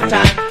myself some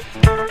time.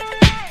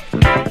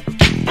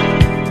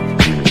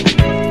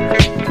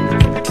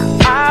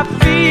 I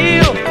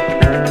feel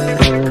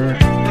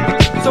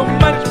so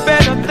much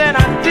better than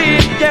I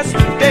did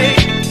yesterday.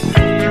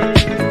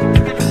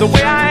 The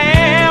way I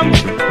am,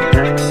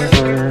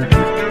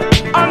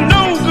 I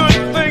know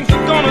good things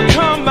are gonna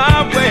come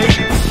my way.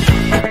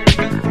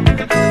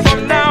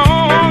 From now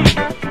on,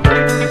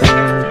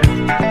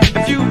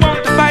 if you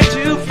want to fight,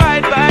 you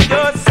fight by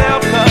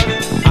yourself.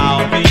 'Cause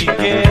I'll be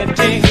getting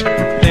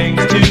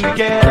things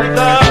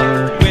together.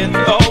 With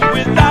or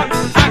without,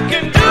 I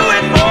can do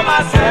it for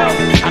myself.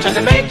 I'm trying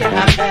to make it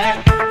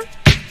happen.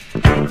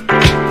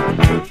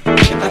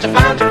 You thought you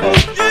found your fool.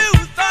 You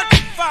thought you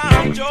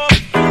found your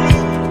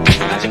fool.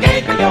 That you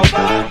gave me your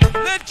love.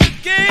 That you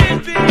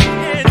gave me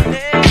it.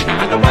 I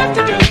know what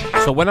to do.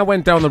 So when I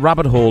went down the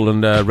rabbit hole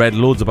and read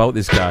loads about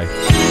this guy,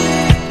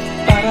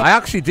 I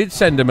actually did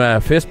send him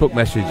a Facebook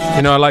message.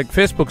 You know, like,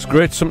 Facebook's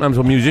great sometimes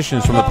with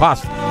musicians from the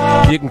past.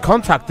 You can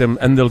contact them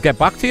and they'll get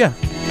back to you.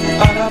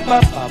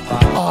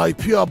 I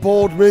pure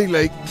bored me,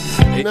 like.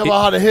 Never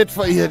had a hit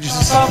for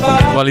ages.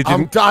 Well, he didn't.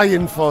 I'm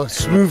dying for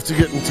Smoove to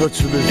get in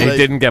touch with us. He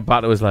didn't get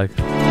back to us, like.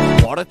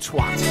 What a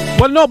twat.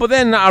 Well, no, but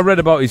then I read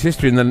about his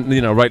history and then,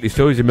 you know, rightly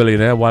so, he's a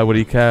millionaire. Why would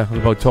he care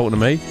about talking to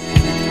me?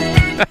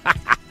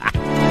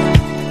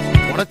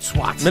 What a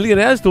twat.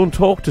 Millionaires don't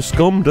talk to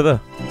scum, do they?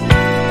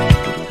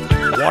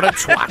 What a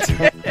twat.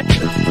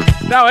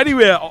 Now,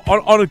 anyway,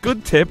 on a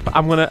good tip,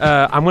 I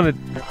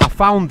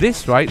found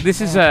this, right?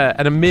 This is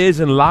an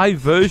amazing live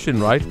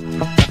version, right?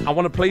 I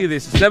want to play you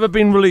this. It's never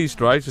been released,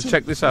 right? So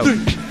check this out.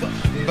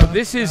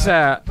 This is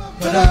the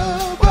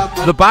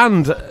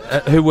band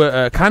who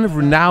were kind of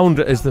renowned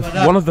as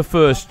one of the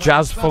first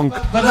jazz funk,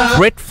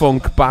 Brit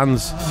funk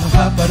bands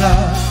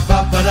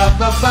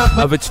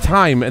of its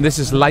time, and this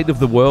is Light of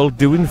the World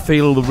doing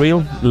Feel the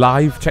Real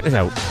live. Check this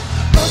out.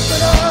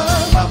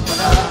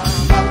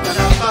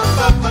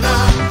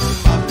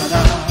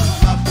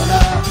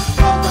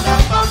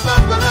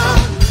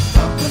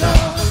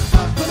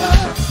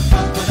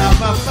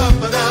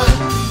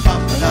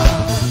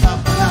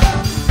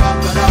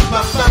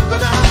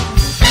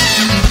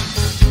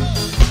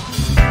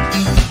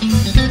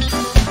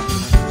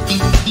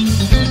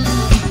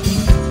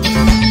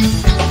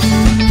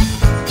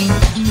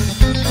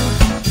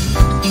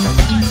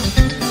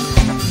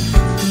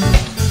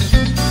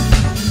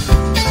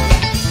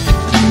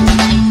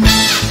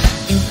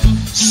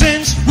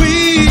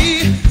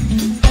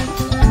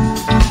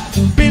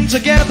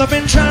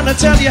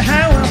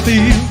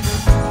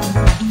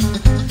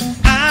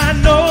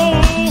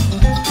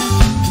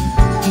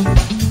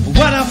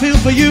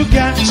 for you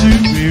got to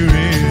be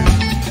real.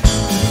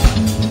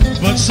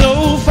 But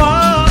so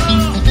far,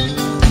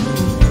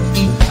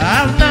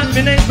 I've not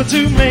been able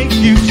to make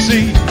you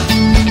see.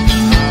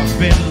 I've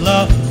been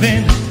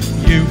loving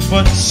you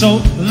for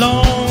so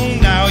long.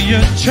 Now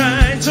you're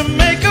trying to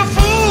make a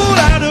fool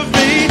out of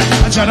me.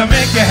 I try to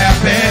make you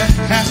happy.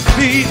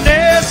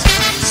 Happiness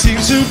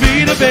seems to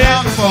be the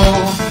best.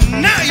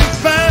 Now you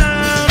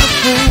found a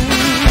fool.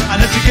 I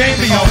let your game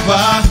be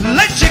over.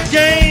 Let your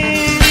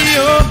game be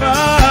over.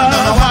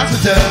 Don't know what to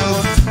do.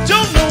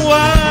 Don't know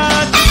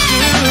what to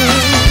do.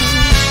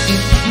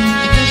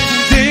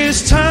 This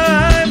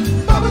time,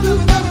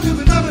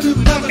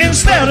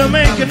 instead of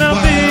making a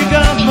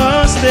bigger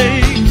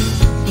mistake,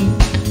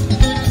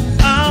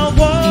 I'll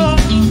walk.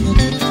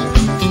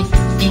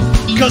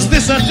 'Cause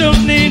this I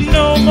don't need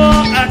no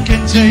more. I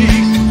can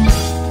take.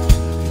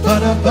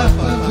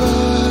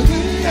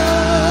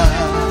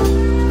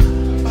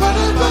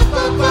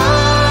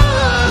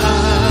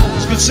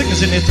 There's good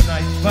singers in here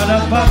tonight.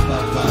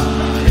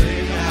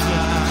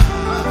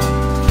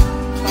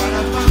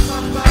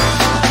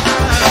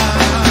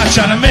 I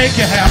try to make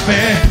you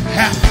happy.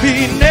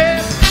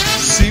 Happiness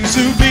seems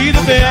to be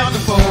the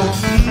best.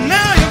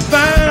 Now you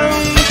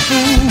found the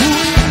fool.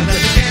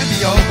 Let your game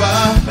be over.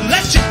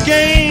 Let your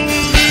game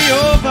be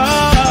over. I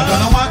don't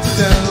know what to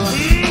do.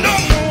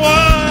 Don't know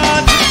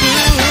what to do.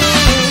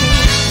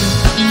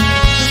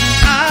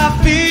 I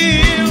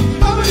feel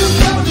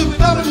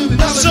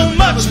so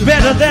much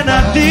better than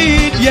I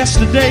did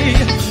yesterday.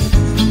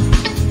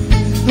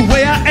 The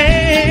way I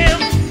am,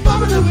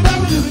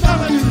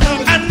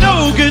 I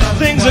know good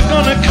things are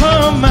gonna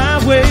come my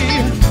way.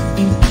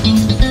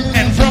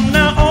 And from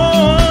now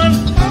on,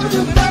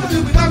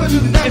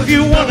 if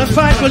you wanna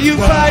fight, well you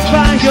fight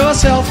by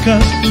yourself.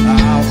 'Cause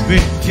I'll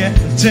be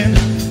getting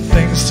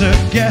things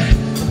together.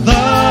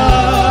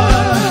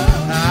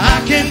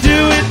 I can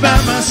do it by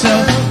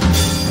myself.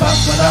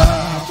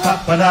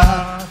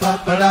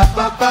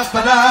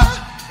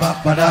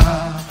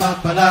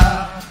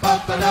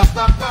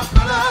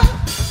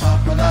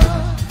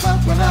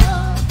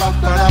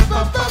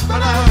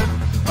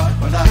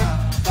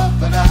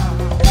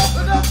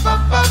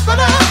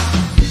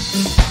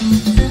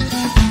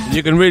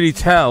 You can really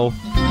tell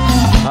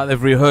that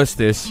they've rehearsed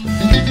this.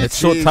 It's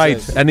so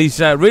tight, and he's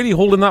really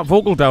holding that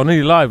vocal down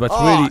in live. That's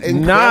really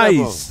incredible.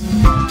 nice.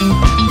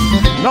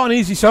 Not an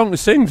easy song to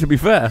sing, to be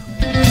fair.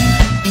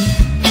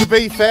 To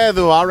be fair,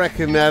 though, I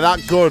reckon they're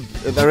that good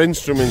at their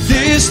instruments.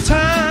 This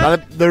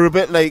time, they're a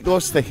bit like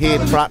us. They hate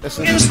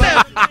practicing.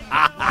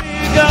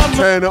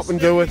 Turn up and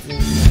do it.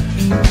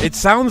 It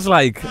sounds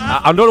like,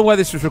 I don't know where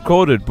this was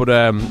recorded, but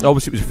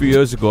obviously it was a few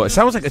years ago. It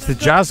sounds like it's the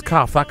Jazz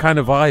Cafe, that kind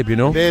of vibe, you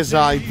know? It is,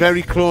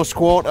 very close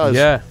quarters.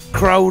 Yeah.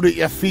 Crowd at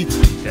your feet.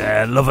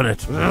 Yeah, loving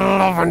it.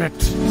 Loving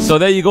it. So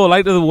there you go,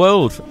 Light of the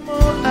World.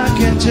 I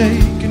can take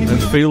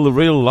And feel the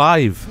real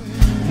live.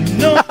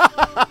 no.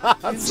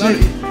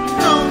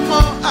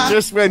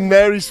 Just when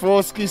Mary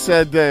Sworsky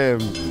said,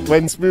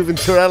 when Smoove and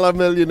Turrell are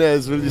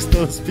millionaires, will you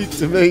still speak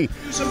to me?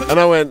 And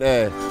I went,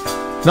 No,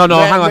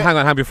 hang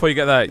on. Before you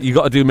get that, you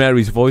got to do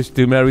Mary's voice.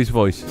 Do Mary's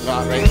voice.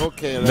 Right,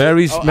 okay.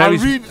 Mary's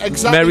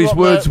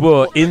words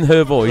were in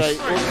her voice, Right,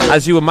 okay.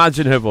 as you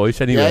imagine her voice.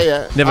 Anyway,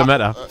 Yeah. never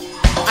met her.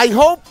 I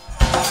hope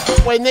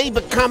when they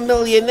become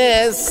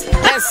millionaires,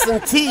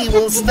 S&T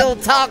will still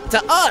talk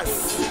to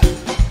us.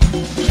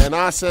 And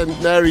I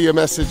sent Mary a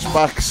message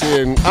back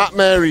saying, "At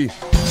Mary,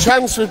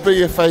 chance would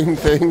be a fine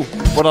thing,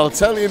 but I'll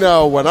tell you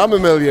now, when I'm a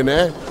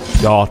millionaire." ...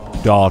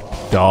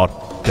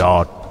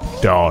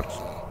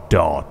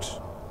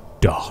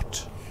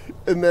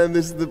 And then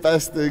this is the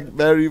best thing.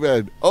 Mary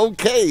went,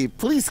 "Okay,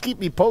 please keep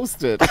me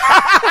posted."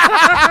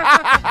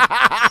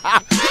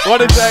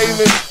 What a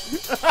diamond.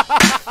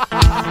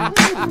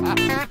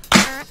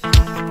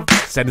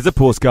 Send us a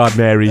postcard,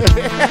 Mary.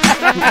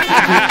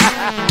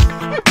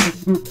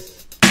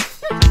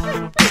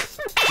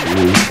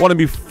 One of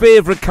my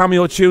favourite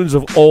cameo tunes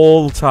of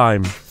all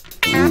time.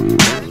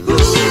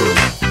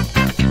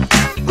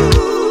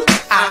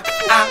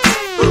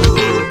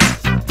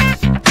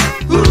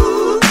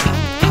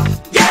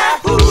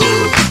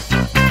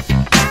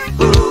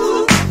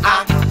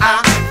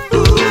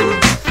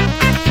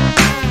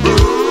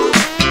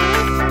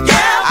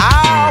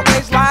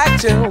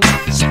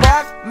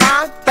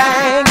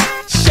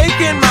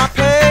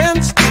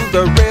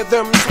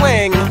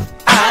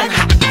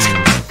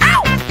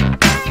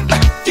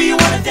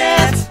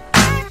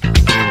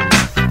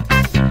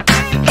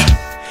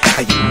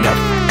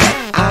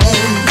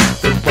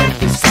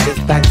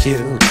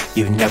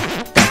 You know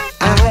that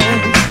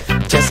I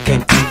just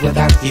can't do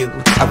without you.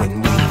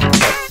 When we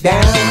get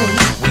down,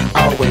 we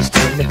always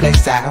turn the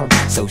place out.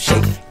 So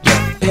shake your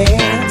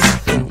hands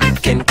and you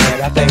can get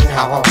a thing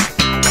home.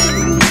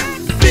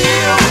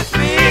 Feel with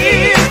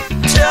me,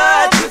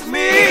 touch with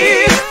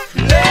me,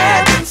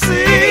 let them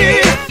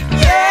see,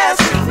 yes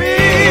with me.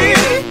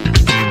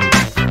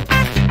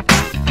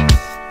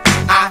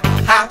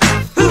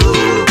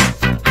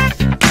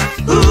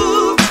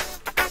 Ooh,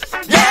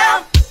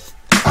 yeah.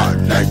 I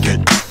like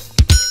it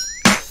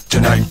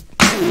tonight.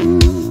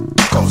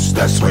 Ghost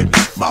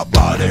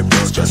body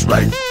feels just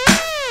right.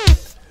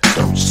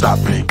 Don't stop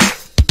me.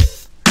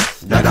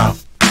 No.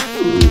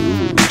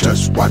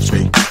 Just watch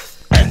me,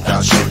 and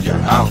I'll show you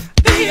how.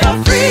 Be a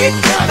freak,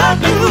 gonna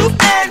move,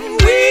 and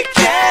we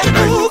can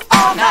move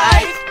all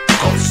night.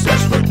 'Cause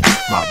that's what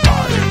my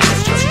body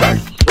feels just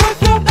right. Work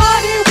your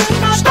body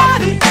with my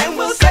body, and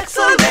we'll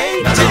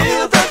sexolate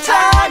till the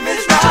time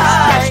is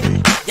right.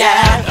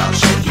 Yeah, I'll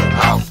show you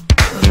how.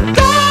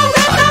 go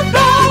with the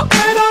flow,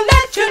 and I'll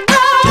let you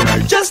know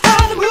just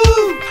how to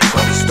move.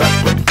 'Cause that's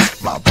what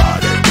my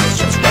body feels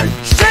just right.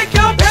 Shake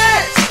your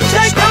pants,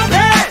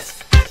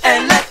 and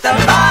let the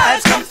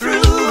vibes come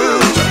through.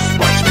 Just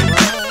watch me,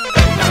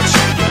 and I'll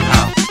show you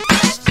how.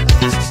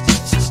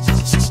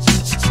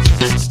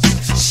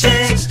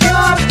 Shake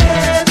your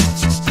head,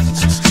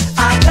 I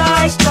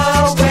like the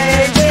way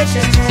we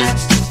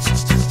dance.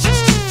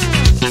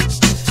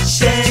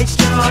 Shake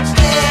your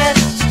head,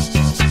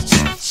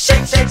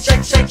 shake, shake,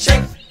 shake, shake,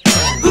 shake.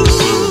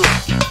 Ooh,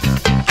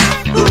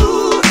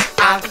 ooh,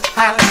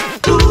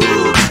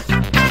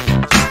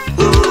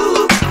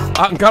 ooh.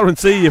 I can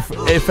guarantee if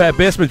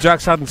Basement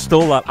Jaxx hadn't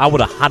stole that, I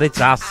would have had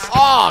its ass.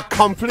 Oh,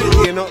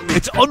 completely and utterly.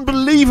 It's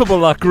unbelievable,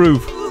 that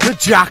groove. The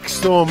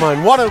Jaxx though,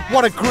 man. What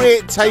a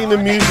great time of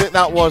music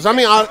that was. I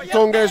mean,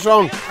 don't get us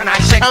wrong.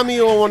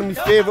 Cameo, one of my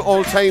favourite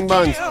all-time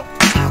bands.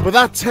 But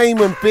that time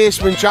when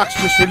Basement Jaxx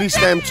just released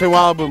them 2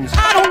 albums,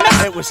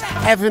 it was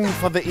heaven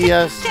for the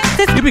ears.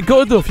 You'd be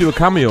good though if you were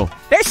Cameo.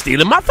 They're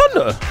stealing my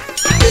thunder.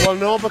 Well,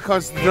 no,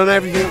 because they've done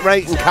everything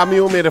right, and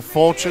Cameo made a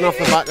fortune off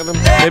the back of them.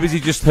 Maybe he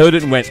just heard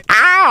it and went,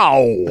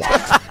 ow!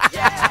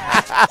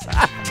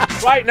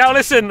 Right, now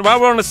listen, while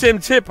we're on the same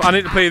tip, I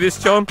need to play this,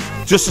 John,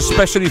 just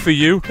especially for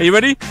you. Are you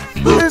ready?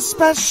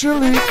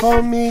 Especially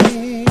for me.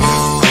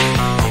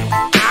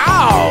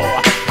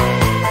 Ow!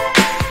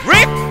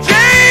 Rick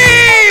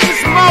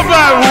James,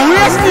 mother!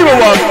 Yes, you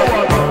one.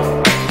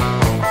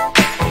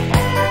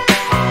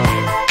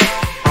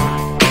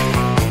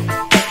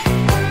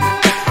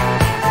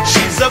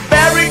 She's a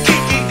very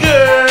kinky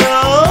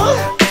girl,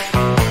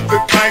 the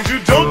kind you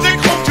don't take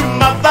home to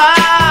mother.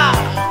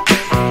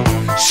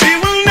 She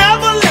will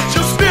never let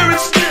your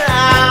spirits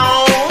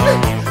down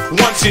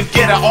once you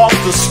get her off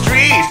the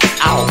street.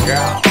 Oh,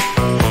 girl.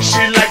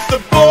 She likes the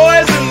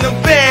boys in the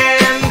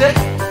band.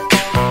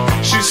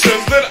 She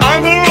says that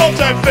I'm her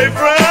all-time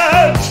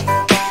favorite.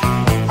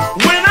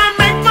 When I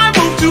make my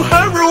move to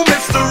her room,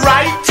 it's the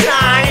right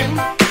time.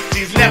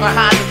 She's never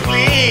hard to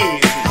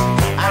please.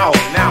 Oh,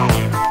 no.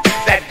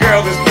 That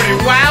girl is pretty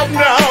wild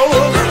now. The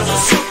girl's a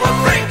super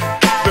freak.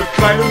 The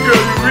kind of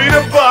girl you read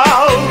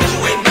about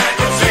in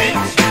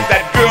magazines.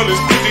 That girl is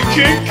pretty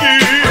kinky.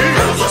 The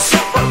girl's a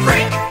super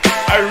freak.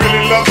 I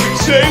really love to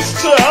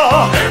taste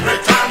her. Every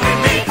time we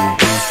meet,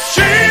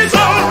 she's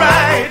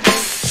alright.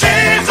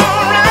 She's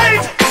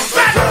alright.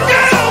 That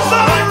girl's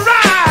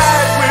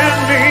alright with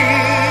me.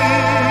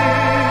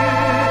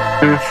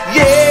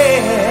 Yeah.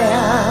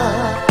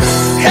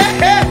 Hey,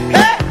 hey,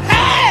 hey,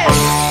 hey.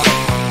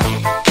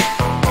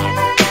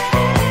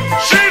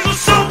 She's a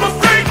super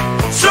freak,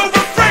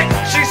 super freak.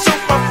 She's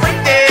super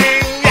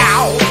freaking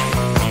out.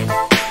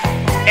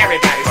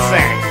 Everybody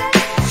sing.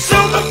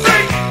 Super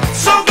freak,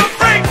 super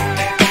freak.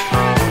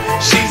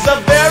 She's a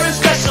very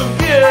special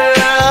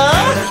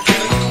girl.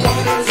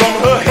 From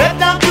her head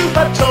down to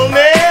her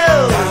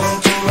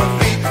toenails.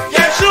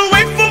 Yeah, she'll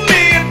wait for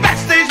me in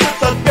backstage with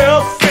her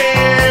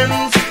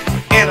girlfriends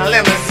in a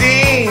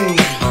limousine.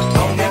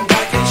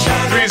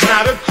 Three's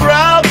not a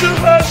crowd to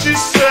her, she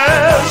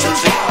says.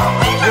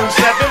 Room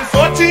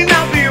 714,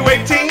 I'll be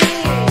waiting.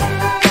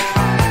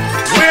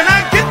 When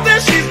I get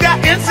there, she's got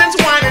incense,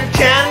 wine, and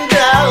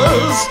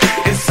candles.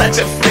 It's such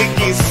a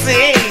freaky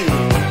scene.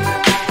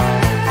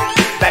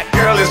 That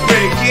girl is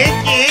pretty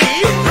kinky.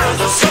 The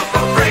girl's a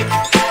super freak.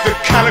 The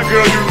kind of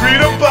girl you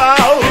read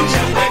about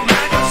in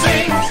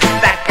magazines.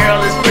 That girl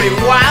is pretty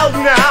wild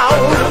now.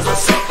 The girl's a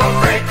super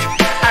freak.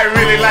 I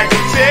really like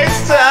to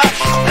taste her.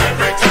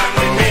 Every time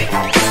we meet,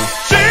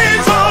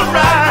 she's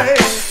alright.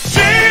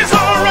 She's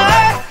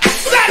alright.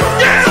 That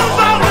girl's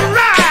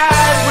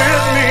alright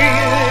with me.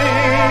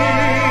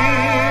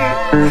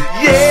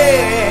 Yeah.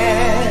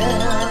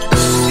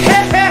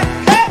 Hey, hey,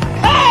 hey,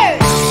 hey.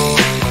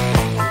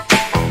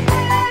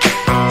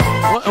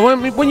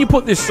 When you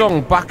put this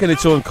song back in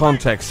its own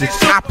context,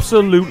 it's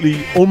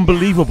absolutely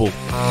unbelievable.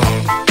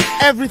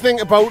 Everything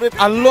about it.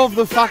 I love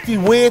the fact he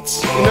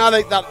waits, you know,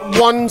 like that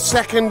 1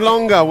 second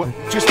longer,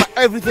 just for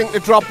everything to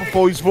drop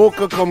before his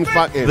vocal comes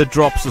back in. The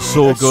drops are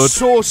so good.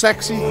 So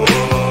sexy.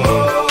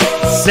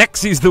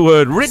 Sexy's the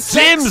word. Rick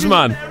James,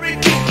 man.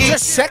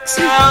 Just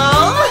sexy.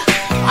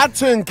 I'd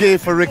turn gay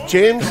for Rick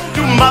James.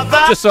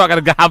 Just so I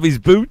can have his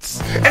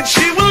boots. And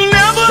she will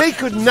never. He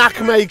could knock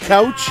my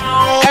couch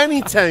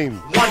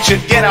anytime. Once you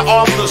get her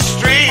off the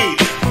street.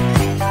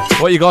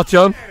 What you got,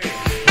 John?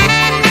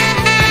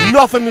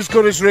 Nothing as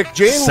good as Rick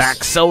James.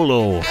 Sax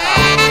solo.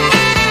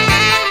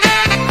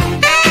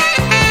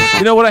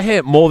 You know what I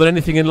hate more than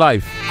anything in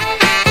life?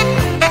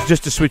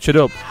 Just to switch it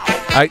up.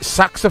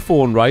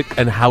 Saxophone, right,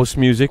 and house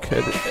music.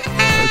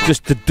 It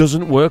just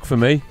doesn't work for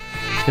me.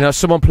 You know,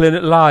 someone playing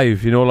it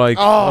live, you know, like...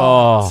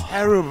 Oh,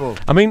 terrible.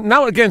 I mean,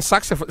 now again,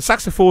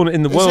 saxophone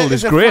in the world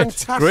is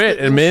great.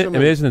 Great,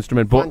 amazing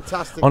instrument. But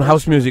on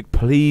house music,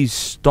 please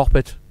stop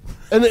it.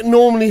 And it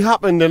normally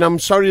happened, and I'm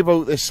sorry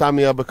about this,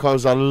 Samia,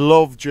 because I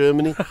love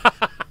Germany.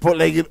 But,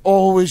 like, it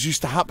always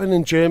used to happen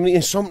in Germany,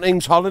 and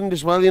sometimes Holland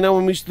as well, you know,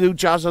 when we used to do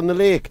Jazz on the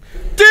Lake.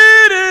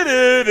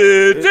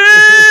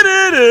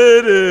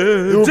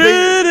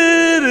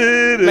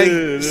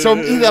 Like, some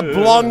either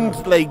blonde,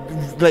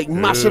 like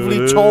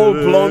massively tall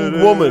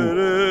blonde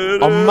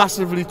woman, or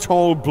massively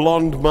tall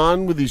blonde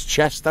man with his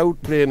chest out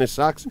playing a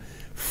sax.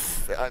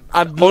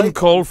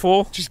 Uncalled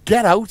for. Just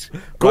get out.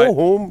 Go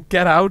home.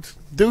 Get out.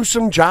 Do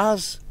some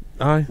jazz.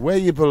 Aye. Where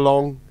you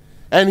belong.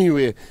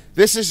 Anyway,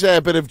 this is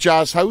a bit of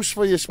jazz house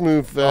for you,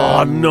 Smoove.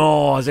 Oh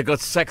no, has it got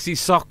sexy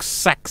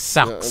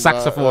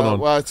saxophone on?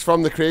 Well, it's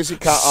from the Crazy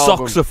Cat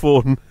album.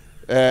 Saxophone.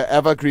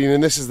 Evergreen,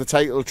 and this is the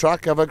title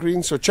track,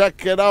 Evergreen. So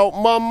check it out,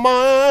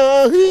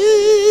 mama.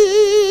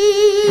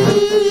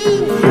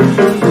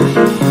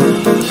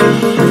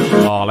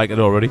 Oh, I like it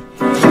already.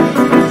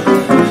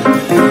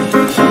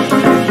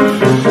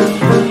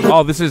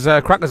 Oh, this is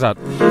Crackers Hat.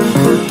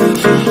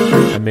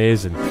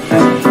 Amazing.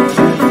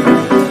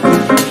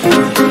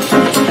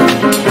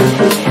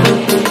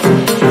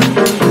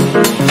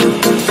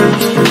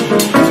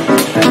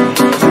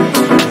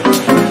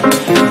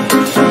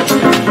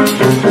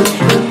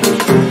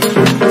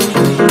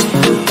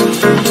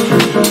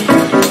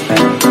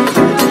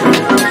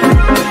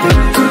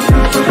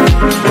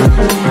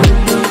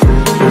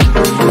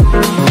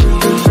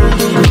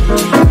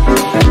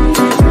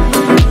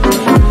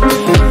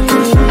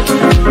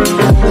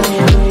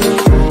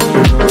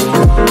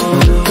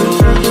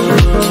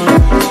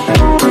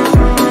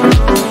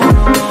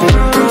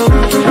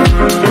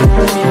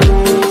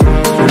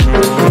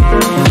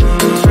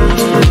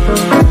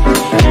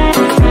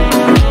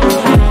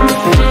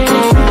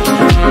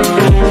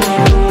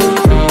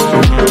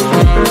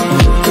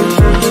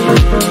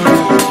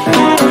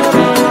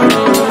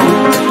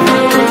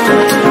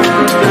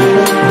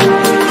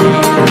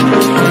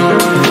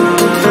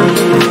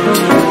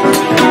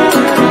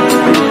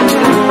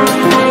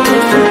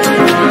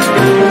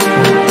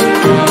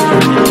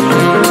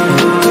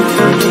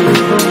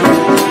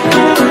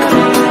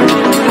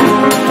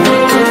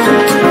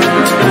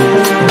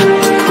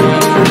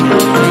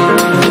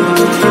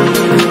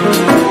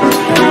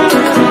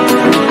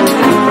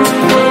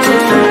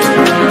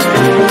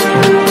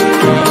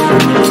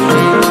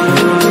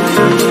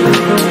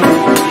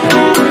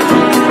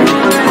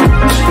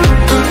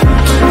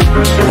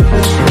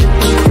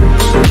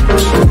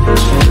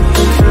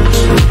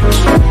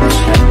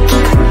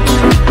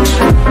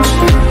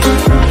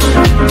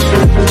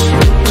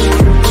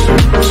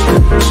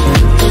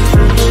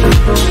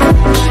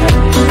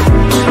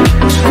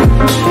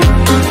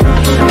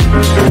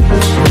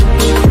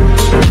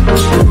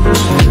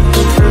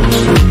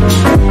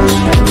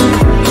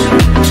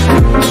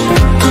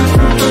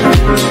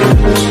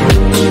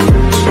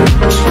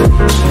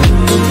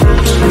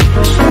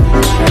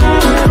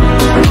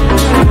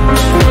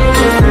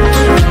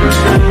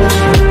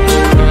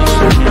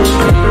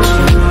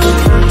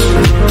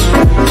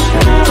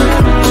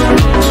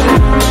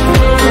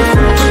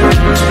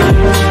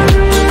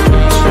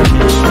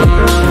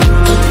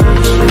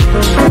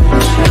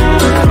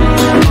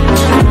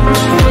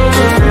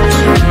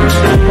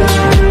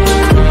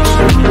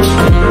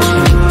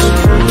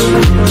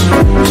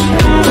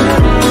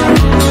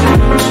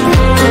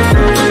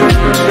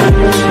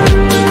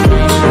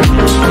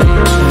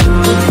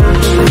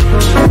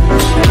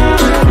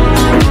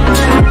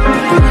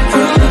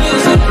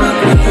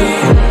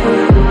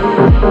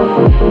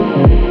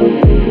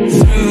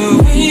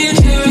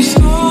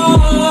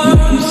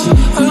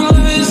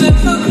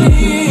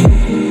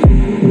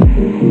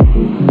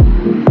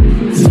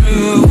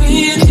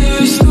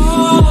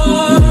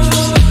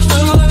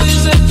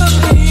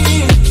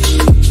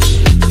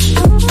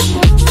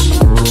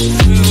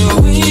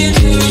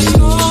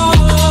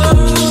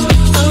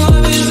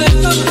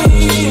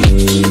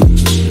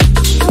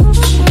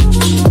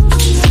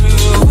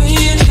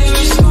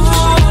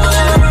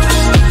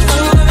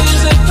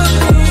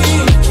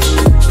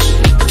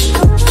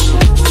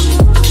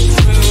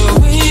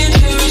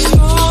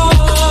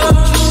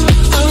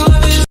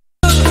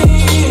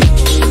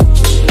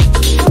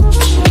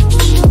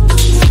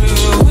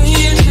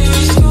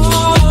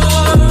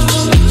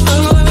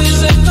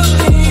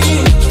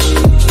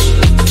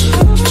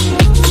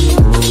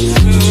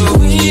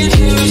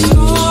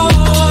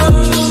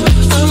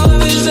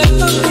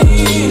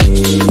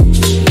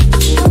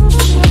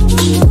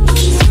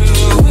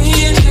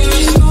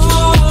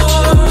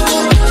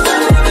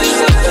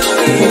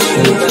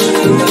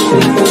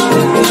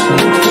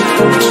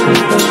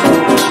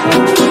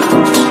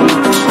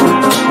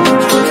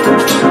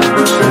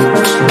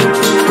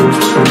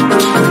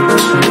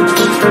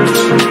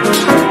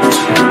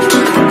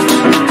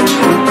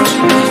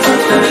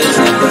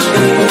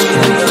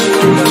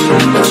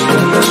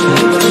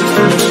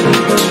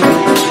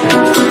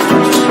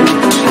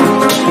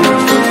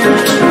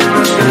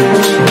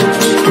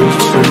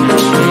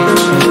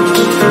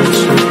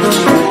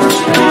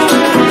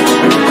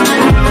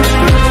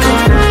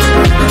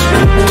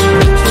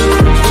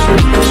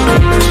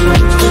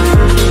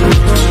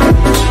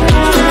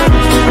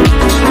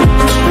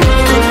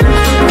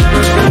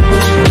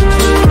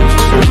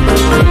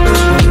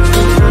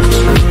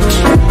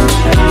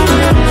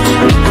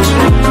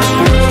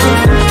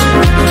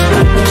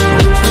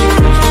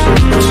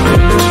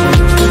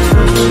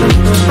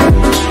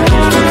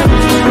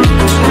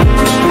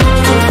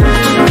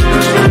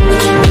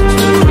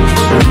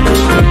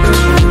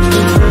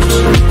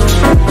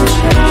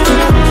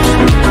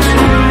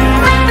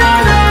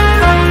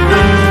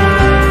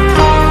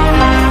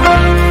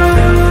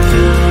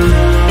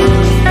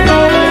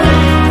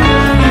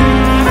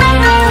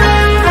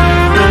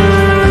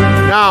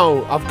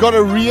 got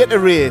to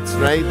reiterate,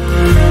 right,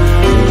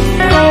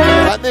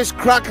 that this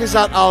Crackers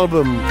At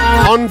album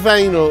on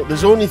vinyl,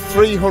 there's only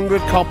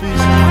 300 copies,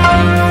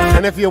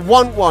 and if you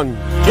want one,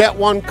 get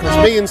one, because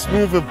me and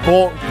Smoove have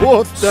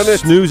both done it.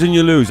 Snooze and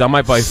you lose. I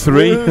might buy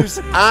 3. Snooze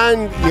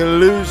and you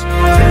lose,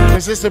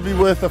 because this will be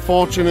worth a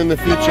fortune in the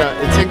future.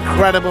 It's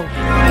incredible.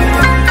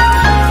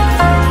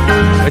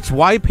 It's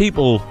why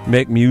people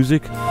make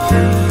music.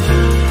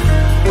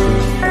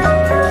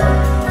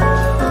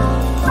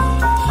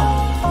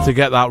 To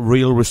get that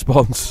real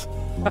response.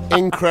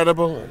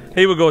 Incredible.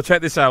 Here we go,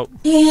 check this out.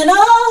 You know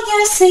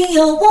you see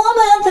a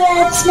woman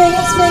that's me.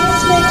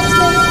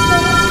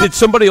 Did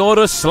somebody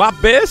order slap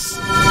bass?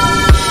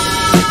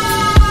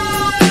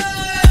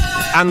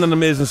 And an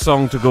amazing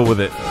song to go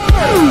with it.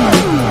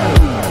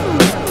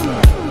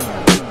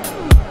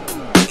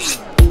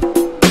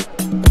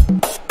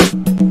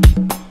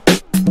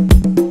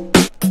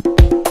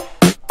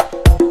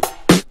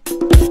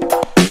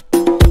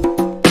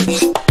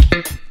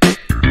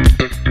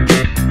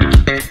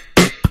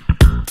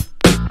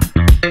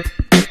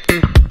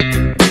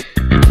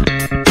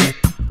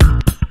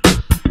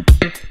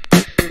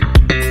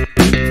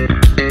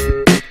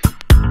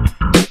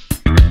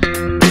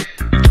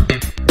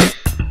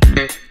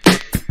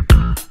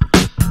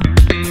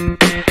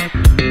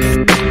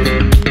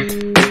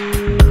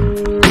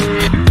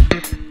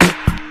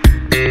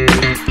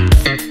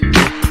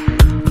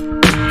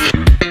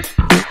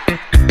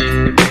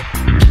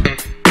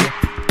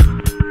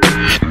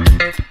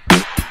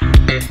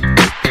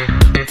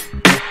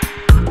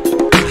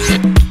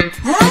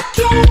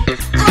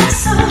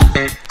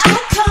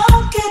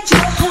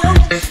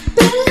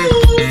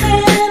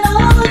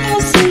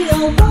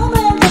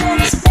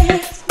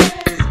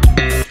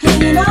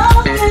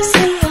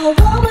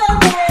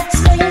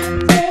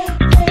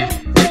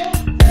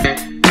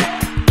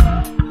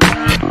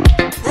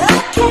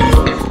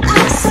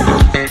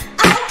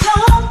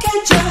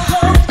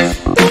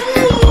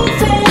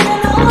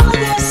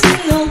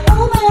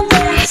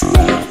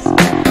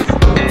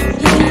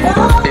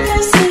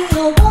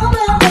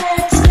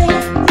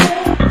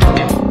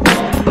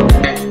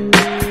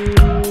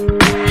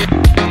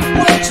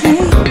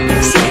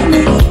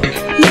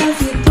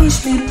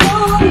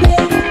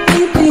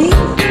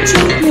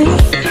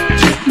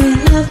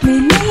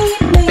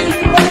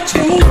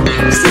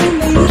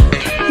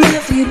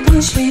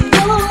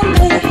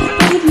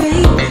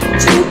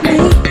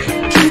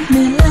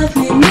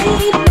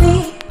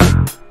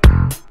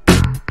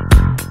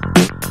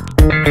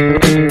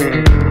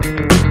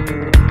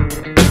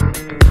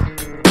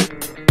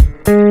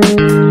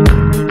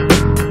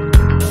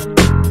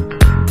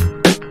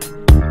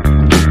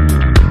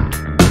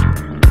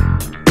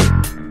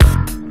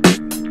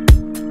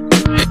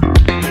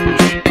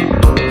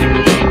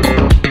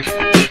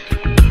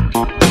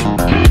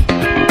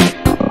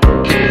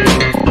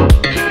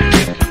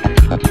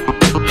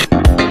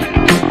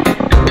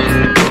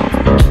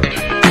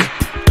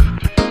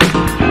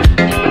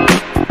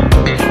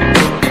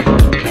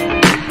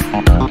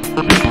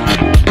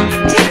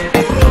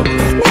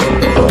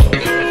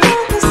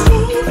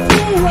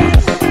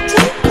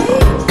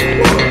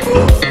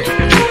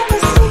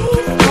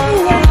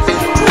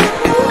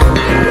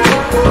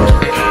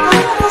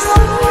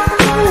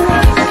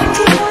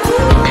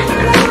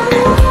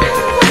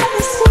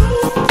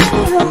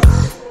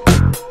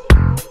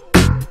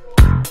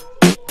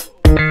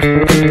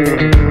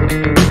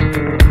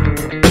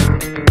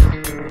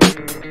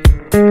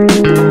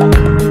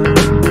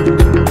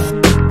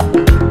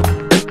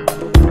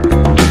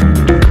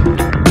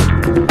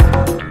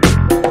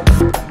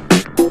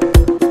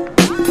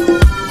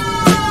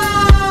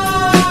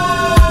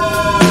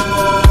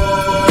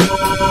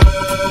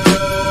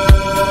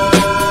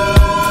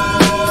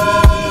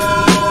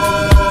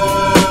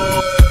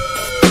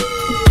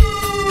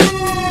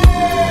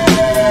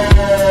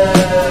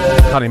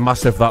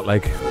 Massive that,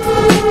 like.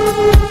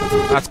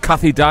 That's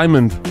Kathy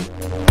Diamond.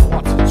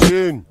 What a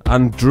tune.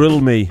 And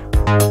Drill Me.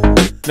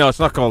 No, it's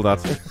not called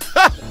that.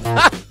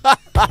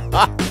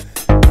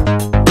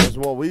 That's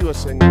what we were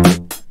singing.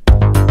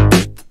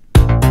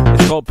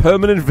 It's called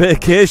Permanent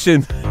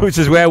Vacation, which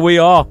is where we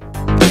are.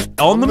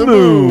 On the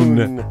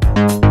moon.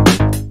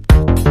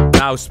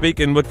 Now,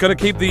 speaking, we're going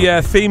to keep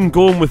the theme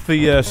going with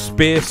the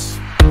space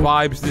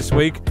vibes this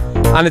week.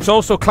 And it's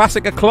also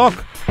Classic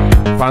O'Clock.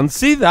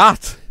 Fancy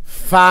that.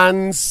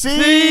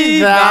 Fancy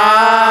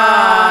that.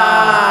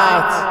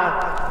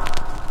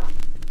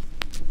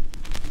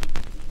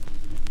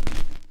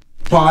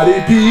 Party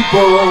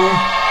people,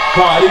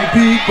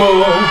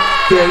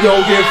 can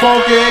yo get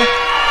funky?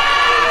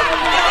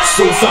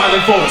 Suicide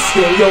and Force,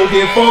 can yo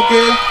get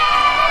funky?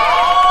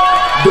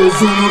 The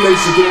Zulu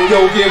Nation, can yo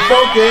get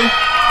funky?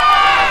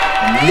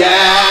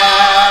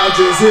 Yeah,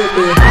 just hit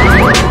me.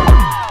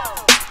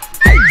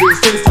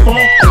 Just taste the funk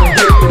and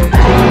hit me.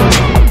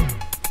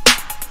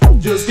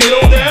 Just get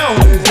on down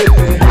and hit me.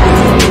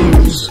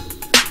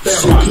 That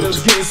rock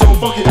just getting so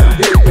funky now,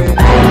 hit me.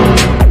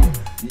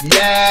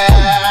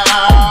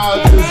 Yeah,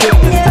 just hit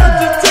me. Time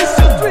to taste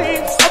your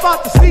dreams about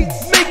the seats,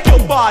 make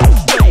your body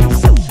sway,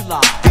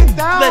 socialize, get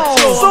down. Let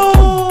your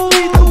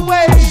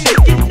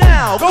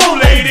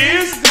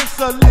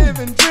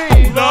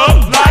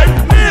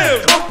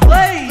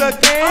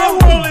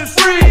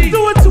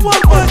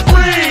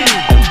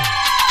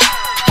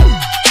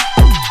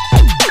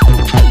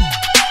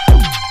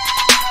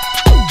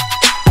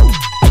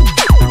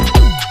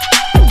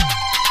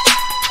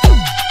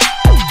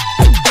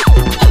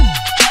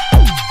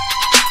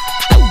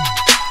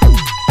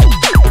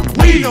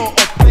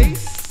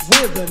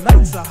where the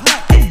nights are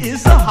hot. It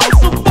is a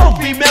house of both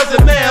females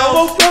and males.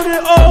 Both young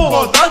and old.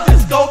 For the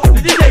disco, the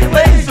DJ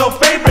plays your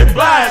favorite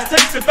blast.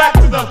 Takes it back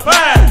to the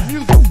past.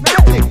 Music's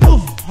magic.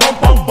 Bump,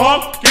 bump,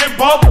 bump. Get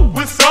bumped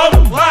with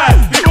some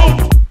blast.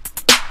 People.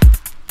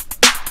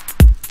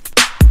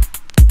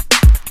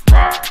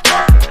 Rock,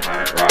 rock to the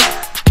planet rock.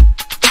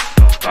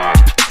 Don't stop.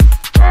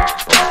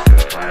 Rock, rock to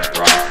the planet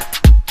rock.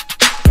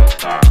 Don't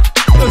stop.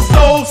 The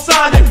soul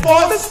sonic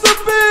force. It's the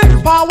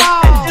big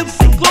power. And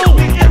MC Glow,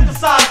 we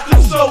emphasize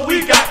this show.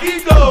 We got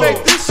ego.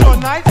 Make this your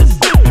night. Just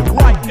live it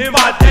right. In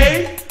my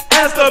day,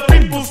 as the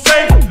people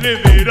say,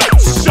 live it up.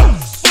 Shut.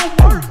 So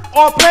work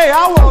or play.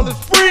 Our world is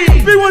free.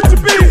 Be what you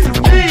be.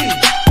 Be.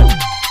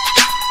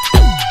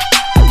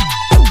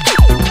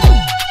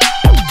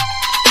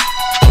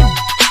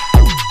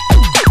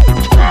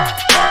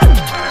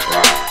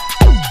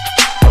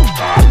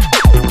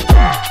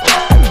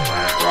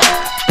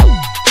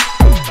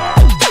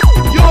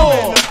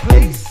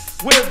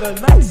 Where the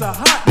nights are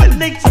hot, with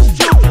nature's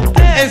children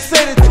dance and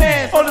set a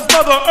chance on this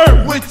mother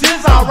earth, which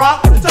is our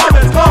rock. The time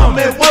has come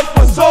and what's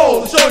for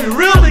soul, to show you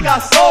really got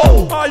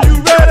soul. Are you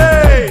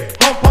ready?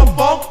 Pump, pump,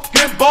 pump,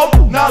 get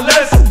bumped, now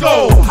let's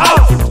go.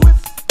 House.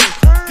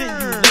 Then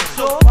you let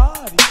your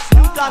body,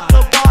 you got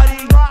the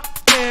body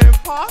rockin',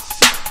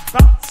 posh,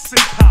 bounce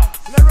and pounce.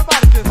 And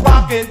everybody just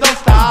rockin', don't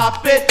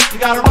stop it. You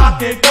gotta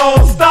rock it,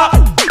 don't stop.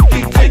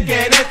 Keep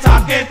ticking and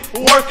talking,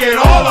 working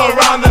all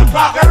around the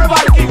clock.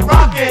 Everybody keep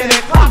rocking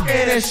and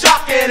clocking and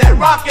shocking and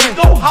rocking.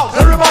 Go house.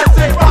 Everybody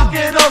say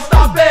rocking, don't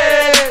stop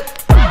it.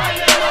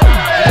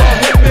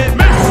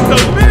 Mr.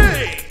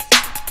 Big.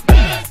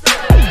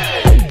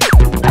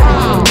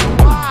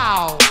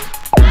 Wow,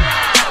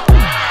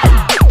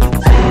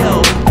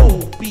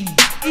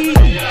 L-O-B-E.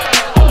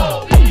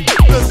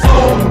 The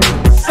Soul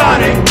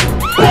Sonic.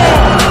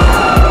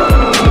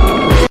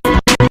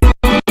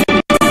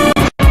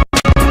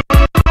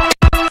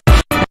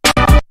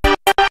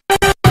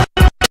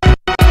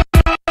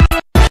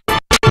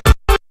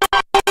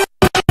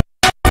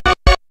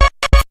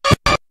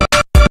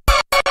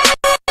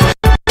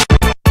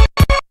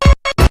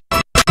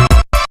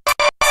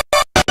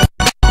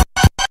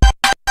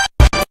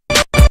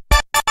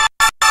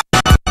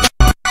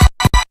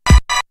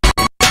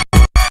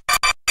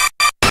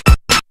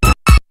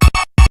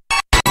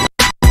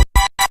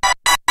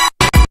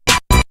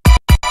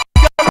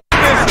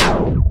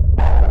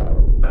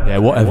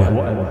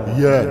 Whatever.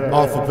 Yeah,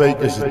 Arthur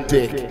Baker's a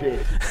dick.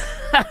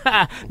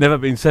 Never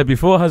been said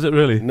before, has it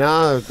really?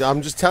 No,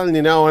 I'm just telling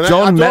you now. And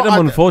John met him,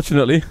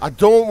 unfortunately. I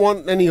don't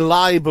want any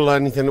libel or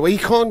anything. Well, you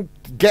can't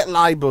get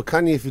libel,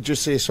 can you, if you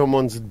just say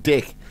someone's a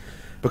dick?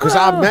 Because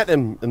I met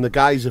him, and the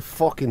guy's a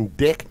fucking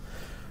dick.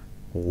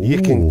 Ooh.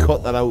 You can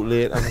cut that out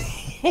later.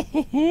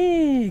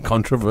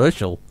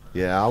 Controversial.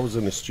 Yeah, I was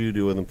in the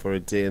studio with him for a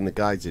day, and the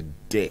guy's a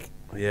dick.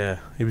 Yeah,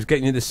 he was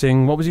getting you to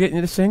sing. What was he getting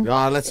you to sing?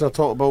 Let's not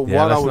talk about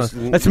what I was...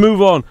 Let's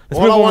move on.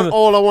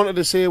 All I wanted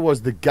to say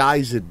was the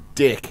guy's a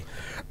dick.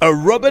 A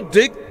rubber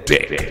dick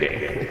dick.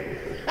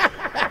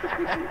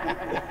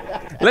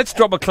 Let's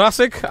drop a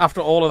classic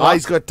after all of that.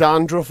 He's got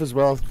dandruff as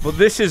well. But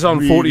this is on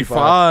really 45.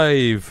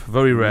 Bad.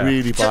 Very rare.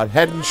 Really bad.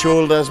 Head and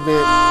shoulders,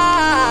 mate.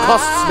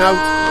 Costs now.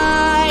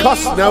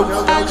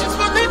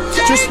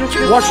 Just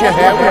wash your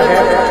hair.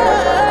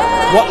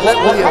 What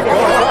level you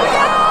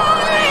got?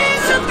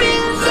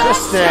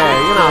 Just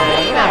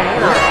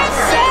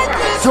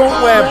don't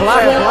wear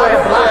black.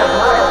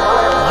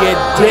 You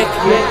dick.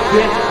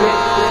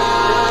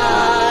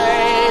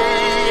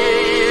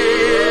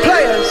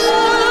 Players,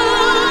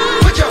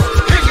 put your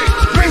pinky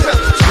rings up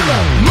to the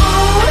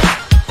moon.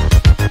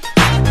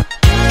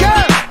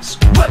 Girls,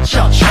 what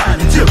y'all trying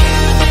to do?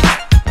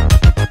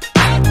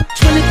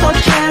 24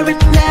 karat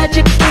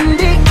magic in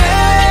the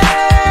air.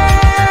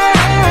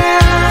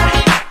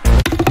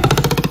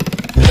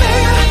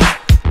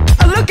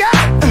 Look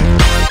out!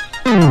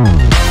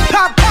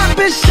 Pop,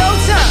 it's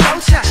showtime.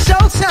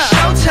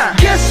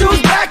 Guess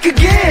who's back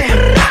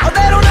again? Oh,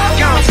 they don't know.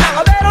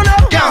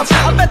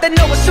 I bet they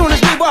know as soon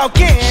as we walk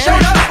in.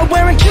 Showed up, I'm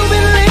wearing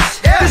Cuban links,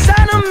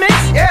 designer mix,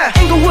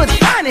 Inglewood's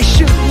finest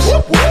shoes.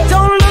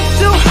 Don't look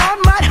too hard,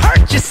 might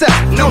hurt yourself.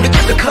 Known to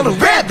give the color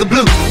red the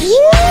blues.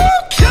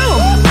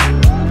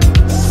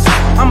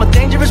 I'm a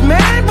dangerous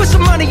man with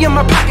some money in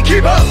my pocket.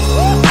 Keep up.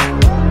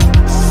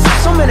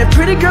 So many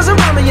pretty girls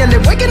around me and they're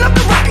waking up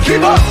the rocket.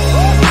 Keep up.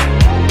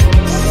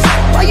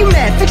 Why you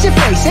mad? Fix your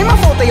face. Ain't my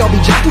fault they all be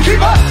jacking.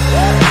 Keep up.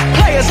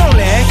 Players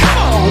only. Come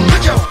on,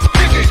 put your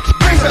pinky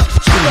rings up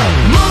to the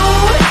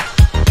moon.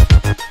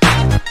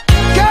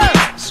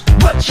 Girls,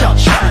 what y'all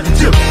trying to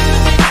do?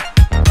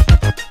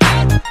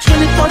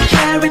 24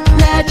 karat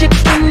magic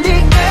in the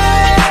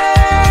air.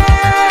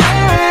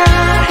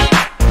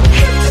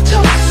 Hit the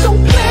toe, so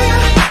player.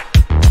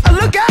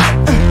 Look out.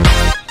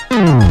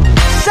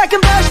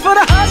 Second verse for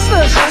the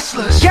hustlers.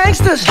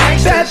 Gangsters.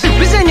 Bad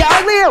bitches and your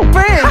ugly old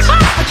friends.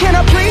 I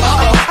cannot preach.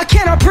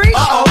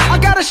 I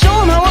gotta show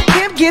them how a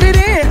pimp get it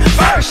in.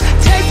 First,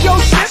 take your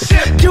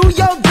sip, do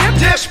your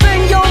dip,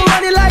 spend your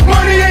money like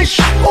money ain't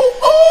shit.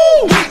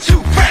 Ooh, we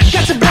too fresh.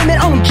 Got to blame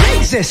it on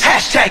Jesus.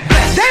 Hashtag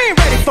blessed. They ain't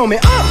ready for for me.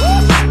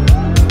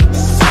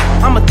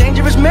 I'm a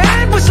dangerous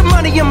man with some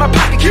money in my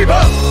pocket. Keep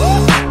up.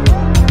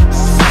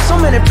 So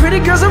many pretty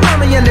girls around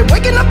me and they're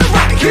waking up the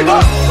rocket. Keep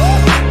up.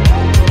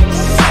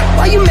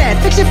 Why you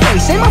mad? Fix your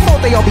face. Ain't my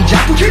fault they all be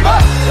jocking. Keep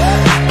up.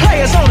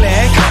 Players only.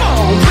 Come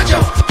on, put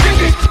your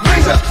pinky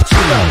rings up to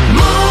the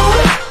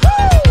moon.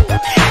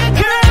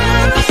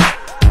 Girls,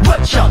 what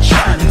y'all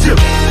trying to do?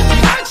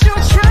 What you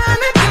trying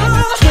to do?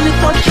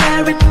 24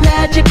 karat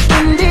magic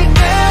in the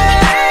air.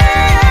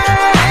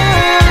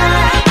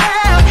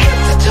 Head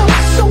to toe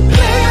so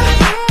clear.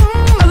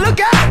 Look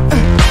out.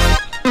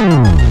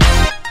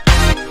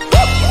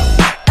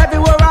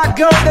 Everywhere I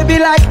go, they be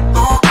like,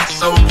 ooh,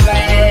 so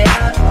clear.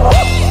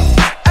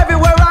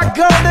 Everywhere I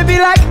go, they be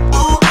like,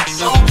 ooh,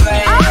 so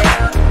clear.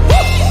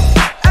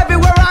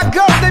 Everywhere I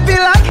go, they be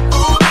like,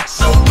 ooh,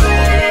 so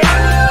clear.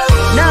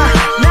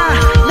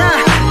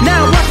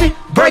 Now, watch me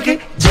break it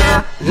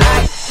down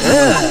like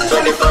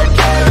 24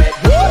 karat,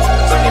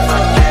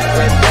 24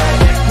 karat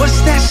magic. What's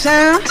that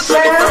sound?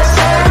 24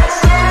 karat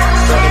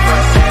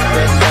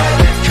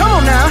magic. Come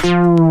on now.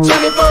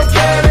 24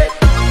 karat,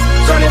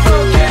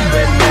 24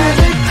 karat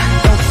magic.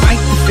 Don't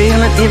fight the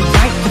feeling,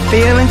 invite the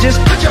feeling. Just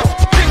put your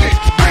pinky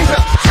rings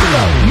up to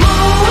the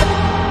moon.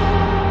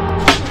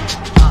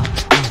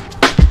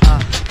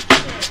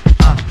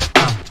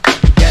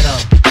 Get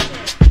up,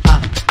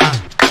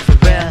 for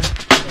real.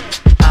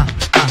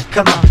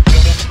 Come on.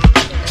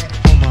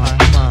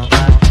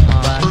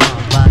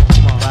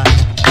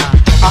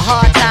 A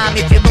hard time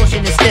if your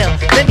motion is still.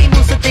 Let me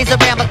move some things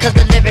around because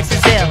the lyrics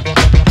is ill.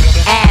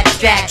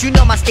 Abstract, you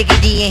know my sticky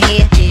D in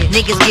here.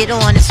 Niggas get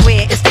on and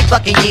swear it's their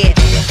fucking year.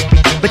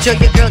 But yo,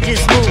 your girl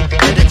just moved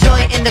to the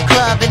joint in the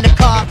club in the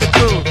car for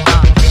crew.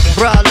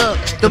 Bruh, look,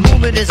 the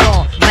movement is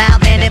on.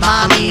 Mild-mannered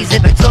mommies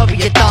and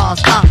Victoria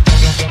thongs.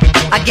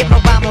 I get my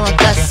rhyme on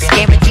dust,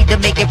 guaranteed to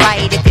make it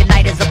right if your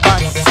night is a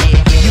bust.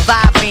 You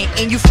vibrant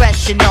and you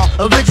fresh and all.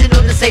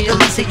 Original to say the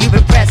least, and you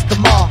impressed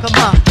them all. Come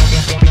on.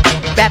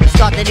 Rappers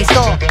start in they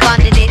store,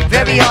 finding it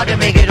very hard to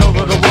make it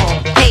over the wall.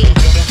 Hey,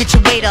 get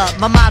your weight up,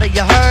 my motto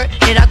you heard.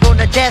 And I go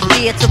to death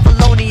here to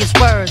felonious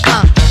words,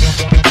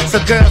 So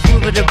girls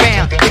move it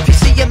around. If you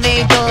see your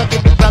main dog,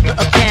 give your brother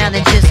a pound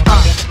and just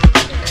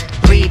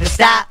breathe and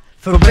stop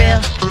for real,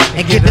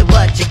 and give it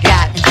what you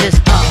got and just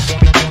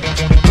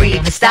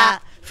breathe and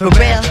stop for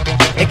real,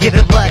 and give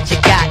it what you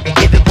got, and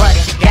give it what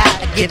you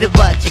got, and give it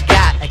what you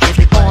got, and give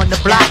it on the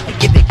block, and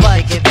give it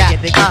what you got.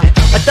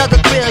 A thug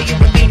will grill you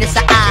with meanness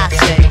of eyes.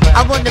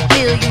 I wanna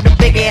feel you the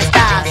big ass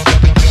thighs.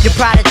 Your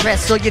Prada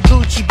dress or your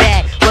Gucci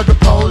bag, whether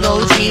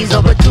polo jeans or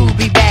a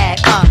doobie bag.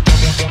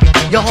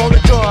 You hold the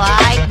door,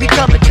 alright? We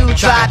coming through,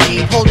 try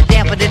deep, hold it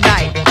down for the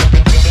night.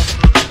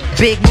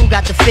 Big Moo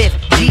got the fifth,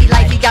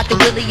 G-Life, he got the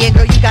Willie, and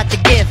girl, you got the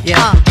gift.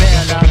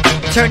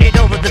 Turn it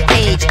over the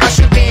page,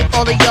 usher in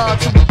all of y'all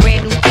to a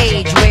brand new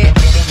age where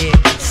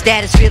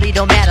status really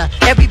don't matter.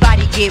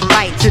 Everybody get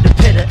right to the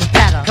pitter and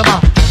patter. Come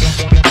on,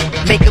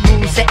 make a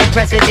move, setting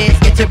precedence,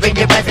 entering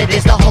your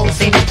residence, the whole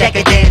scene is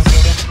decadence.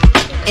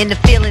 And the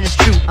feeling is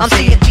true. I'm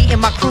seeing me and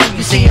my crew,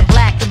 you seeing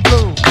black and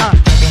blue.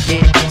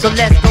 So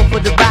let's go for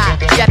the ride.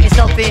 Strap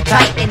yourself in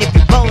tight, and if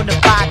you're bona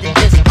fide, then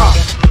just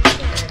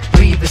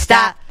breathe and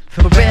stop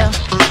for real,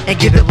 and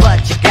give it what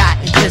you got,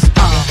 and just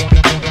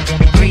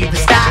breathe and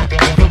stop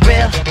for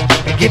real,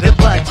 and give it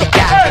what you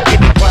got,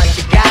 give it what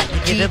you got,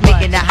 and keep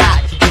making it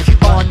hot. If you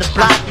on the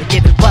block, and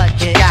give it what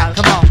you got.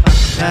 Come on,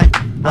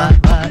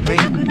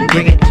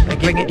 bring it,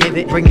 give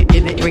it, bring it,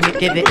 give it, bring it,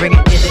 give it, bring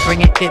it, give it,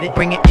 bring it, give it,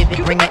 bring it, give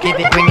it, bring it, give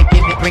it, bring it,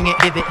 give it, bring it,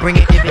 give it, bring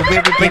it, give it,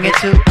 where we bring it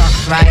to?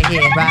 Right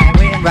here, right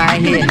here,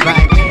 right here,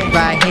 right here,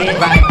 right here,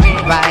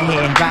 right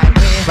here,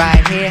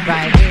 right here,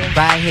 right here,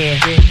 right here,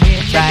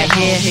 right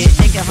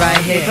here,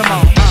 right here. Come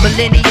on,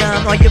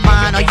 millennium on your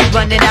mind, are you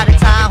running out of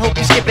time? Hope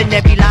you skipping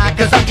every line,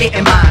 cause I'm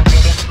getting mine.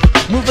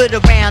 Move it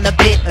around a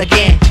bit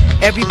again.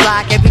 Every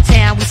block, every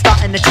town, we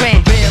starting the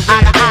trend.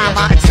 Eye to eye,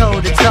 my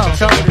toe to toe.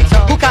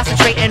 Who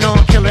concentrating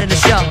on killing the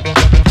show?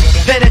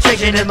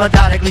 Penetration is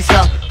methodically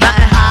slow.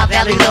 Mountain high,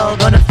 valley low,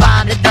 gonna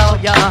find the dough,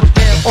 yo.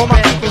 All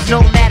my peoples,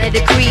 no matter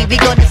the creed, we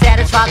gonna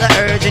satisfy the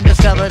urge and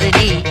discover the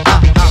need.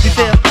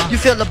 You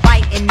feel the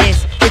bite in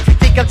this. If you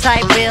think I'm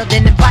tight, well,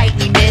 then invite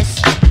me,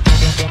 miss.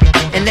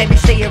 And let me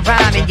say a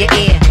rhyme in your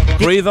ear.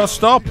 Breathe or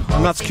Stop,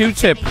 and that's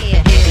Q-Tip.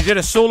 He did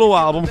a solo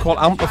album called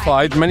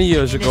Amplified many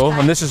years ago,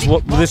 and this is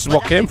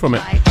what came from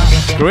it.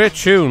 Great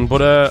tune,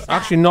 but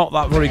actually not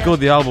that very good,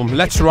 the album.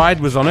 Let's Ride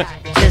was on it,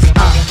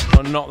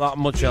 but not that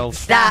much else.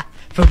 Stop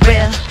for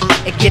real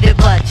and give it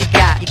what you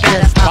got. You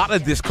gotta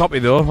Battered this copy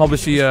though,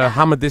 obviously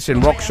hammered this in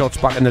Rock Shots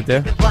back in the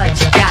day.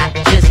 what you got.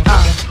 Just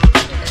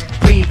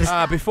breathe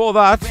and Before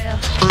that,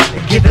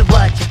 give it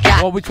what you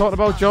got. what are we talking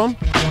about, John?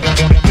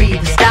 Breathe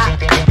and stop.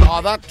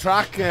 Oh, that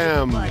track.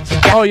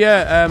 Oh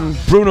yeah,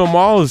 Bruno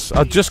Mars.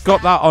 I just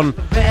got that on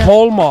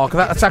Hallmark.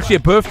 That's actually a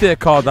birthday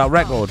card, that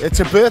record. It's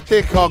a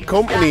birthday card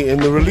company,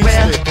 and they released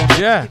it.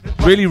 Yeah,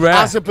 really rare.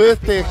 As a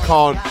birthday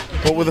card,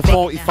 but with a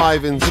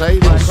 45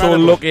 inside. I'm so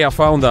lucky I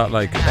found that.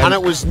 Like, and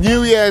it was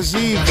New Year's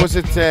Eve. Was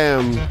it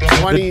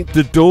 20?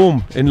 The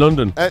Dome in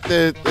London. At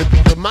the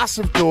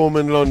massive dome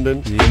in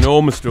London. The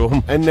enormous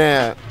dome. And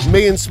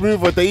me and Smoove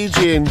were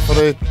DJing for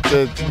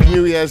the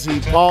New Year's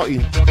Eve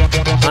party.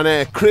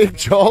 And Craig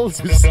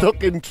Charles was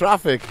stuck in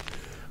traffic.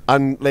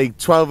 And like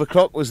 12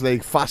 o'clock was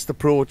like fast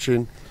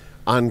approaching.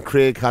 And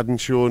Craig hadn't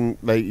shown,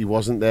 like, he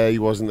wasn't there.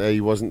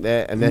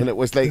 And then it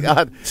was like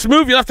that.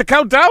 Smoove, you'll have to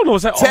count down. Or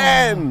was it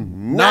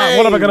 10, 9,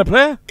 what am I going to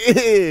play?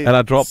 8, and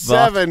I dropped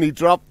 7, he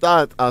dropped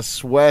that. I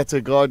swear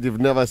to God,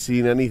 you've never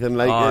seen anything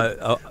like it.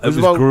 It was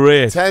about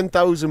great.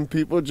 10,000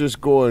 people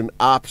just going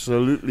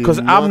absolutely Because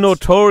I'm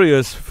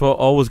notorious for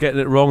always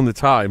getting it wrong the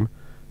time.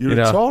 You're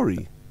a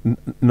Tory?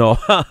 No,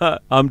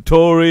 I'm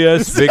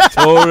victorious.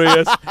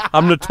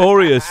 I'm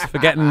notorious for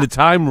getting the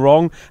time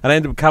wrong, and I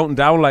end up counting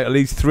down like at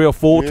least 3 or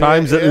 4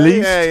 times at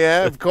least.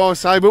 Yeah, of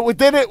course. But we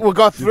did it. We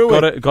got through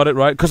it. Got it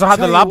right. Because I had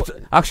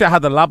the Actually, I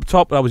had the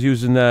laptop. I was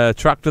using a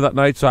tractor that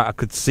night, so I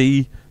could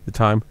see the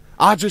time.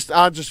 I just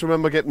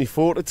remember getting my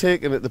photo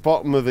taken at the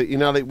bottom of it. You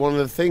know, like one of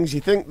the things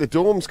you think the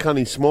dome's kind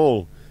of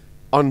small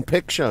on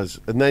pictures,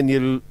 and then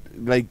you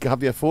like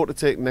have your photo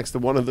taken next to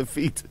one of the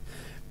feet.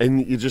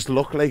 And you just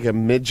look like a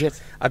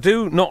midget. I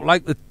do not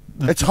like the...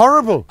 It's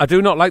horrible. I do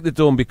not like the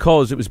dome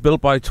because it was built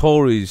by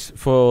Tories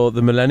for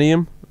the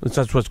millennium.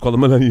 That's what's called the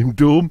Millennium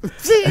Dome.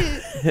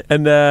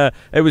 And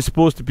it was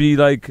supposed to be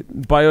like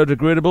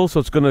biodegradable, so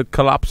it's going to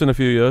collapse in a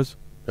few years.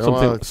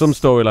 Some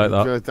story like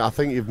that. I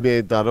think you've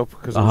made that up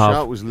because I'm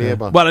sure it was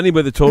Labour. Well,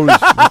 anyway, the Tories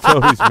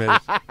made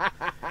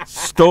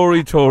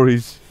it.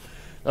 Tories.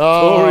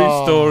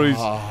 Stories.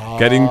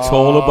 Getting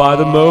taller by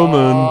the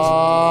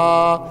moment.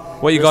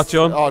 What you got,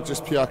 John? Oh,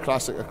 just pure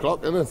classic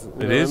o'clock, isn't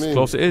it? It is, of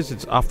course it is.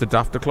 It's after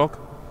daft o'clock.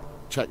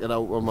 Check it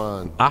out, my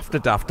man. After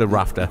daft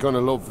rafter. You're going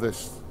to love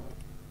this.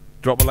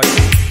 Drop it like...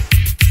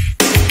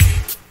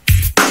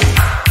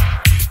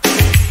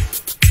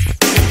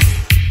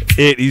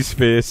 '80s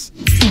face.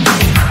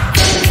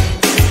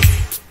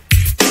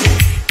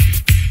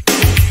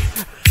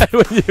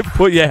 When you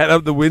put your head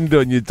out the window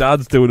and your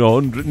dad's doing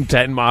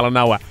 110 mile an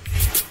hour.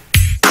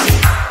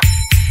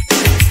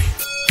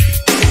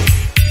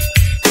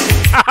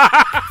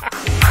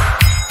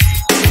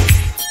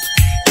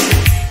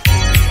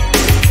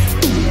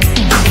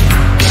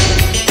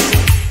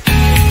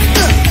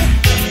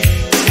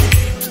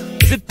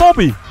 Is it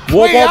Bobby?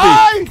 War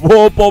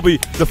Bobby.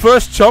 The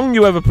first song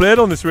you ever played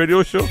on this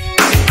radio show?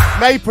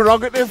 My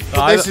prerogative.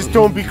 This is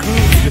Don't Be Cruel.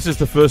 This is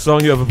the first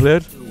song you ever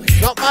played?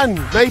 No, man.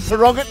 My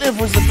prerogative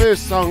was the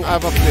first song I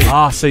ever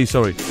played.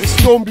 Sorry. This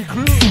is Don't Be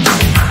Cruel.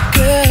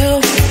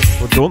 Girl,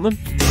 well, don't then?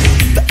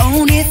 The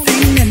only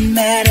thing that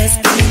matters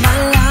in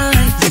my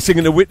life. He's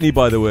singing to Whitney,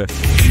 by the way.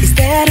 Is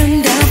that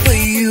I'm down for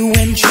you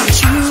and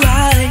treat you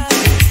right.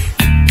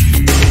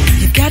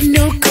 You got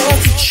no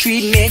cause to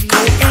treat me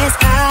cold as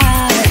ice.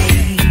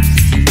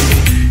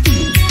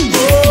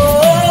 Oh,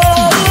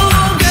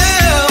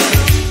 girl,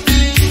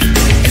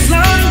 as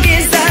long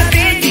as I've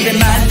been giving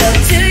my love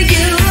to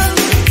you,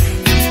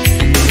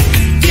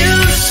 you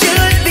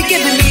should be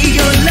giving me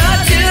your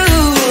love too.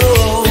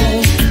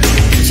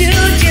 You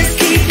just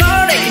keep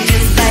on acting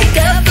just like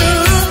a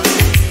fool.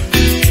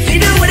 You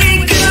know it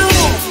ain't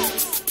cool.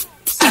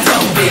 I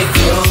don't be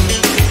cruel,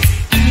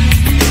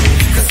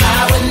 'cause I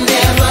would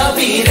never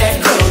be that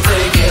cruel to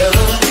you.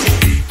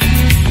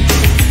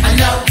 I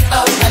know,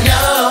 oh, I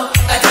know,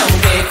 I don't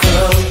be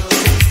cruel.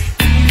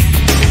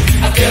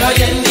 Girl,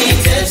 you need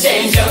to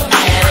change your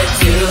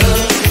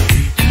attitude.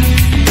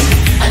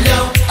 I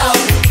know, oh,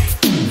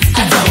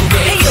 I don't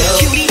be cruel.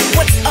 Hey, cutie,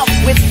 what's up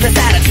with this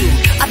attitude?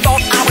 I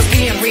thought I was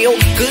being real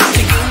good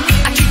to you.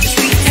 I treat you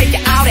sweet, take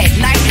you out at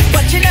night,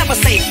 but you never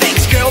say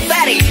thanks, girl,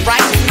 that ain't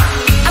right.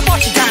 I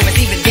bought you diamonds,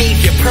 even gave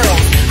you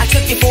pearls. I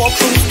took you for a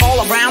cruise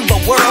all around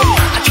the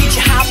world. I treat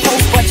you high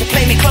post, but you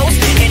play me close.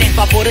 And if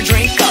I put a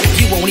drink up,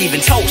 you won't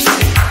even toast.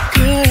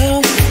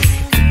 Girl,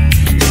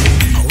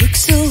 I work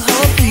so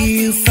hard for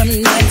you from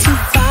 9 to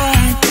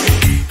 5,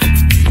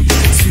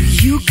 so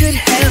you could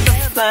have the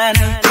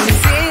finer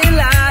things in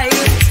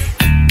life.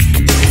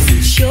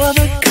 Since you're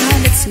the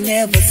kind that's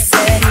never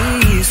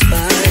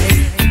satisfied.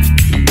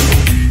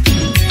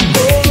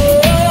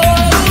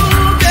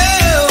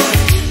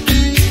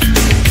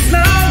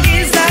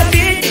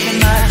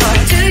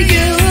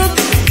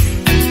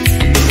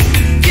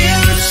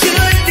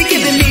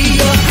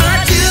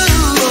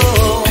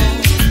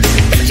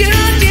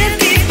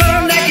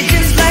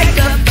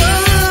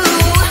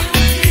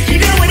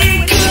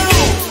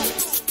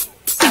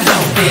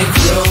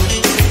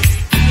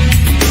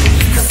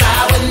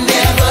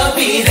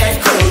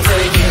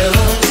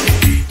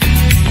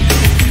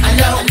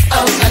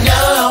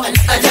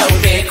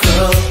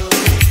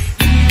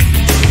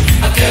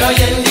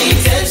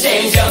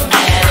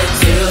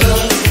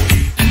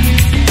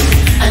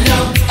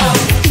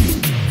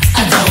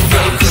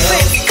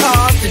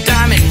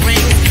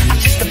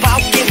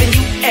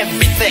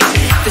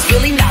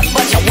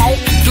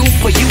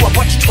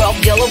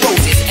 Yellow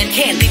roses and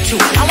candy too.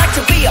 I like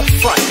to be up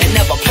front and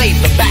never play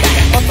the back,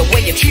 but the way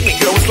you treat me,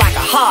 girl, is like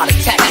a heart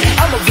attack.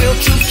 I'm a real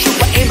true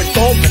trooper, aiming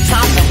for the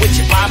top, and with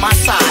you by my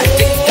side,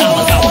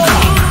 $50 I will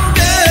come.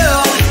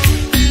 Girl,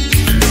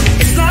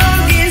 as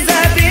long as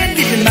I've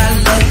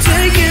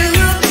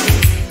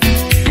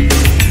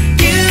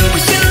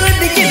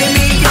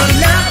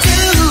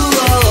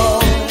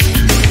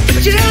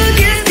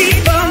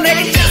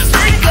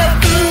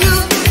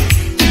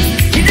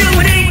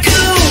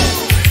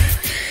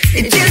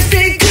Just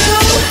be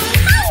cool.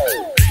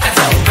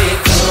 Don't be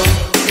cool.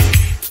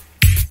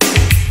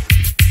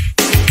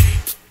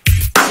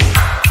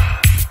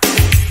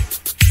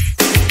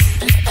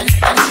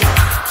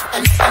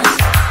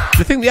 Do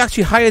you think they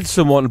actually hired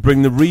someone to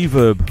bring the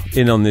reverb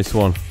in on this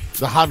one?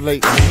 They had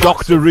like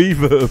Dr.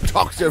 Reverb.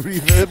 Dr.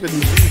 Reverb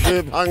and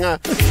Reverb Hanger.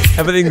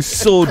 Everything's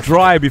so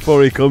dry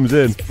before he comes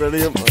in.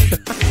 Brilliant, man.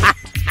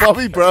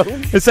 Bobby Brown.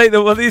 It's like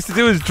what they used to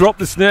do is drop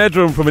the snare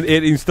drum from an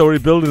 18-story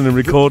building and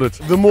record it.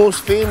 The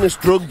most famous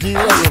drug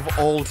dealer of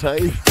all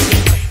time.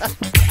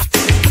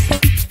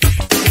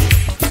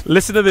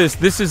 Listen to this.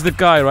 This is the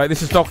guy, right?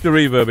 This is Dr.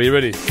 Reverb. Are you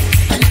ready?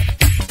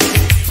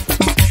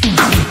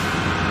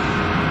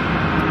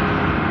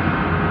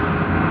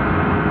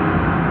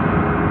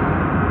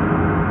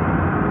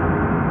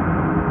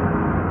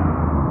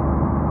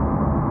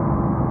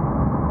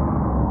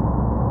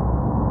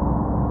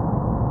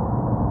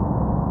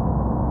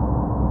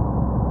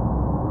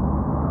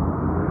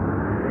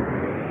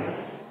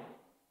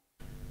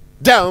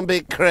 Don't be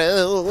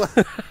cruel.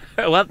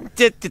 What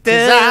did you do?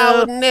 'Cause I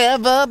would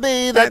never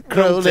be that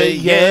cruel to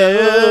you.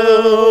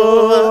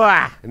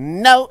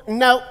 No,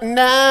 no,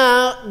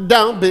 no,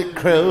 don't be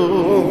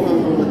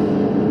cruel.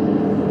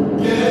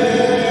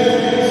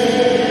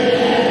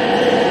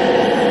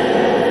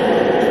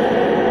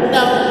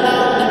 No, no,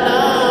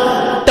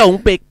 no.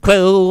 Don't be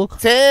cruel.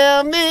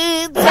 Tell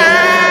me time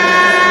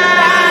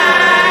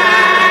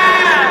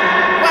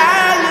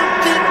why you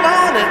keep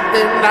on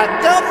acting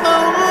like a fool.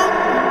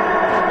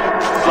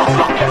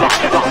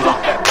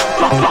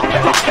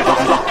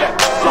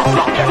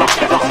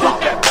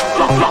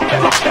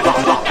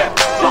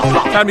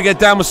 Time to get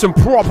down with some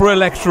proper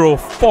electro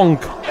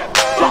funk.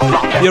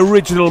 The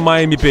original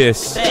Miami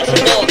bass.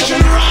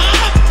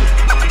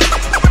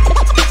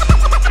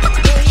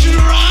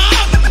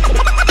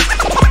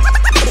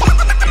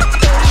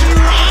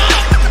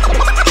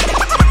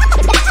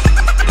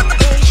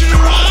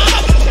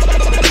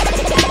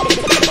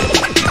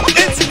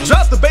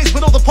 Drop the bass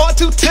with all the part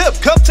 2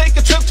 tip. Come take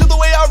a trip to the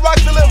way I rock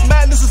the lip.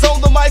 Madness is on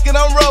the mic and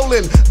I'm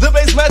rolling. The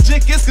bass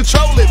magic is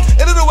controlling.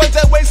 And it'll work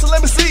that way, so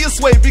let me see you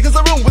sway. Because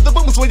the room with the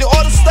boomers when you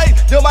ought to stay.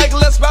 Yo, Michael,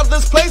 let's route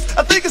this place.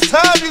 I think it's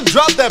time you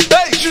drop that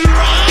bass.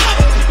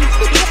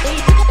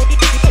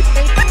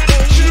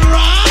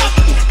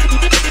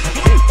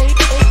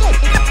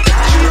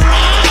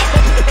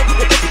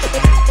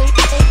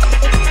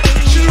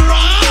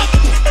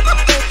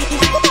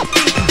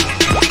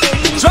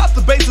 Drop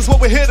the bass is what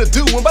we're here to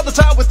do. And by the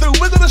time we're through,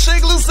 we're gonna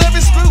shake loose every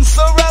screw.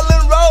 So rattle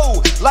and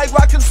roll. Like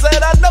Rockin'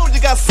 said, I know you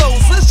got soul.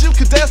 Since you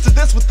can dance to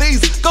this with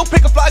these, go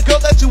pick a fly girl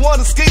that you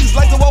wanna squeeze.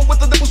 Like the one with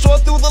the nipple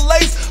showing through the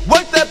lace.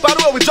 Work that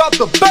bottle where we drop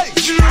the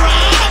bass.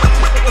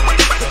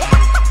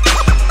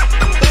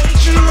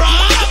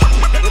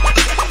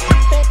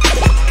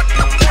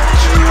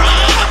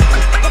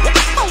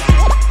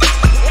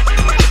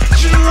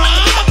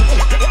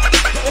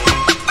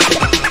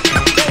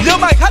 Yo,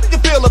 Mike, how do you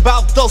feel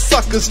about those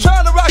suckers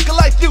trying to rock it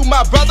like you,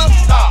 my brother?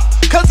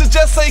 Cause it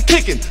just ain't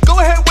kicking. Go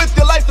ahead with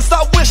your life and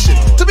stop wishing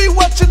to be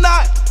what you're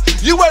not.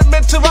 You weren't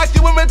meant to rock,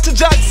 you were meant to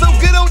jock. So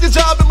get on your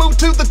job and move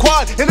to the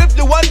quad. And if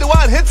you wonder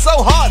why it hits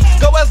so hard,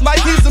 go ask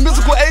Mike, he's the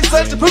musical ace.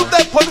 To prove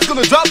that point, he's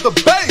gonna drop the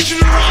bass.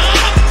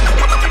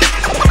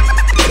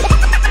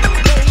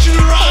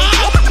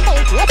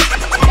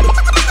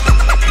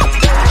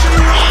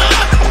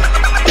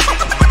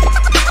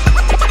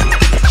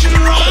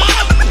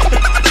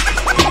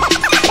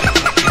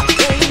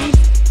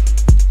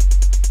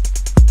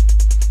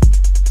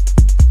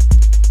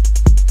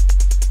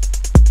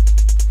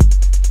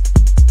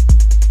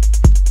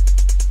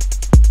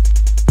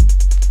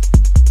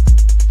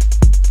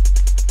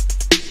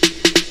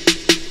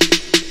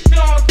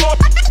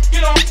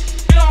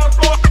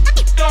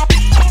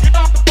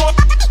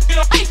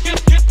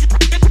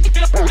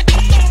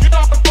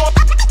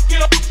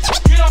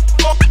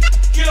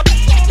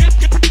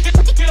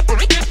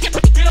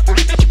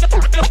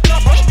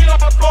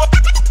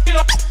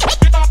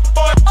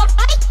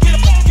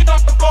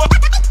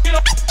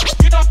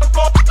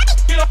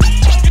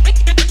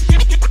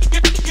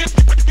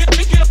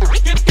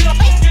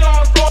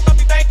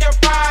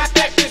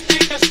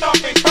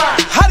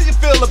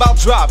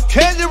 Drop.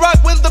 Can you rock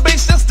when the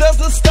bass just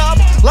doesn't stop?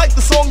 Like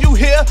the song you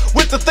hear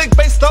with the thick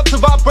bass start to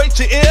vibrate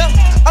your ear.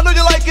 I know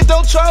you like it,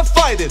 don't try and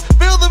fight it.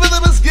 Feel the rhythm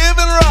is give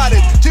and ride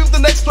it. To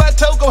the next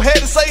plateau, go ahead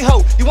and say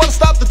ho. You wanna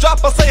stop the drop?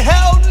 I say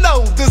hell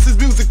no. This is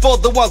music for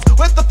the ones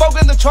with the folk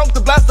in the trunk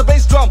to blast the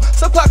bass drum.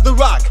 So clock the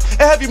rock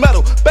and heavy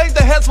metal. Bang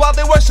their heads while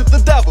they worship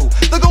the devil.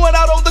 They're going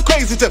out on the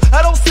crazy tip.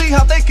 I don't see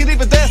how they can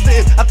even dance to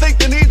it. I think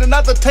they need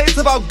another taste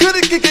of how good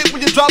it can get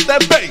when you drop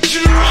that bass.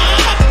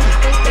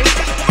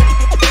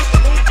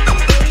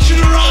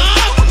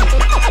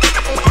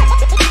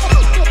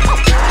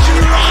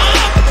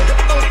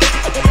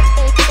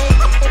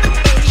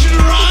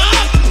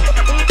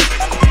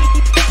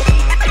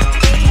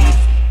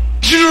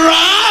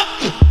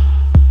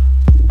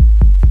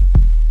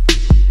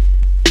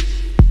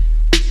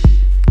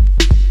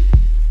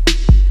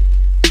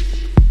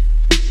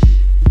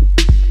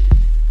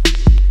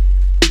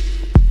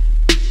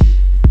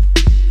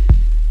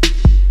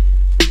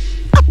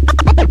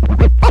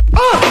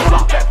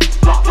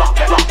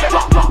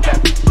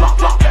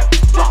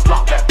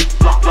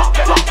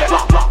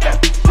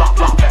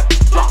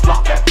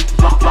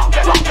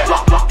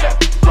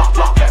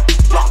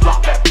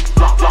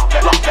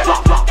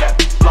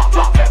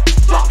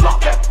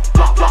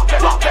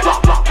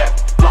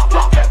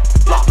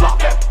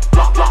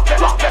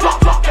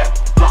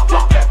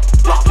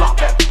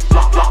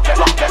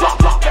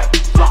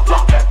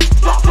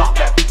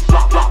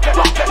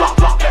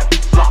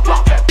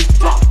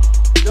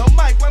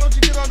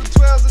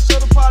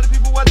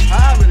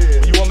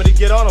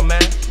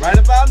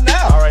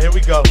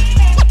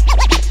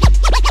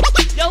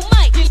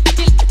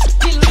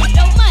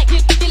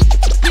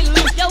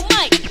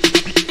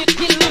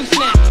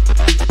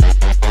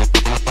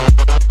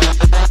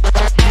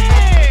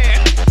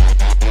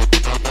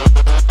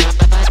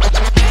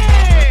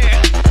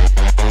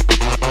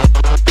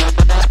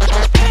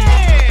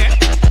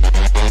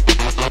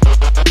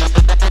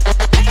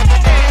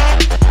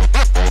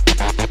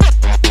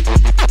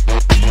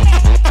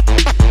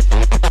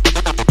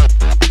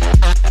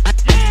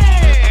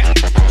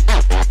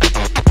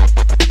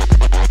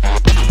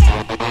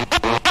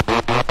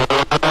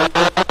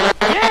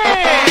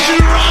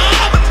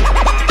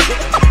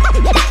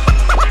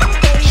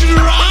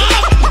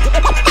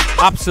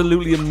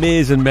 Absolutely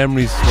amazing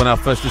memories when I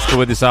first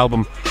discovered this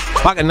album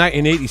back in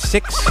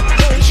 1986.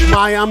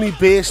 Miami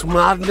bass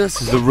madness.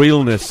 The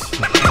realness.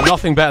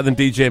 Nothing better than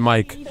DJ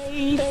Mike.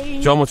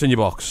 John, what's in your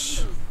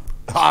box?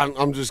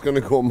 I'm just going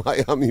to go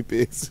Miami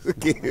bass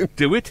again.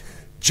 Do it.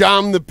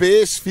 Jam the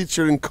Bass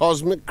featuring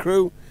Cosmic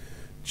Crew.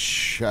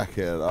 Check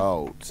it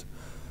out.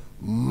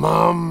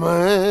 My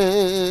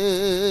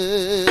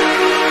man.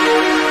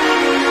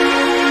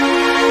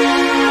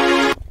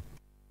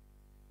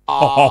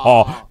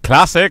 Oh,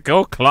 Classic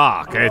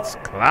O'Clock. It's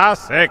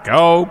Classic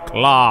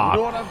O'Clock.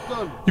 You know what I've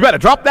done? You better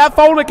drop that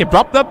phone like you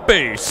drop the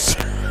bass.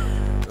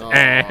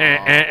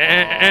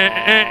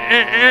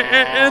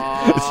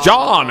 It's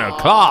John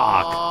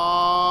O'Clock.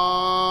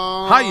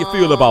 How you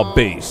feel about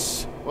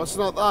bass? What's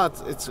not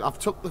that? I've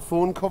took the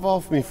phone cover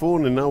off my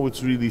phone and now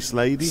it's really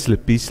slidey.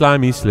 Slippy,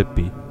 slimy,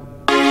 slippy.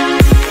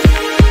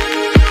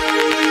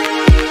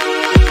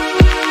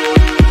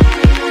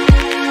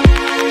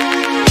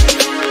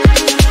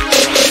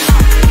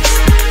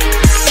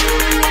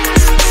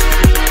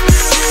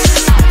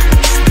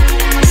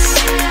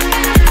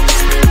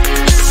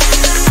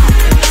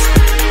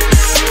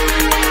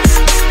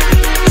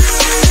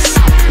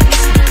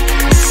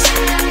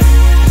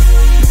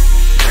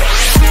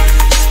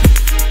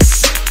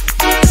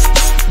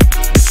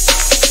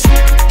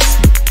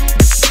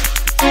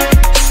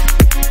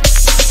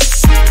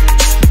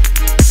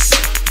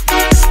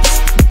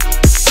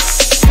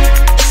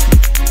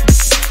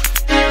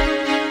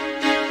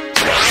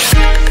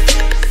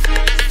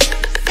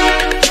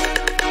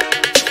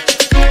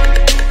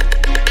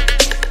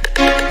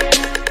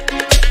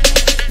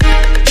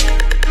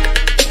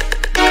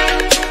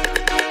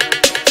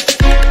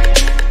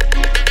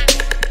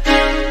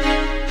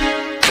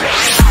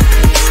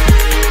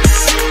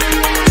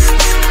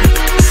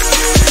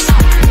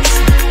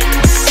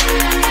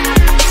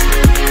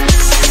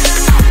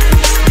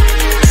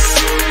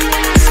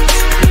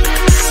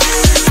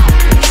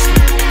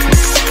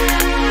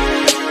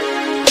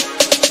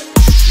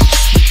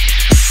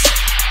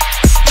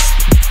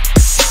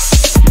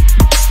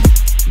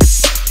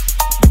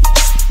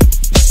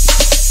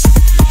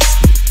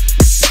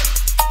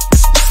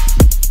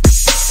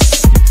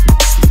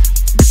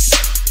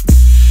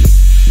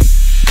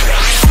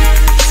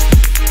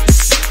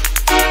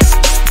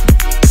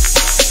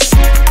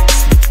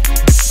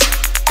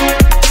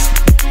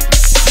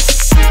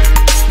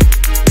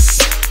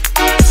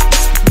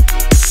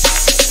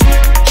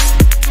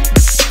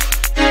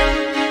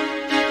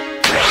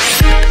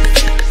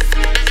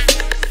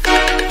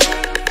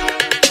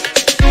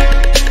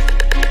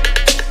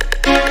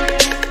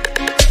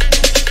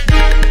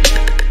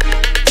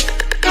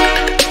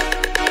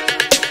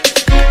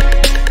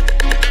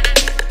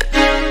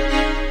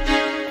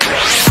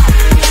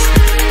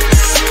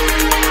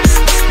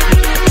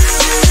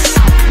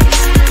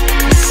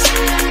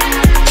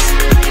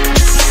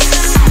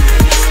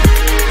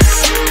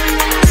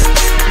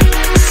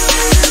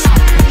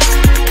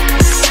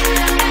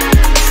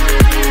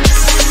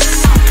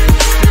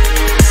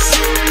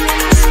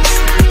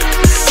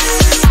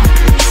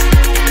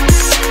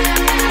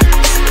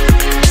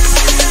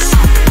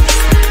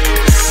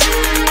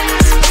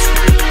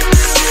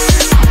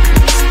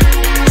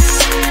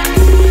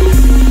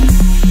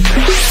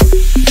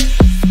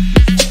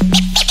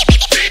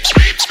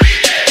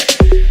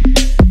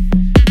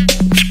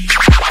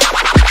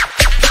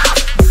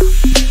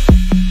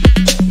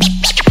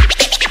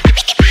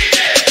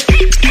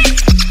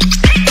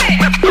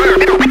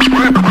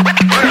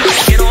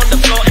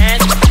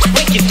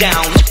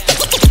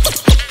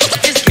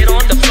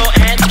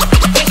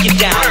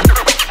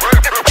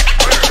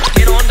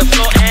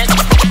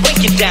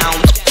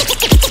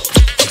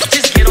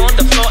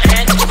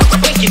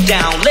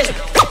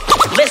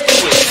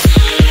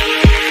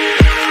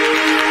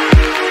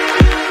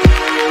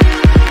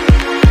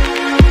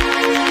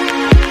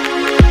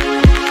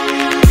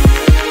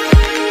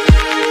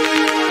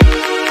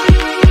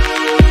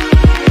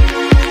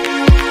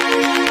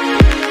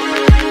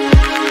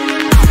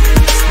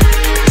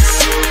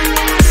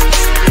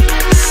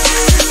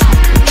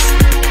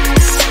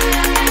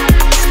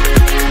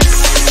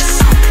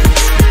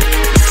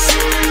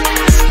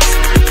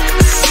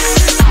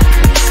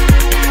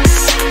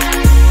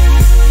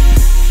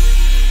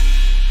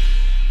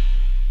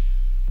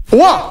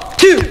 One,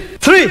 two,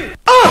 three, Good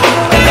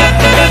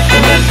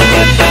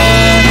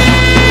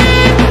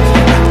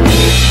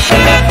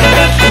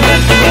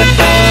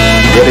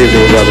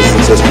evening, brothers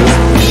and sisters.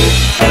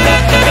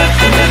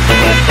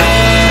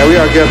 And we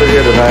are gathered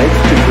here tonight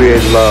to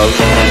create love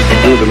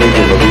through the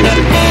medium of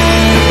music.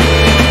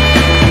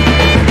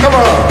 Come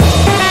on!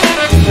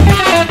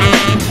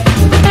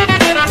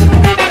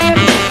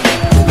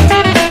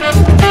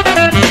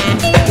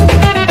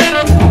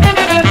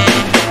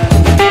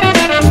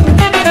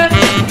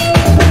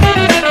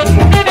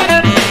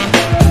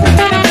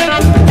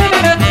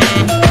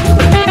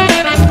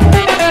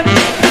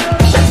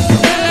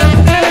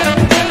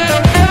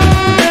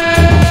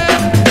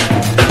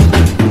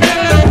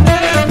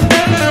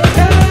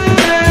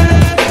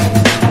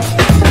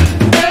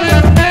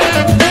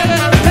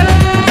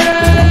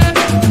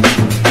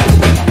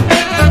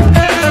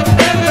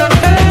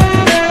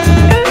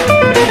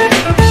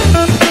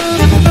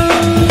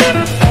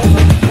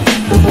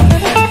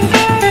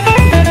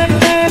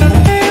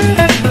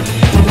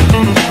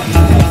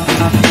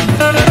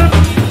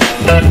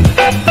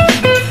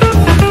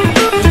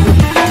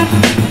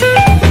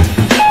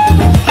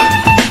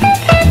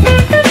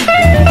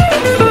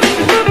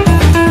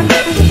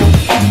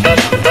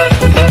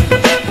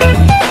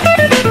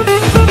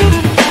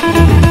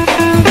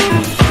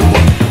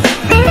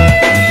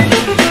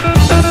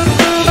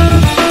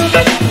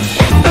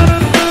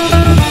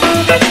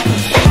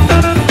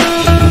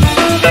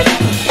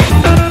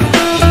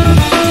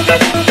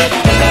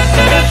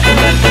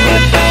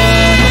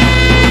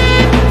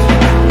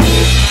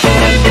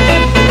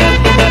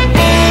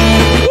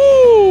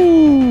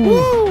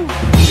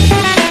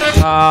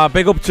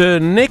 big up to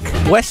Nick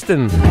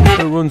Weston,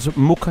 who runs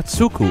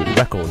Mukatsuku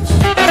Records.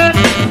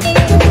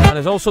 And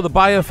is also the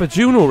buyer for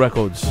Juno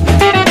Records.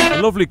 A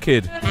lovely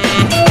kid.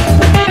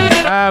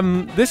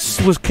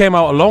 This came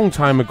out a long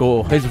time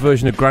ago, his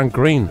version of Grant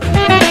Green.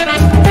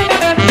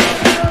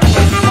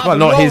 Well,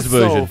 not his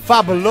version.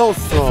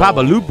 Fabuloso.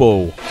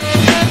 Fabalubo.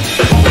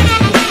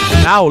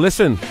 Now,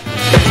 listen.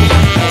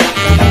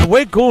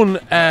 We're going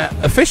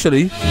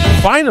officially,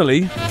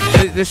 finally,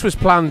 this was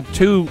planned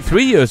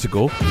 2-3 years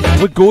ago,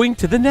 we're going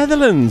to the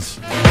Netherlands.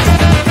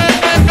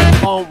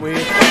 Can't we?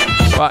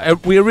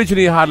 We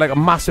originally had like a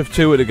massive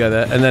tour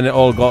together, and then it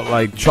all got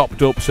like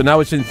chopped up, so now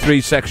it's in 3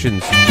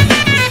 sections.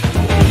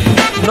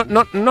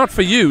 Not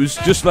for yous,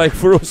 just like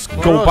for us,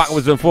 going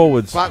backwards and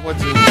forwards.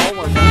 Backwards and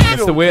forwards.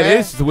 It's the way it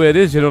is. It's the way it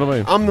is. You know what I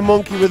mean? I'm the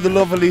monkey with the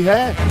lovely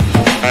hair.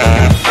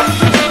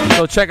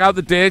 So check out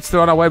the dates.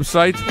 They're on our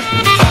website.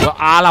 We're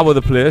all over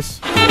the place.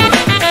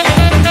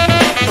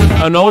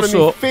 And also,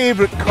 one of my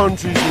favourite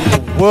countries in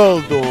the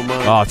world, though,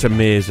 man. Oh, it's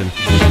amazing.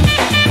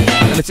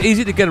 And it's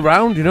easy to get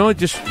around. You know,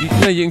 you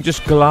can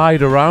just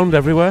glide around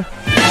everywhere.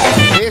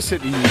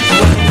 Basically, you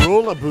just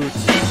roller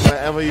boots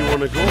wherever you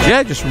want to go.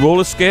 Yeah, just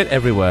roller skate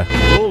everywhere.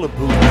 Roller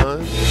boot,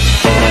 man.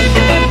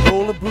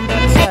 Roller boot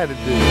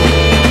Saturday.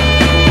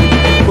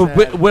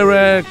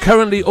 We're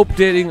currently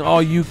updating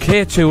our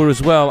UK tour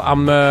as well.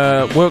 I'm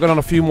working on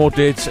a few more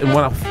dates, and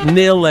when I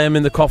nail them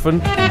in the coffin,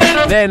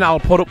 then I'll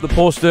put up the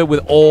poster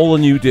with all the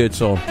new dates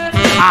on.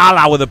 All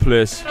over the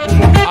place.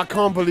 I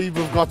can't believe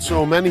we've got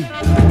so many.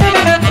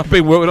 I've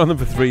been working on them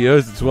for 3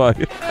 years, that's why.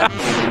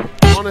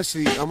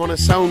 Honestly, I'm going to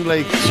sound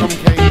like some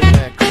kind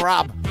of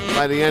crab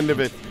by the end of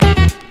it.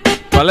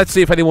 Well, let's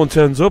see if anyone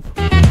turns up.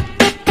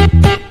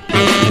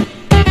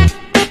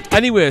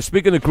 Anyway,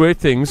 speaking of great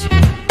things,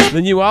 the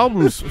new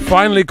album's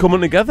finally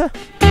coming together.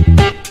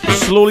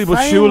 Slowly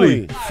but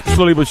surely.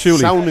 Slowly but surely.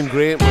 Sounding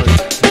great, man.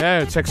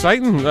 Yeah, it's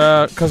exciting,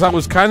 because I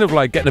was kind of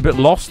like getting a bit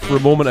lost for a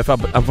moment, if I'm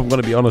going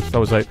to be honest. I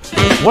was like,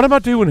 what am I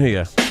doing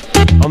here?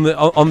 On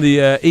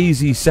the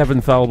Easy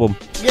 7th album.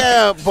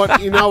 Yeah, but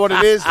you know what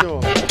it is,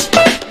 though?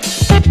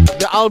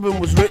 The album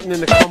was written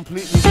in a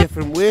completely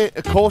different way.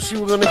 Of course, you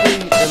were going to be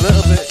a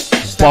little bit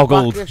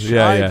boggled,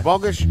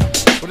 boggish,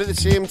 but at the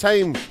same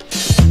time,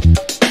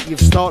 you've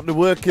started to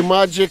work your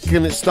magic,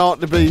 and it's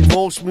started to be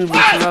more Smoove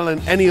and Turrell than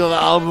any other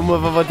album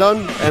I've ever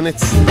done, and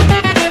it's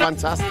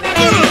fantastic.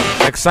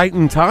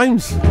 Exciting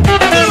times.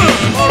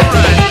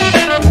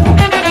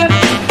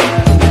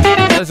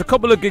 There's a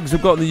couple of gigs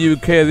we've got in the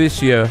UK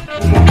this year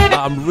that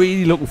I'm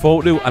really looking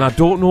forward to, and I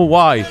don't know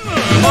why.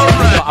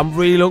 But I'm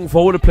really looking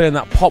forward to playing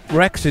that Pop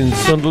Rex in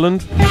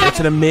Sunderland. It's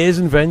an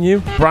amazing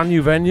venue, brand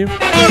new venue,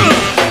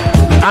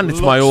 and it's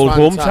my old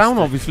hometown,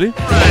 obviously.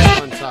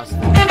 Fantastic.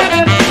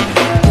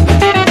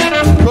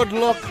 Good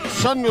luck,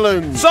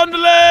 Sunderland.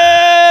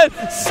 Sunderland!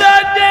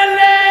 Sunderland!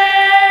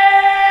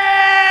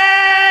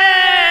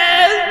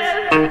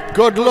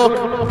 Good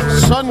luck,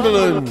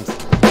 Sunderland.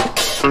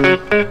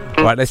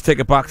 Right, let's take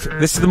it back.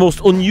 This is the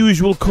most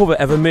unusual cover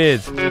ever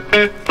made,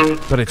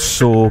 but it's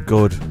so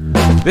good.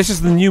 This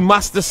is the new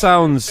Master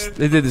Sounds.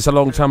 They did this a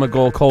long time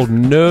ago, called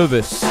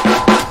Nervous.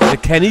 The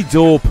Kenny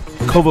Dope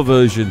cover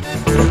version.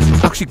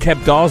 Actually,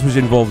 Kev Dawes was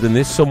involved in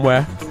this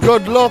somewhere.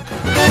 Good luck,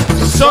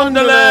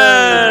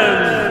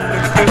 Sunderland!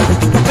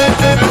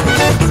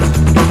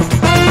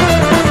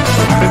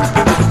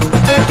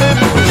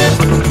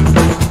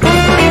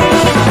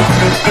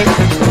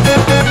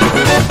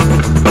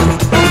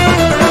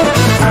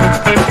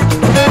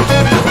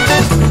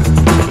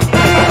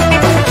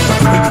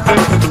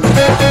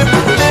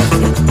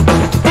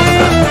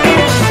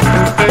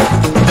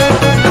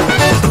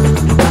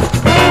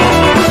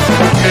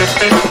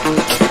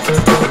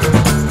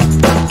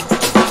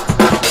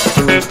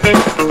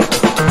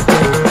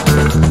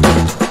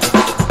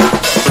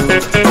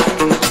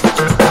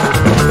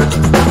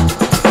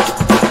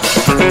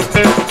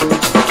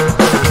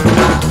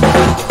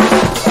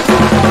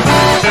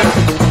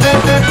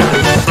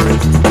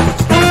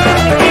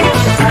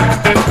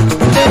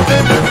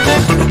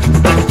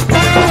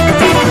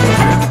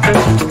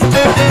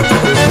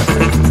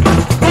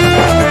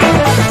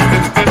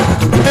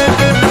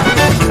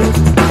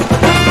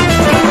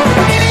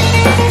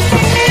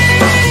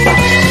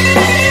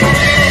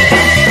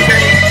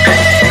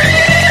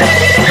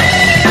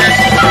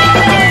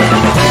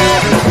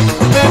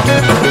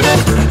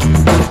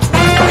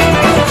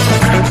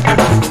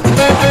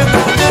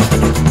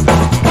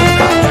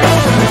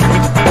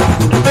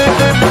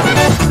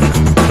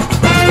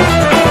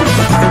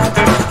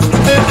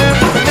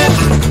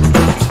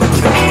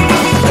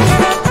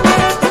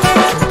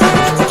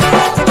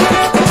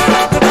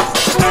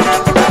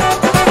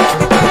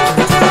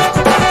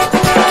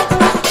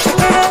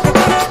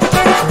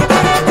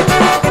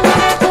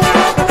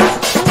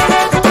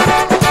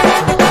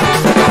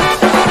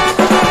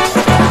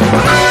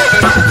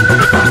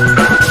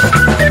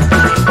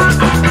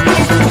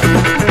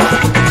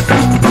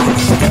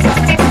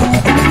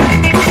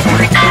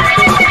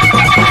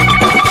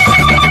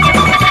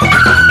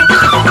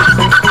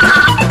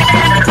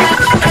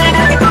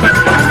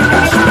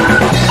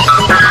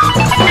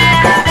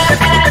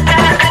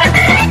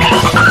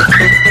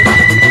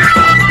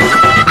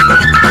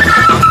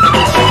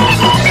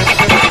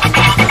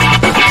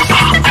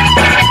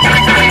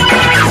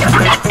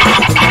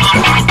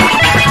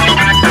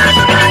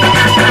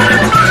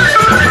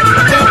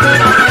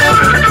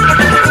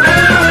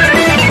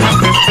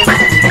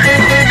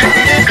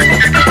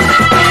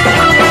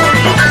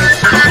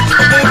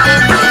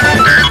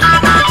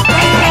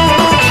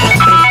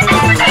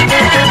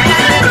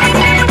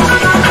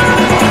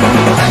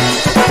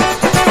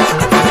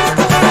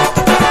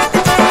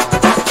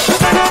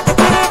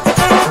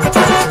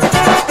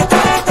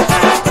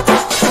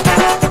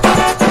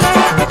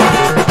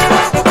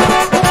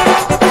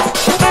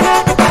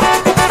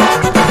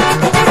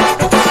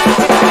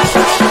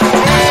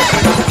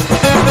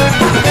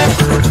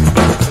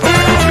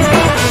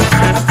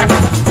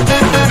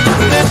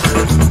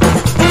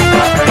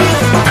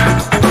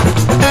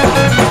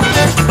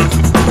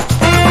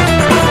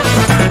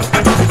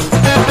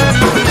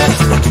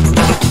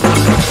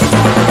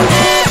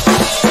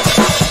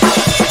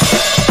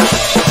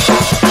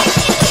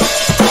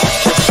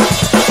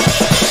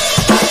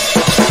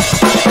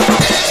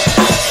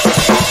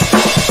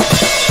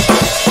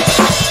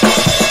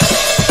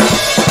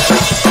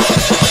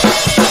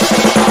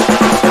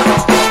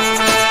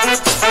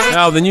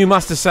 Now, the new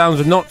Master Sounds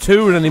are not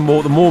touring anymore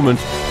at the moment,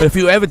 but if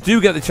you ever do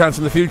get the chance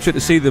in the future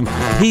to see them,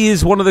 he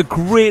is one of the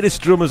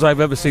greatest drummers I've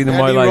ever seen in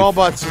my life.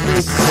 Roberts,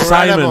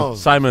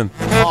 Simon.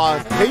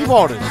 Oh,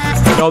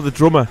 keyboardist. No, the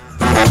drummer.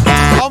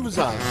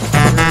 Hamza.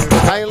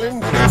 Violin.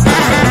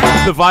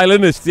 The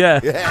violinist, yeah.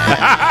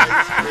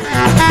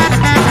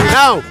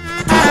 Now,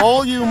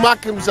 all you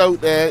Mackhams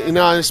out there, you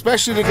know,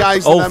 especially the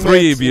guys all that I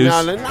three met, of you. You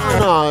know,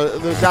 no,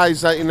 the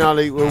guys that, you know,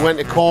 like, we went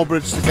to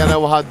Corbridge together,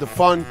 we had the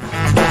fun.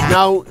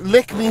 Now,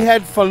 lick me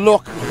head for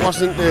luck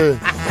wasn't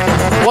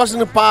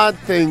a bad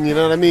thing, you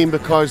know what I mean?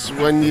 Because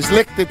when you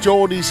licked at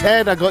Geordie's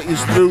head, I got you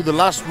through the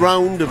last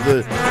round of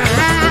the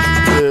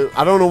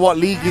I don't know what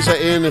league he's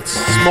in. It's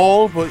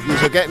small, but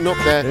he's getting up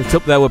there. It's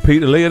up there with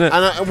Peter Lee, isn't it?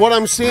 And what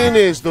I'm saying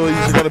is, though,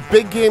 he's got a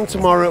big game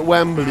tomorrow at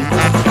Wembley.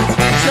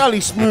 Charlie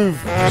Smoove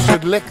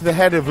should lick the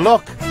head of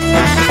luck,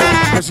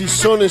 because his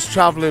son is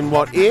travelling,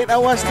 8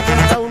 hours to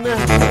get down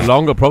there?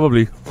 Longer,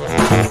 probably.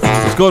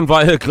 It's going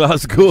via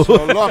Glasgow.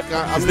 So look,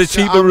 it's the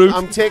cheaper route.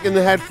 I'm taking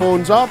the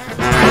headphones off.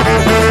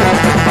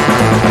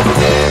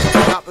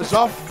 That was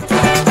off.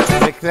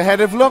 Lick the head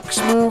of luck,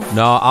 Smoove.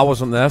 No, I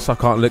wasn't there, so I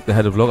can't lick the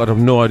head of luck. I have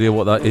no idea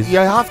what that is. You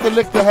have to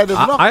lick the head of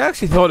luck. I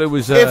actually thought it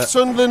was... if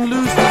Sunderland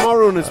lose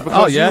tomorrow, and it's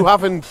because you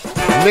haven't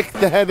licked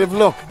the head of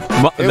luck,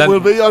 it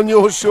will be on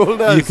your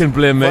shoulders. You can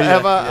blame me.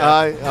 Whatever.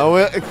 I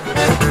will.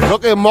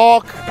 Look at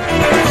Mark,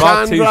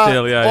 Sandra,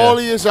 Teasdale, all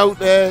of yous out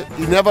there,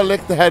 he never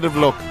licked the head of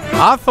luck.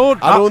 I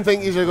don't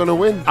think he's going to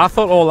win. I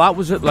thought all that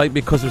was it, like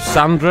because of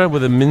Sandra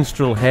with a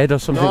minstrel head or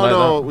something like that.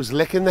 No, it was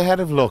licking the head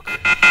of luck.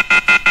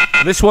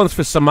 This one's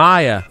for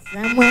Samia.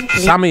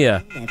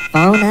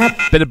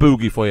 Bit of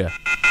boogie for you.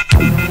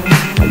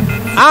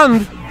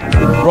 And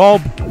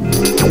Rob.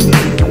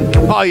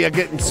 Oh, you're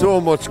getting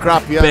so much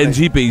crap, yeah.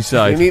 Benji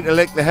B-side. You need to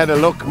lick the head of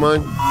luck,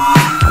 man.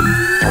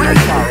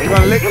 You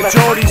got to lick the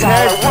Geordie's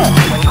head.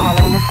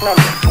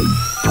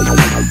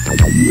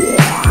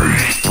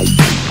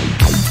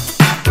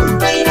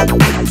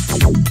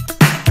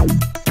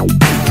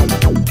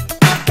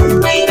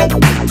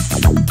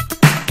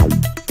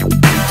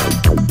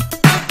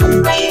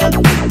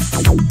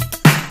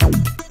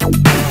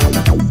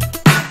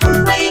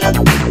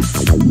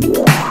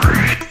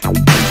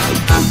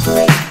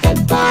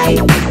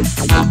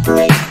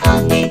 Operate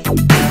on me,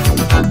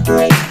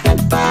 operate that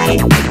body,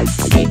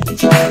 take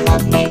control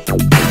of me.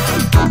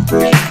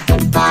 Operate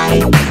that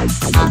body,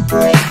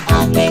 operate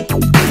on me,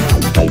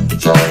 take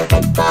control of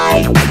that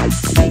body,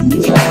 take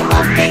control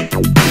of me.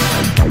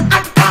 I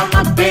call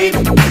my baby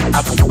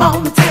up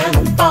on the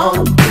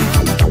telephone.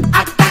 I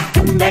got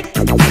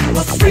connected to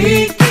a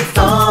freaky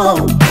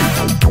phone.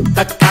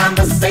 The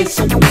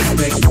conversation was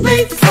strictly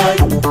for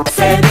you.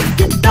 Said if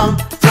you don't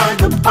join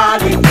the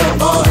party, you're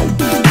boy.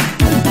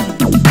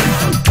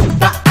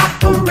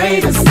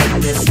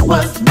 Said this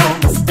was no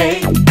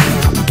mistake.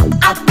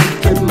 I've been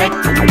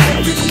connected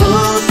every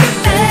move you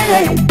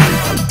make.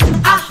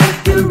 I hope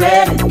you're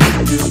ready to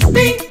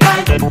be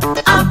right.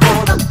 I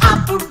wanna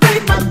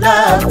operate my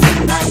love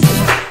tonight.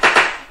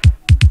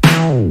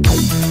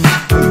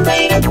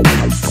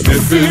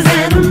 This is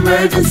an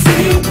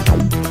emergency.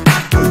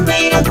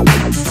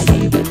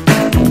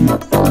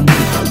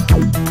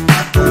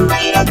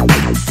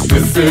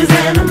 This is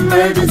an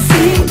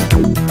emergency.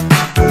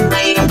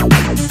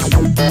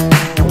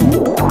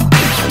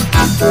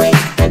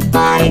 Operate that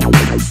body,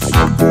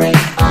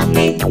 operate on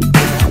me,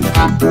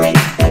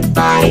 operate that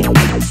body,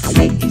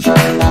 take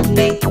control of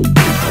me.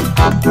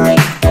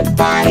 Operate that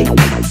body,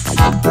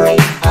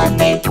 operate on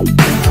me,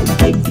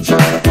 take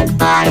control of that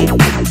body,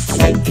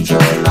 take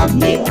control of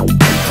me.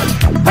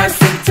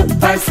 Person to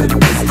person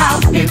is how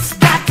it's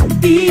got to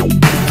be.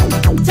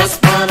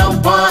 Just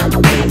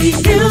one-on-one, baby,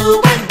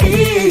 you and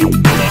me.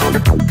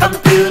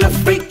 Computer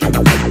freaking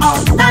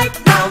all night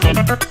long,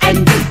 and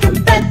you can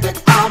bet that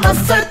all my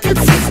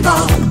circuits are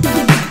strong.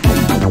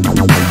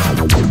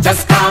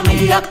 Just call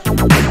me up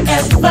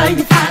whenever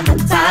you find the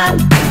time.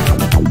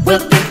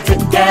 We'll get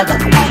together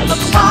on the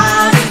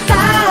party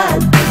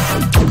line.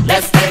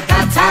 Let's take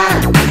our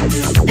time,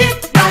 do it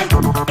right.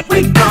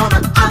 We're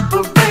gonna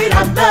operate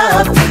our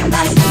love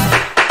tonight.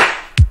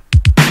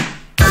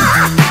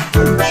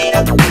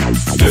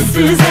 This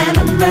is an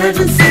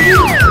emergency.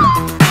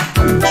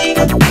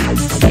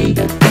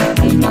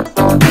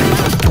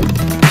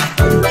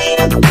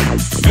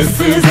 This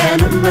is an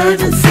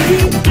emergency.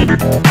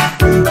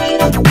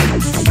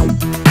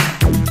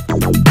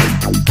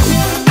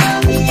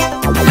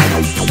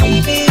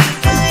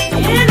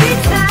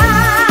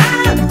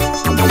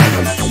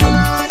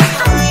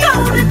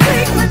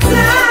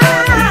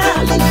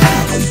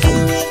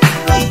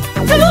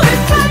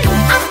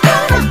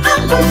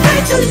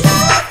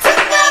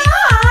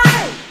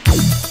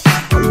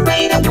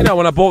 You know,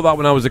 when I bought that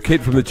when I was a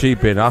kid from the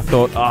cheap inn, I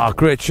thought,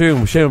 great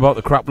tune, shame about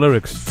the crap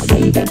lyrics.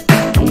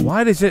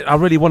 Why does it? I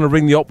really want to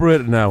ring the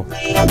operator now.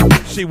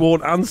 She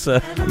won't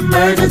answer.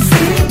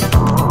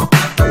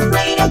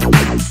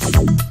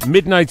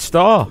 Midnight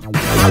Star.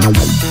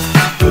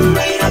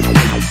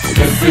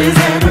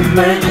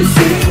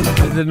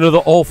 There's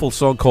another awful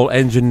song called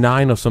Engine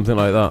 9 or something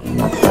like that.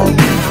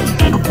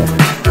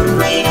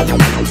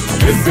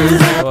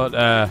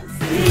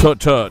 But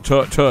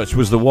touch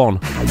was the one.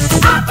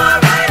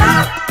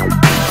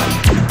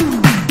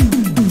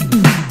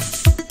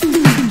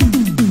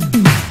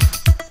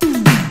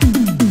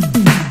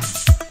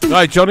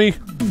 Right, Johnny,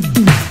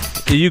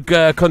 do you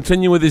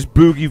continue with his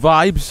boogie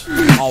vibes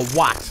or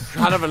what?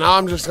 I don't know,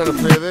 I'm just going to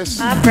play this.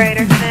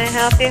 Operator, can I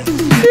help you?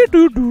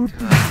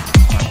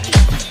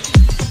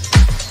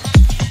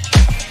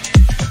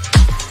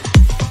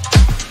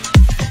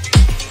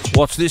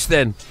 What's this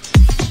then?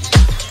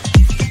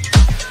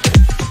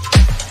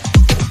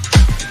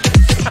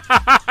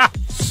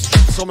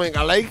 Something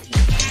I like.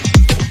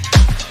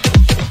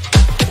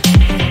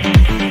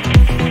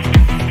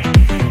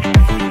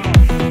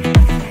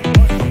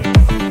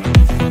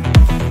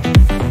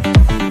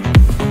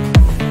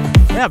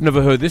 Yeah, I've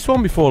never heard this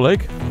one before,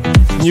 like.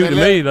 It's new to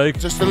me, like.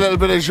 Just a little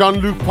bit of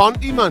Jean-Luc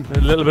Ponty, man.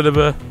 A little bit of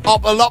a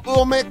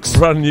Oppo mix.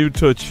 Brand new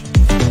touch.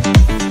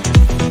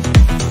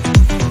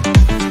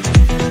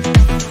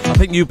 I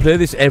think you play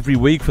this every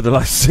week for the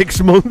last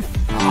 6 months.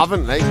 I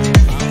haven't, like.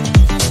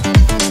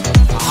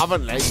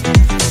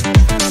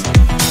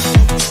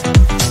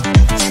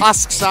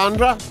 Ask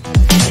Sandra.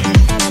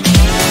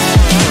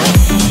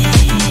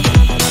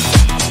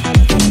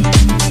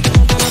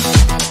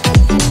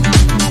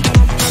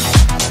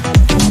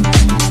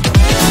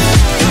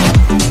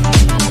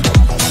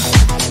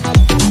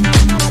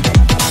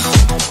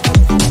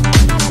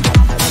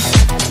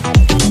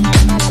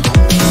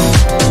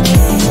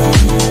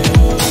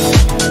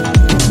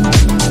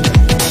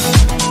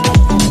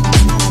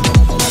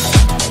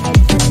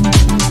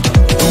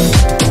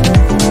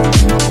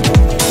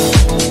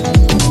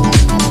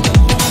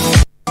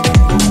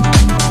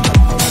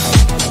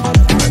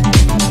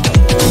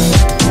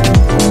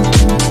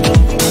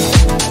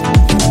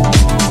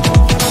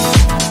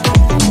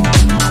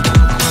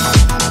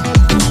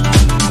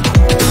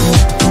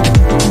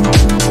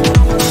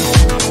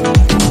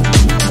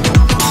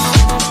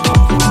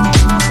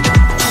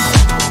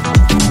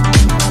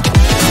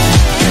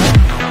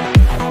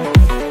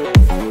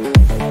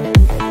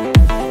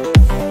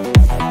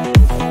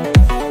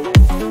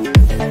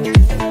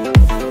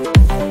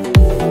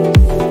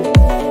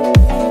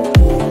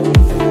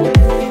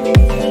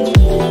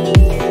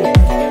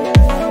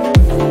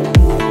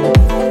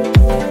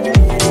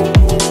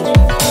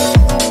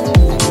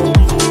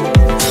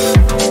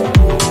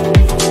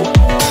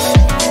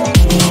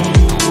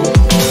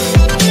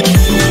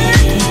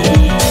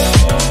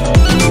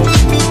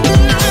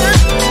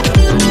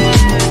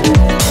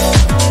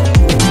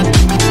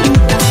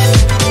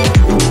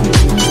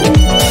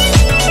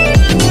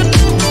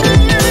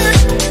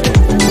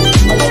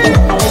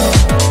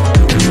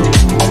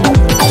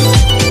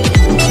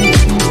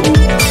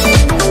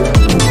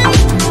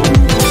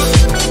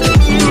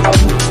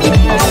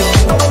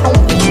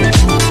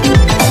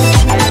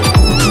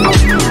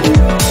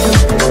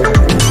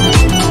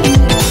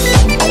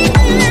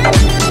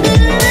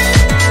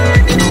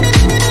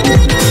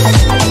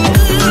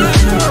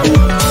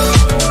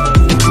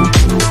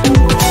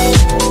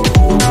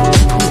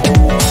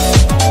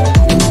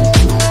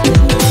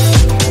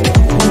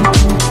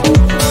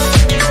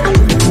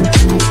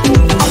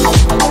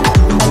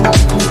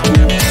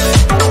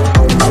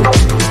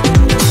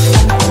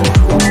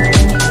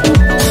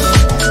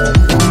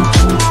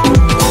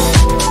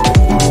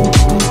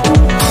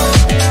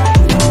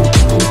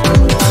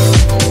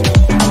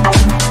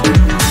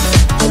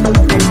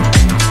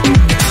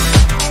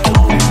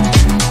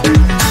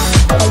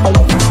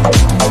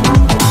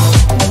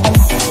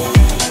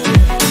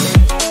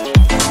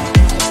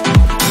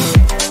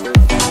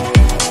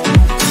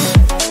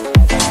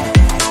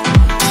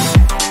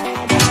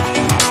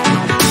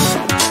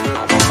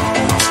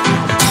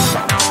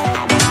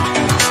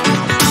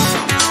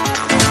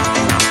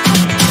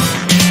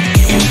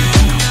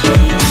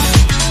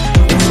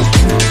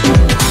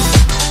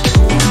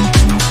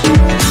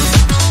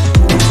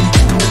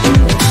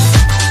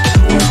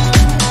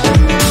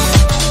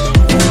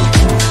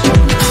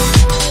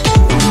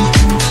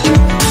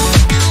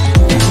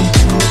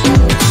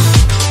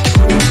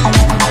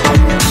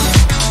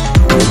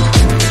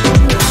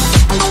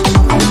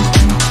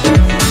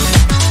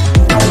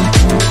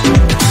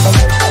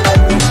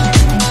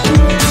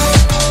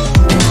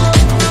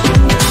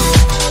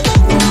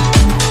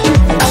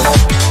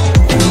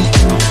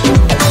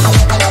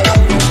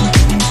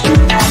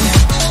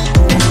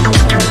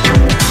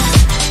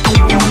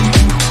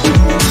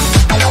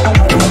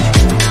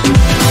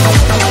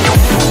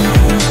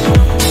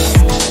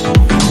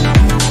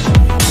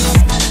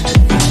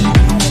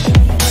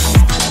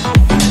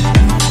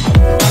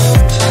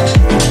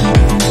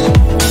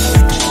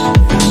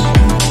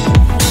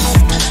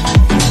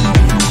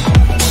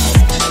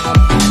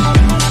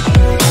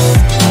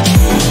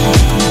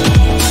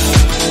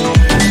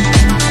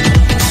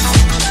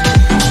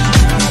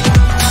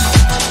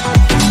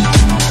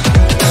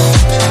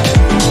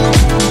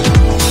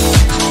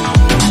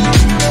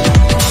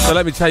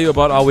 let me tell you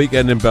about our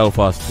weekend in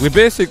Belfast. We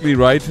basically,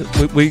 right,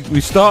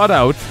 we started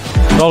out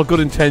with all good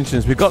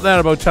intentions. We got there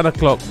about 10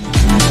 o'clock.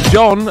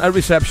 John at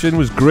reception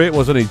was great,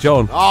 wasn't he,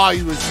 John? Oh,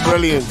 he was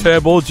brilliant.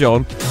 Turbo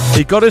John.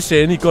 He got us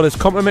in, he got us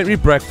complimentary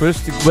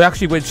breakfast. We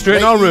actually went straight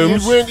in our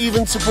rooms. We weren't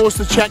even supposed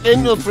to check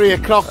in till 3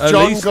 o'clock.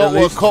 John got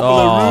to a couple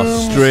of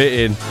rooms.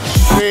 Straight in.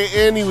 Straight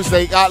in. He was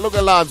like, look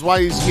at lads,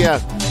 why he's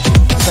here?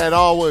 I said,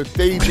 we're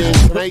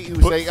DJing tonight. He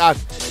was like, I'll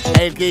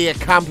give you a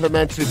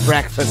complimentary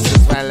breakfast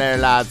as well there,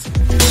 lads.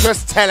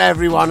 Just tell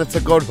everyone it's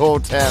a good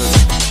hotel.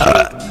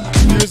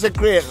 He was a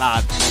great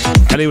lad.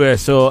 Anyway,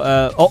 so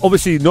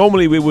obviously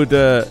normally we would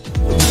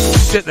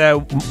sit there,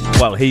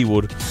 well, he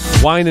would,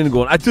 whining and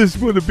going, I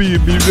just want to be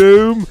in my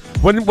room.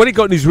 When he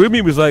got in his room,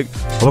 he was like,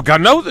 oh,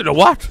 God, no, or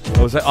what?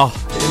 I was like, I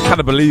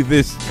can't believe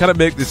this. Can't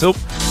make this up.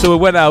 So we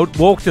went out,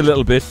 walked a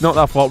little bit, not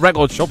that far,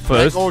 record shop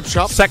first. Record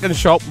shop. Second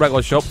shop,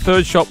 record shop.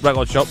 Third shop,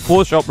 record shop.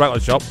 Fourth shop,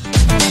 record shop.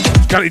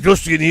 It's kind of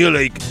dusty in here,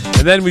 like.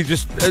 And then we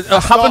just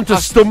happened to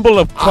stumble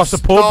across a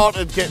pub.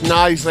 Started getting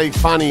eyes like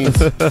fannies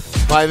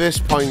by this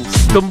point.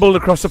 Stumbled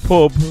across a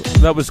pub.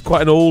 That was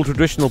quite an old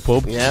traditional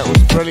pub. Yeah, it was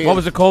brilliant. What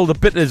was it called? The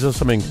Bitters or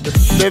something?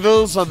 The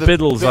Biddles or the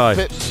Biddles, aye.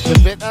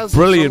 The Bitters.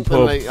 Brilliant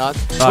pub. Like that.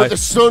 But the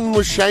sun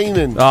was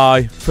shining.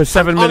 Aye, for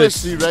 7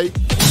 minutes. Honestly, right,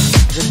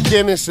 the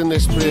Guinness in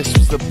this place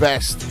was the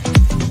best.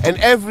 And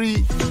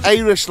every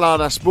Irish lad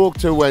I spoke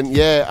to went,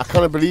 yeah, I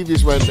can't believe you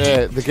went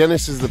there. The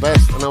Guinness is the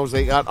best. And I was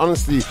like,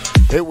 honestly,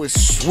 it was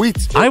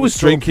sweet. I was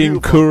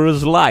drinking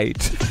Coors Light.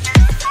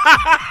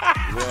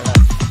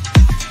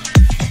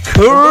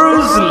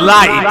 Coors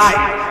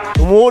Light.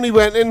 And we only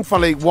went in for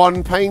like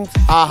 1 pint.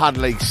 I had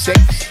like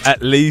 6.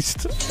 At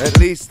least. At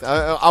least.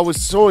 I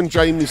was so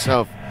enjoying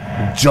myself.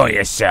 Enjoy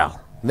yourself.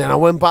 And then I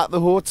went back to the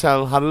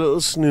hotel, had a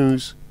little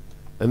snooze.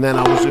 And then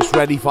I was just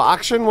ready for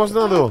action,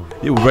 wasn't I, though?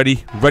 You were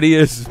ready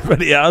as can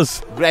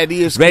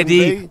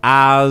be.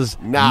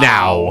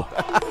 Now.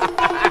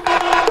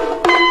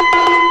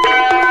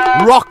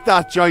 Rocked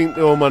that joint,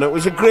 though, man. It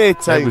was a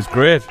great time. It was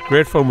great.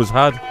 Great fun was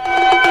had.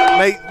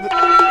 Like,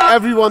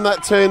 everyone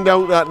that turned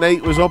out that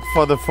night was up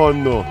for the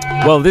fun, though.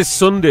 Well, this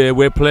Sunday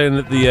we're playing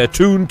at the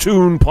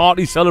Toon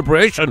Party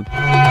Celebration.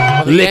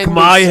 Lick end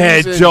my of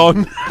head, season.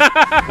 John.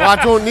 Well, I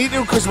don't need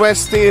to because we're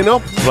staying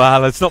up.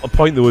 Well, that's not the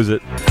point, though, is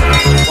it?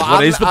 Well,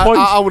 What is the point?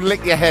 I would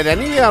lick your head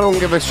anyway. I don't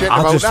give a shit I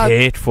about just that.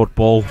 hate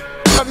football.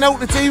 Got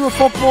nothing to do with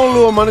football,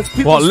 though, man. It's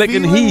people's What,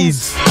 licking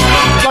feelings.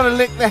 heads? Got to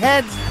lick the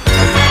head.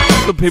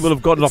 Some people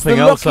have got nothing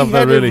the else, lucky have they,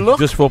 head of really? luck.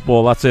 Just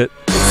football, that's it.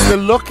 It's the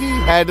lucky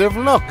head of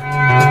luck.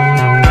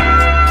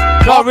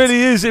 No, it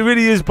really is. It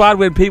really is bad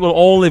when people,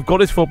 all they've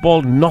got is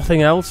football,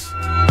 nothing else.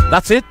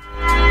 That's it.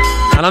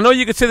 And I know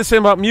you could say the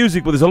same about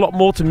music, but there's a lot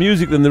more to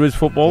music than there is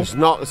football. It's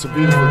not. It's a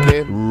beautiful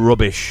game.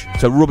 Rubbish.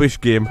 It's a rubbish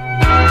game.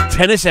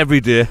 Tennis every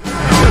day.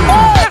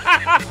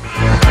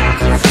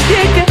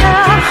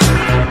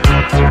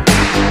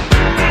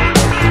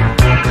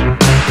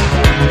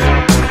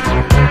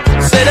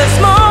 Said a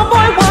small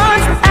boy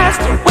once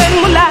asked, when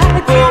will I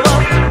grow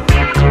up?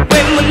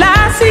 When will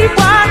I see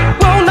what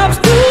grown-ups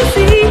do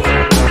see?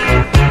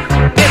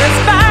 And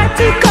aspired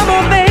to come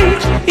of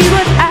age, he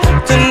would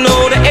have to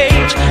know the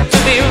age to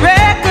be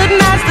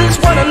recognized as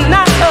one and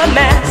not a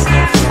mass.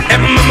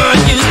 And Mama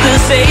used to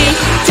say,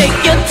 take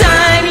your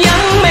time,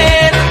 young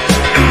man.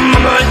 And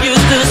Mama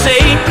used to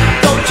say,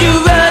 don't you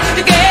rush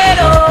to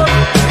get old.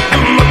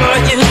 And Mama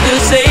used to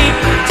say,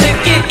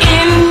 take it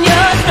in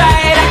your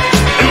stride.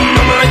 And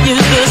Mama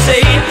used to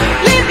say,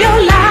 live your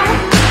life.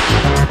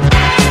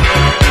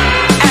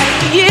 As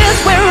the years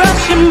were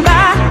rushing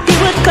by, he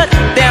would cut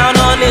down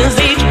on his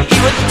age. He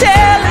would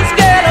tell his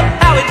girl of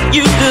how it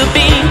used to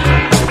be,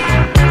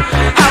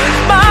 how his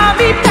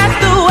mommy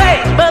passed away.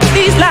 But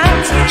these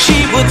lines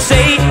she would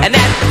say, and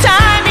at the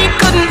time he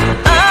couldn't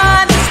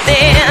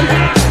understand.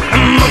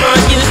 Mama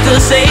used to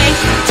say,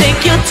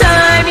 take your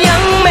time,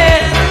 young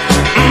man.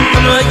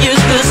 Mama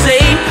used to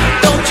say,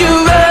 don't you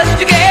rush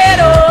to get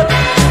old.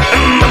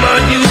 Mama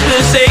used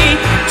to say,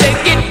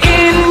 take it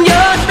in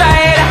your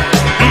stride.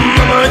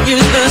 Mama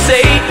used to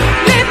say,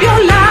 live your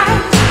life.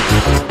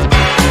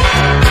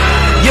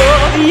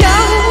 You're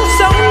young,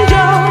 so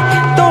young,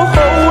 don't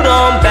hold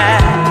on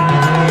back.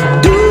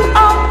 Do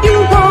all you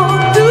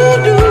want to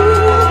do.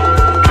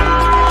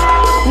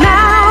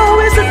 Now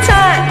is the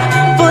time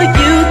for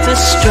you to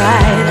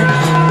stride,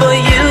 for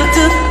you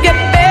to get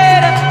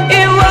better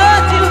in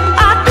what you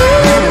are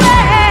doing.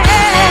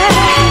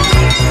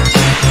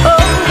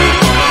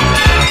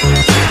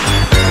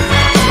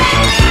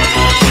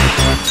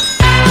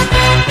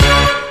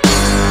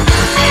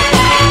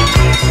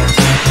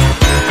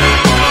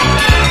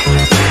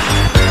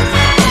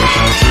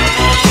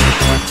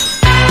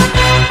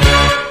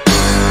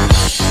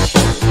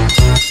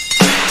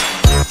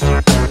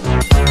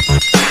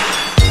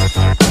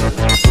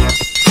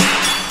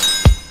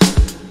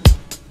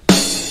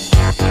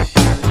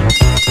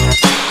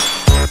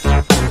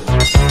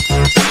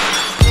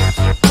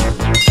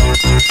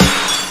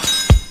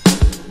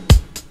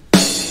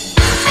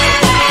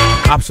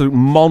 Absolute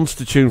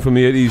monster tune from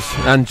the 80s.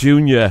 And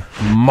Junior.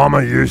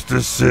 Mama used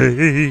to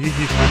say,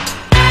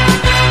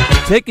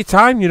 take your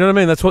time, you know what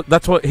I mean?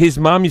 That's what his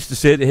mum used to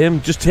say to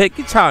him. Just take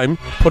your time,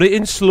 put it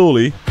in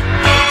slowly.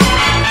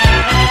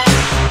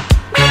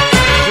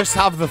 just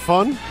have the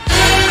fun. Woo!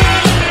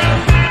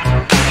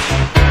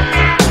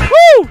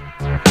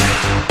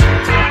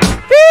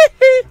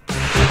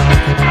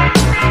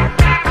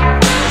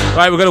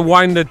 Right, we're going to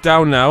wind it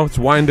down now. Let's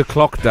wind the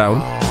clock down.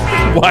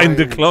 Wind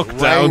the clock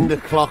down. Wind the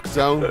clock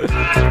down.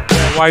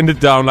 Wind it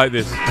down like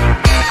this.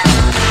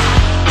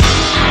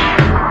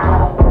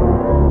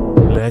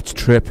 Let's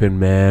tripping,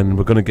 man.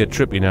 We're going to get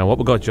trippy now. What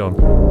we got, John?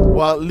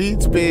 Well,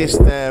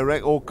 Leeds-based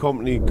record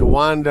company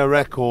Gowanda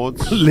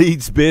Records.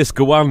 Leeds-based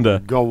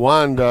Gowanda.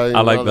 Gowanda.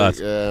 I like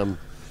that.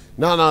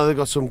 No, they've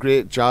got some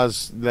great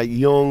jazz, like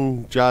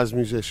young jazz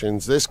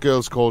musicians. This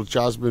girl's called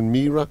Jasmine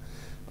Mira,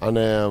 and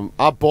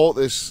I bought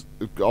this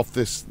off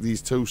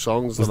these two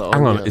songs. That are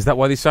Hang on, here. is that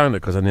why they sound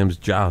it? Because her name's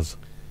Jazz.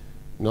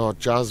 No,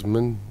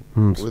 Jasmine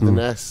with an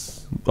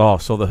S. Oh,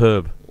 so the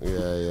herb.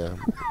 Yeah.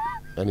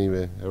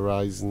 Anyway,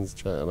 Horizons,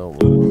 check it out.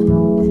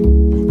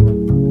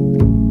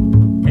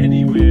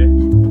 Anyway.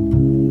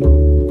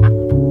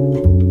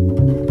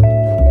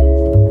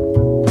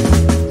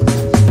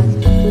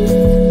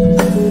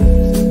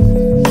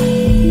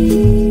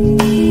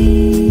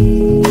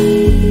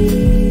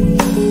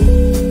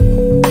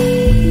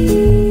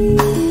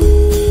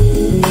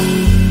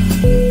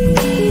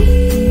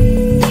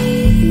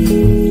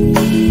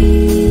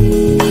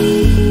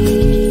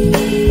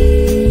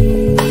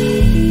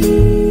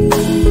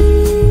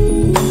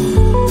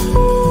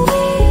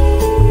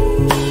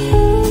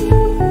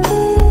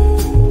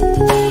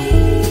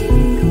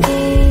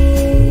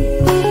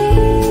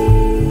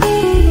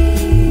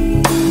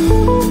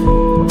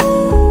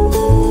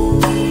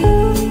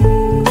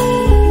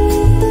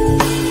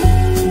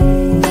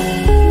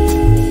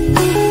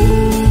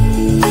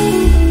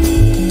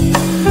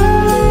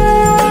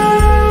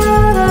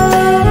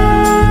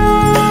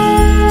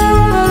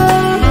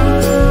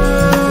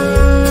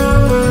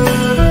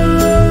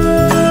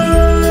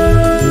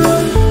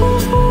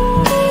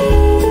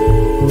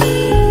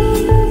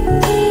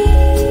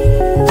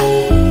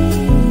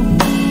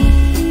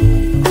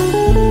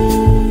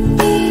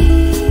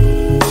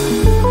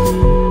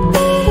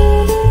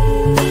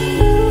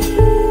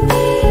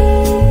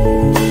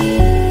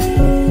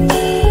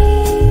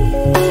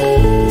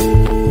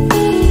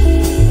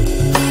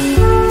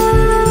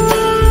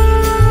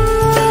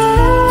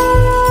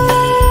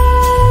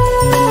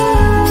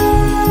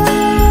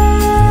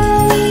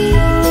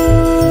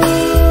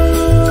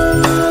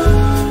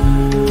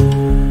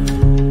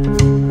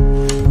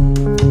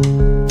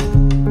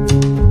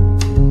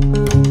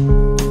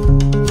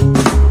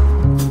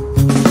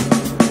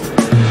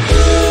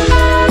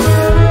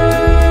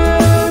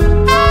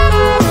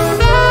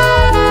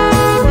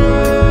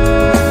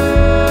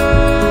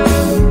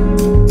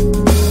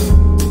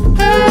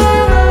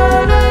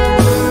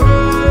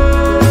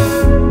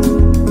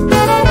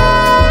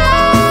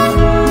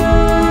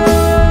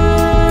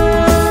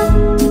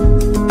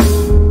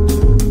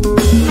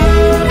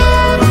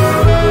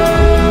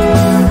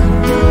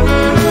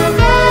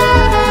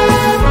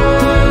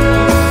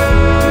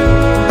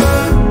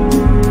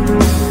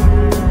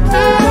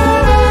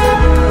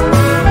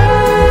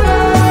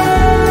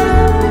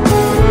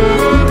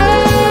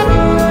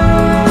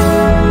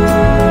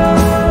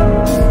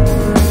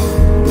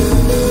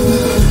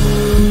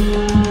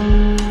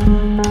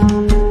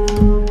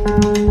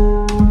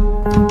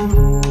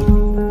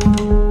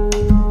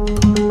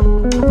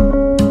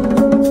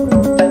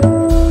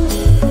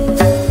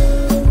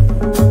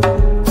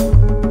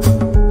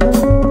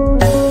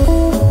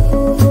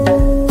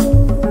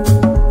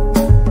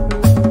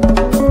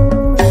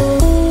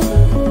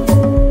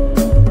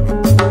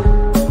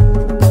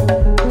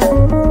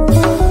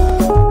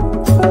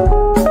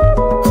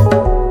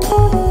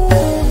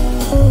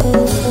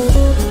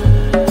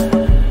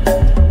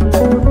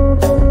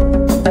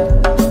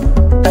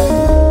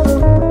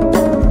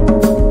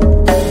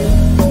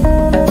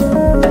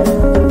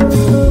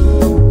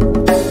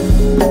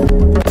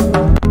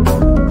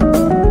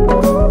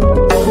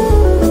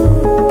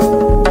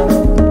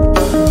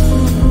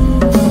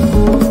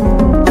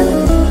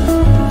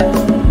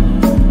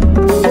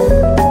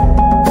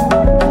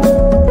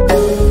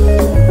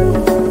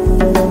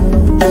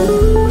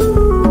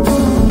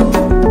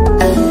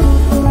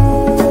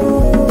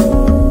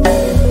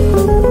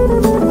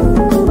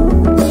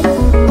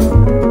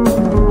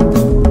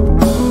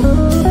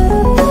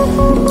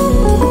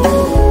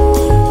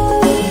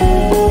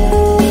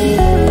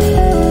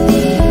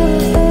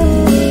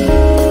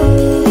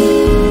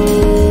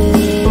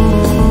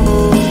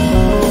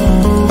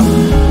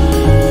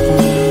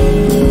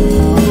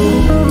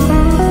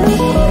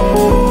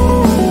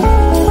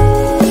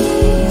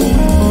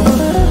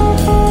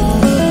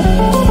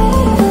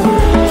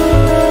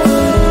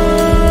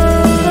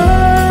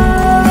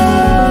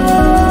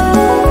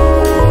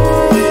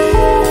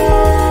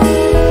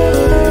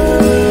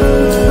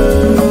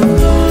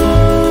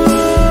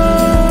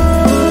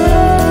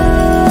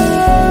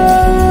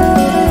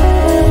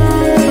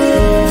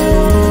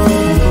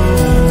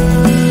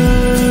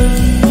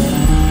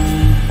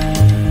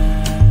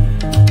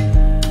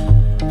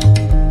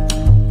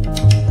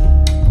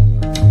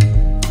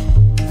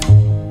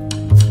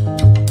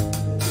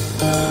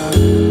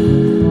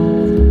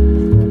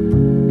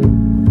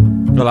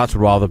 that's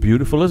rather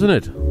beautiful, isn't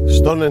it?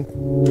 Stunning.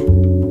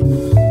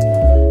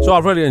 So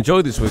I've really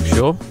enjoyed this week's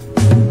show.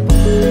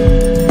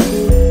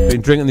 Been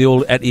drinking the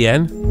old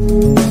Etienne.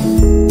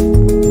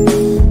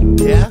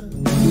 Yeah?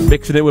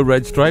 Mixing it with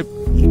Red Stripe.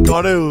 You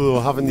got to,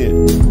 haven't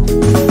you?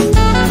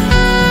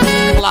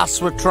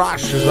 Glass with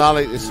trash, as I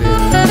like to say.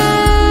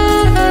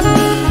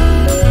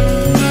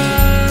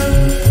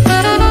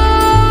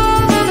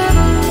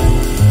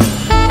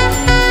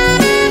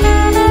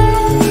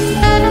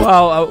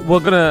 Well,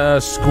 we're going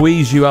to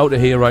squeeze you out of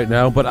here right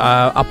now, but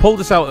I pulled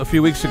this out a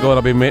few weeks ago and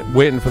I've been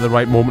waiting for the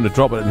right moment to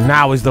drop it.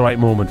 Now is the right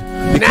moment.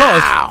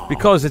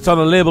 Because it's on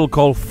a label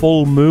called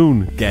Full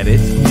Moon. Get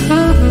it?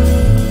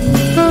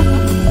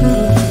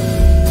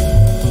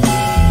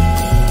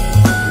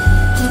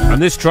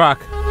 And this track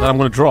that I'm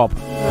going to drop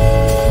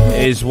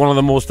is one of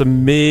the most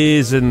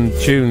amazing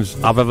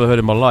tunes I've ever heard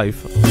in my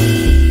life.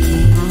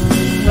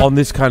 On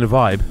this kind of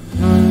vibe.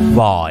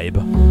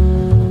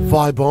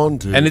 Vibe on,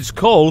 dude. And it's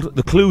called,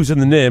 the clue's in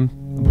the name,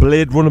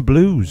 Blade Runner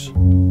Blues.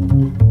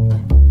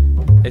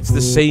 It's the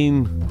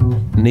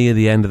scene near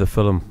the end of the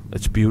film.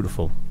 It's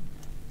beautiful.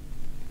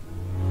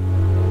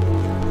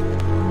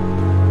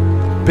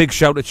 Big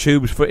shout to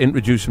Tubes for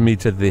introducing me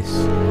to this.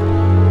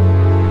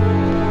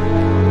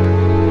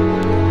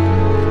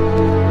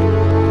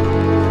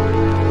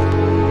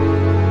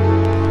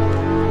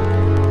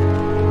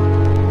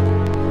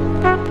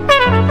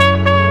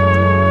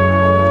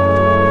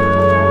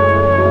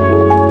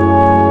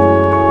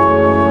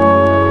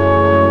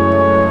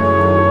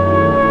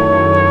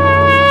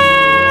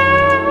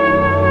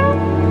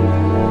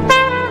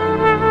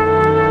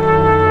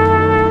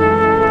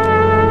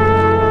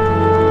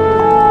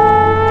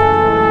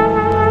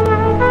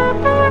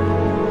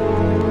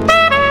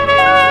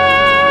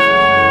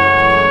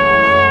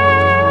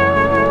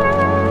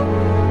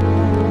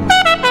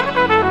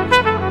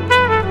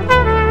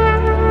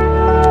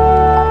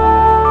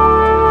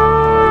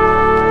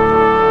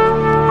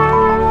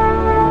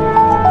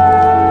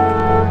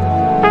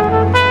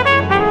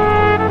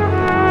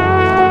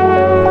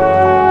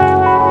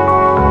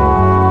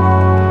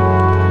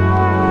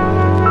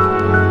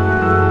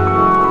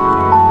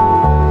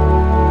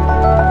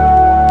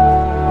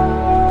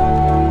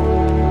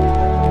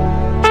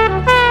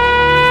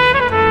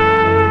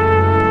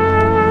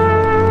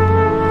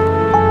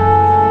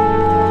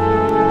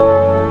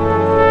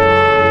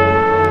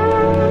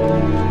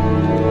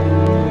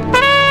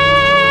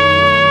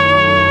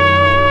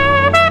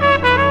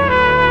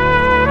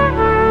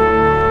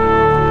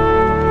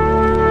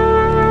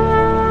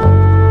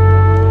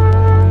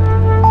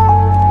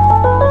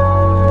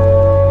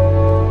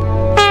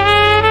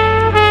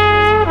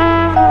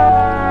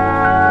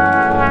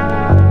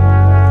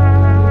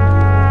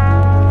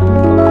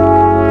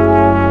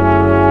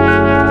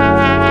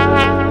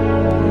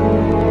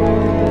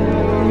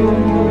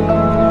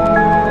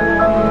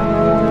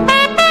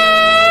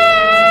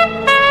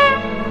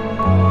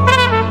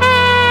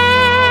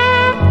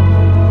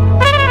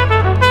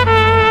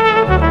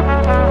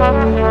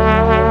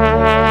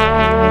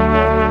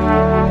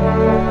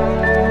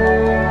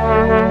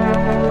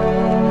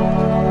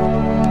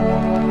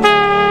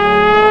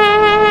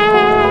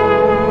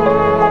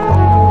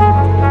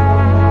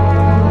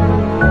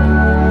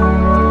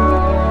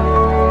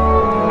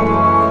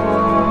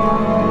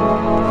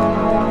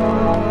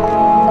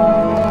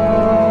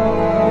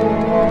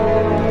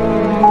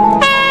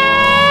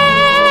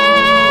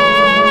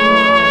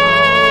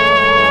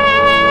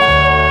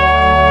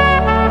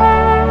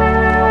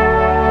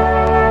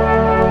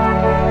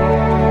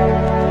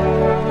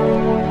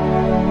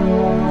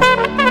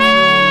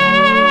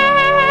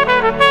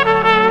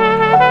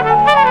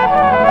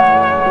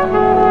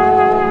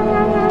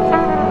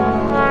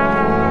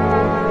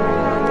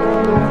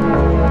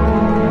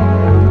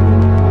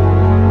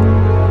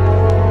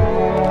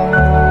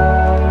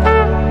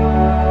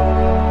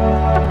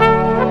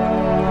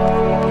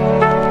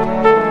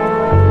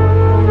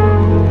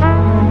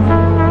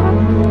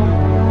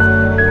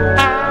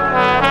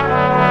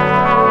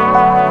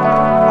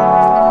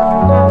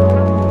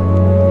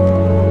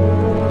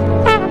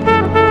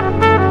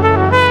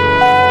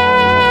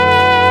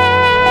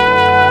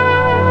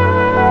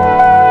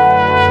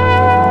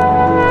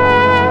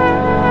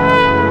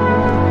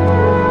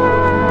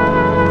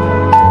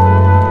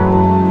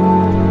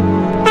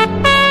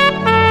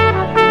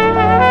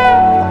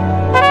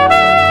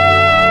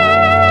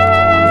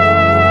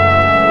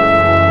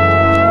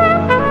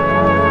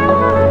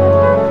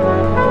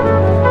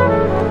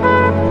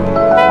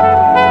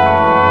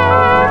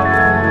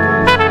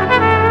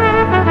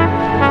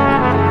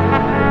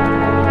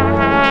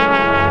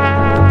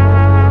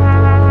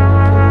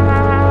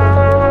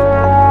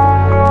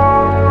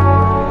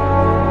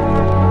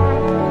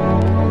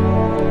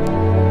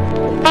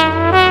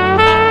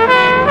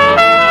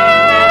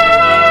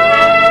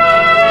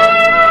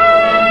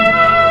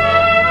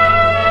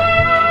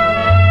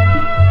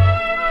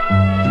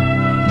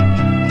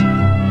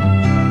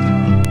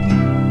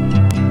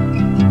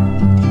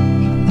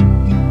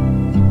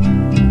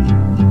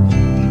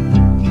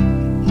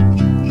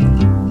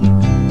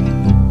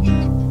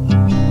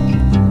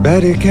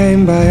 Betty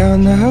came by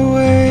on her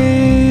way,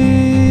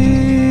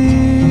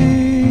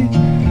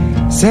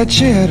 said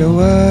she had a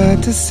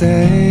word to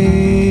say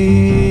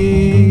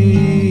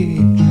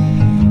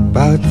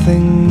about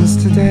things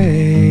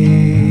today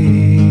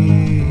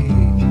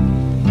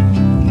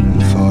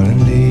and fallen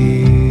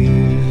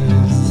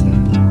leaves.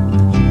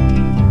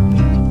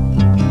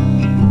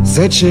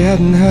 Said she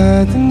hadn't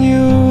heard the news,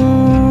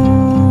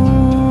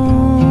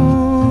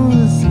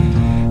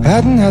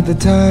 hadn't had the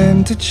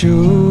time to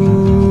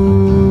choose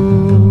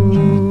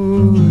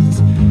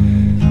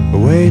a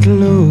way to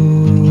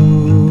lose,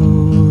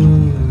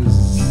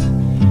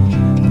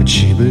 but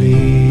she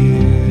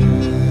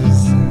believes.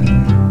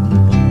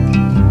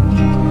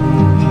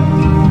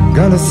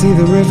 Gonna see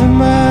the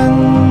riverman,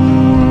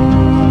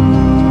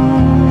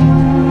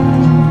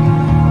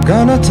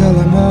 gonna tell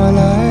him all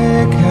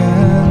I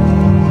can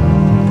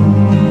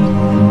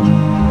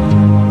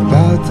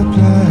about the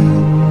plan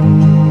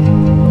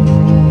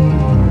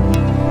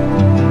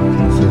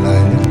for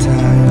lighting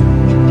time.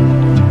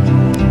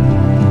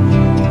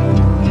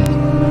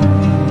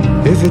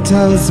 If he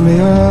tells me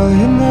all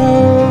he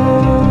knows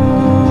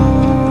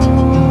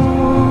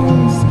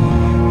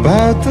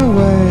about the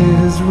way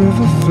his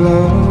river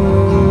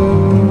flows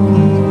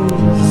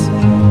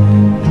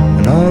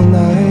and all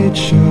night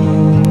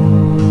shows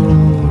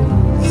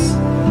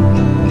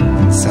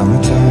in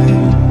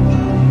summertime.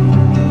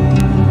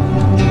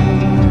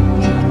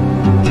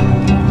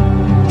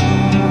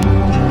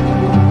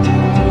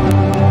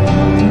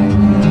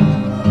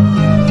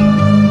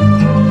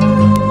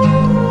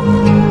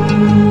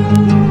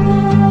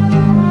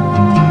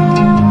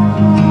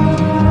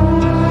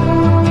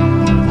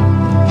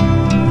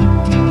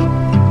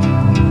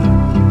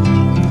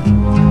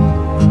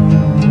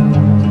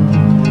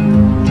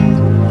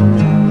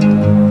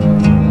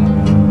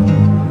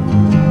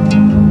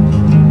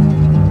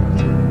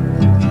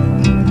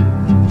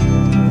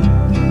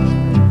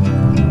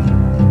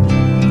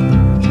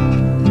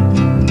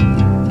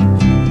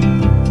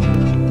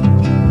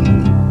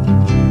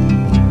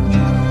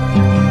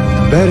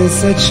 Betty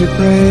said she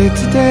prayed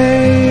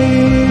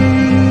today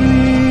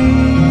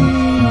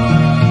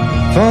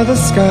for the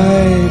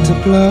sky to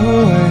blow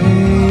away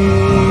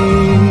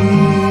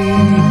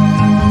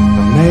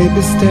or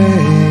maybe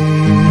stay.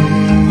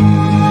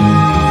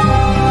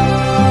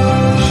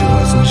 She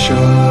wasn't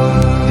sure,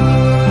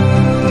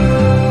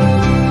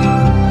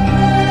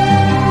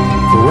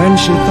 but when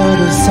she thought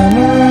of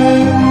summer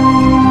rain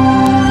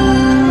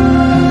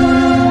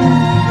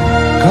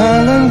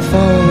calling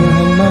for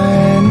her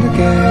mind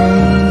again,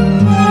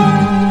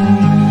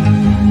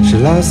 she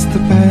lost the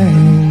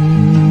pain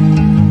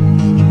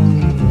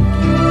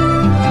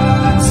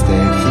and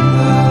stayed for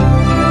more.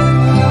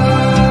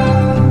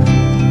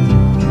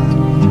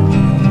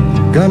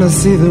 Gonna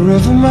see the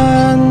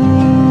riverman,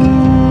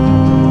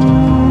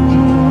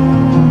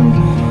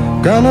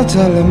 gonna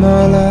tell him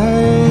all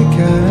I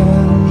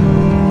can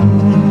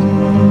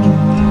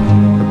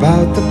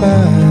about the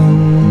band,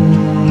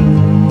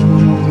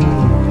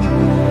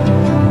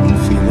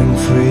 feeling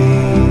free.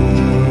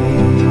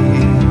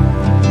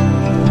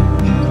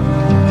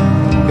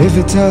 If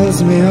he tells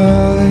me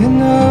all he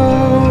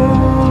knows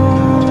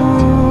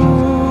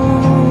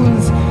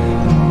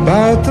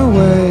about the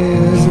way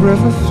his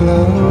river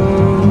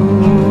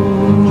flows,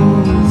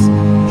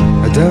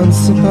 I don't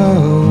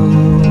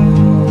suppose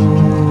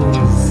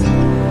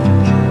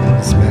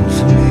it's meant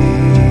for me.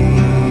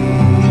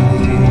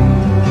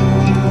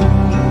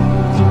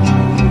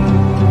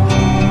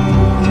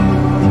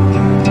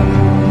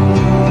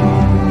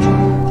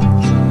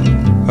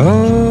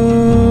 Oh,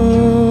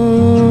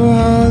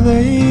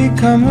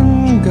 come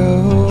and go.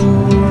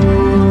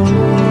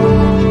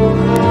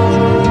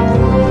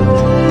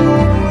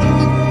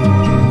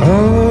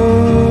 Oh,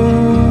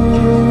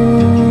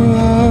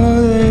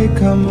 how they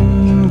come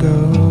and go.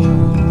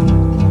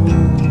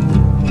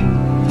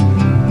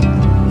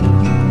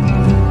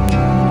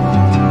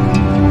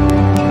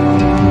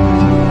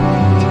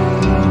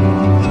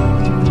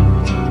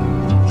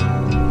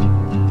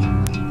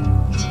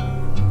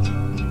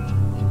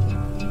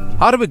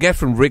 How did we get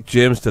from Rick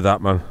James to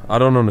that, man? I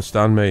don't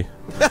understand, me.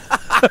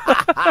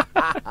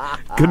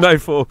 Good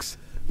night, folks.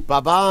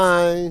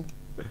 Bye-bye.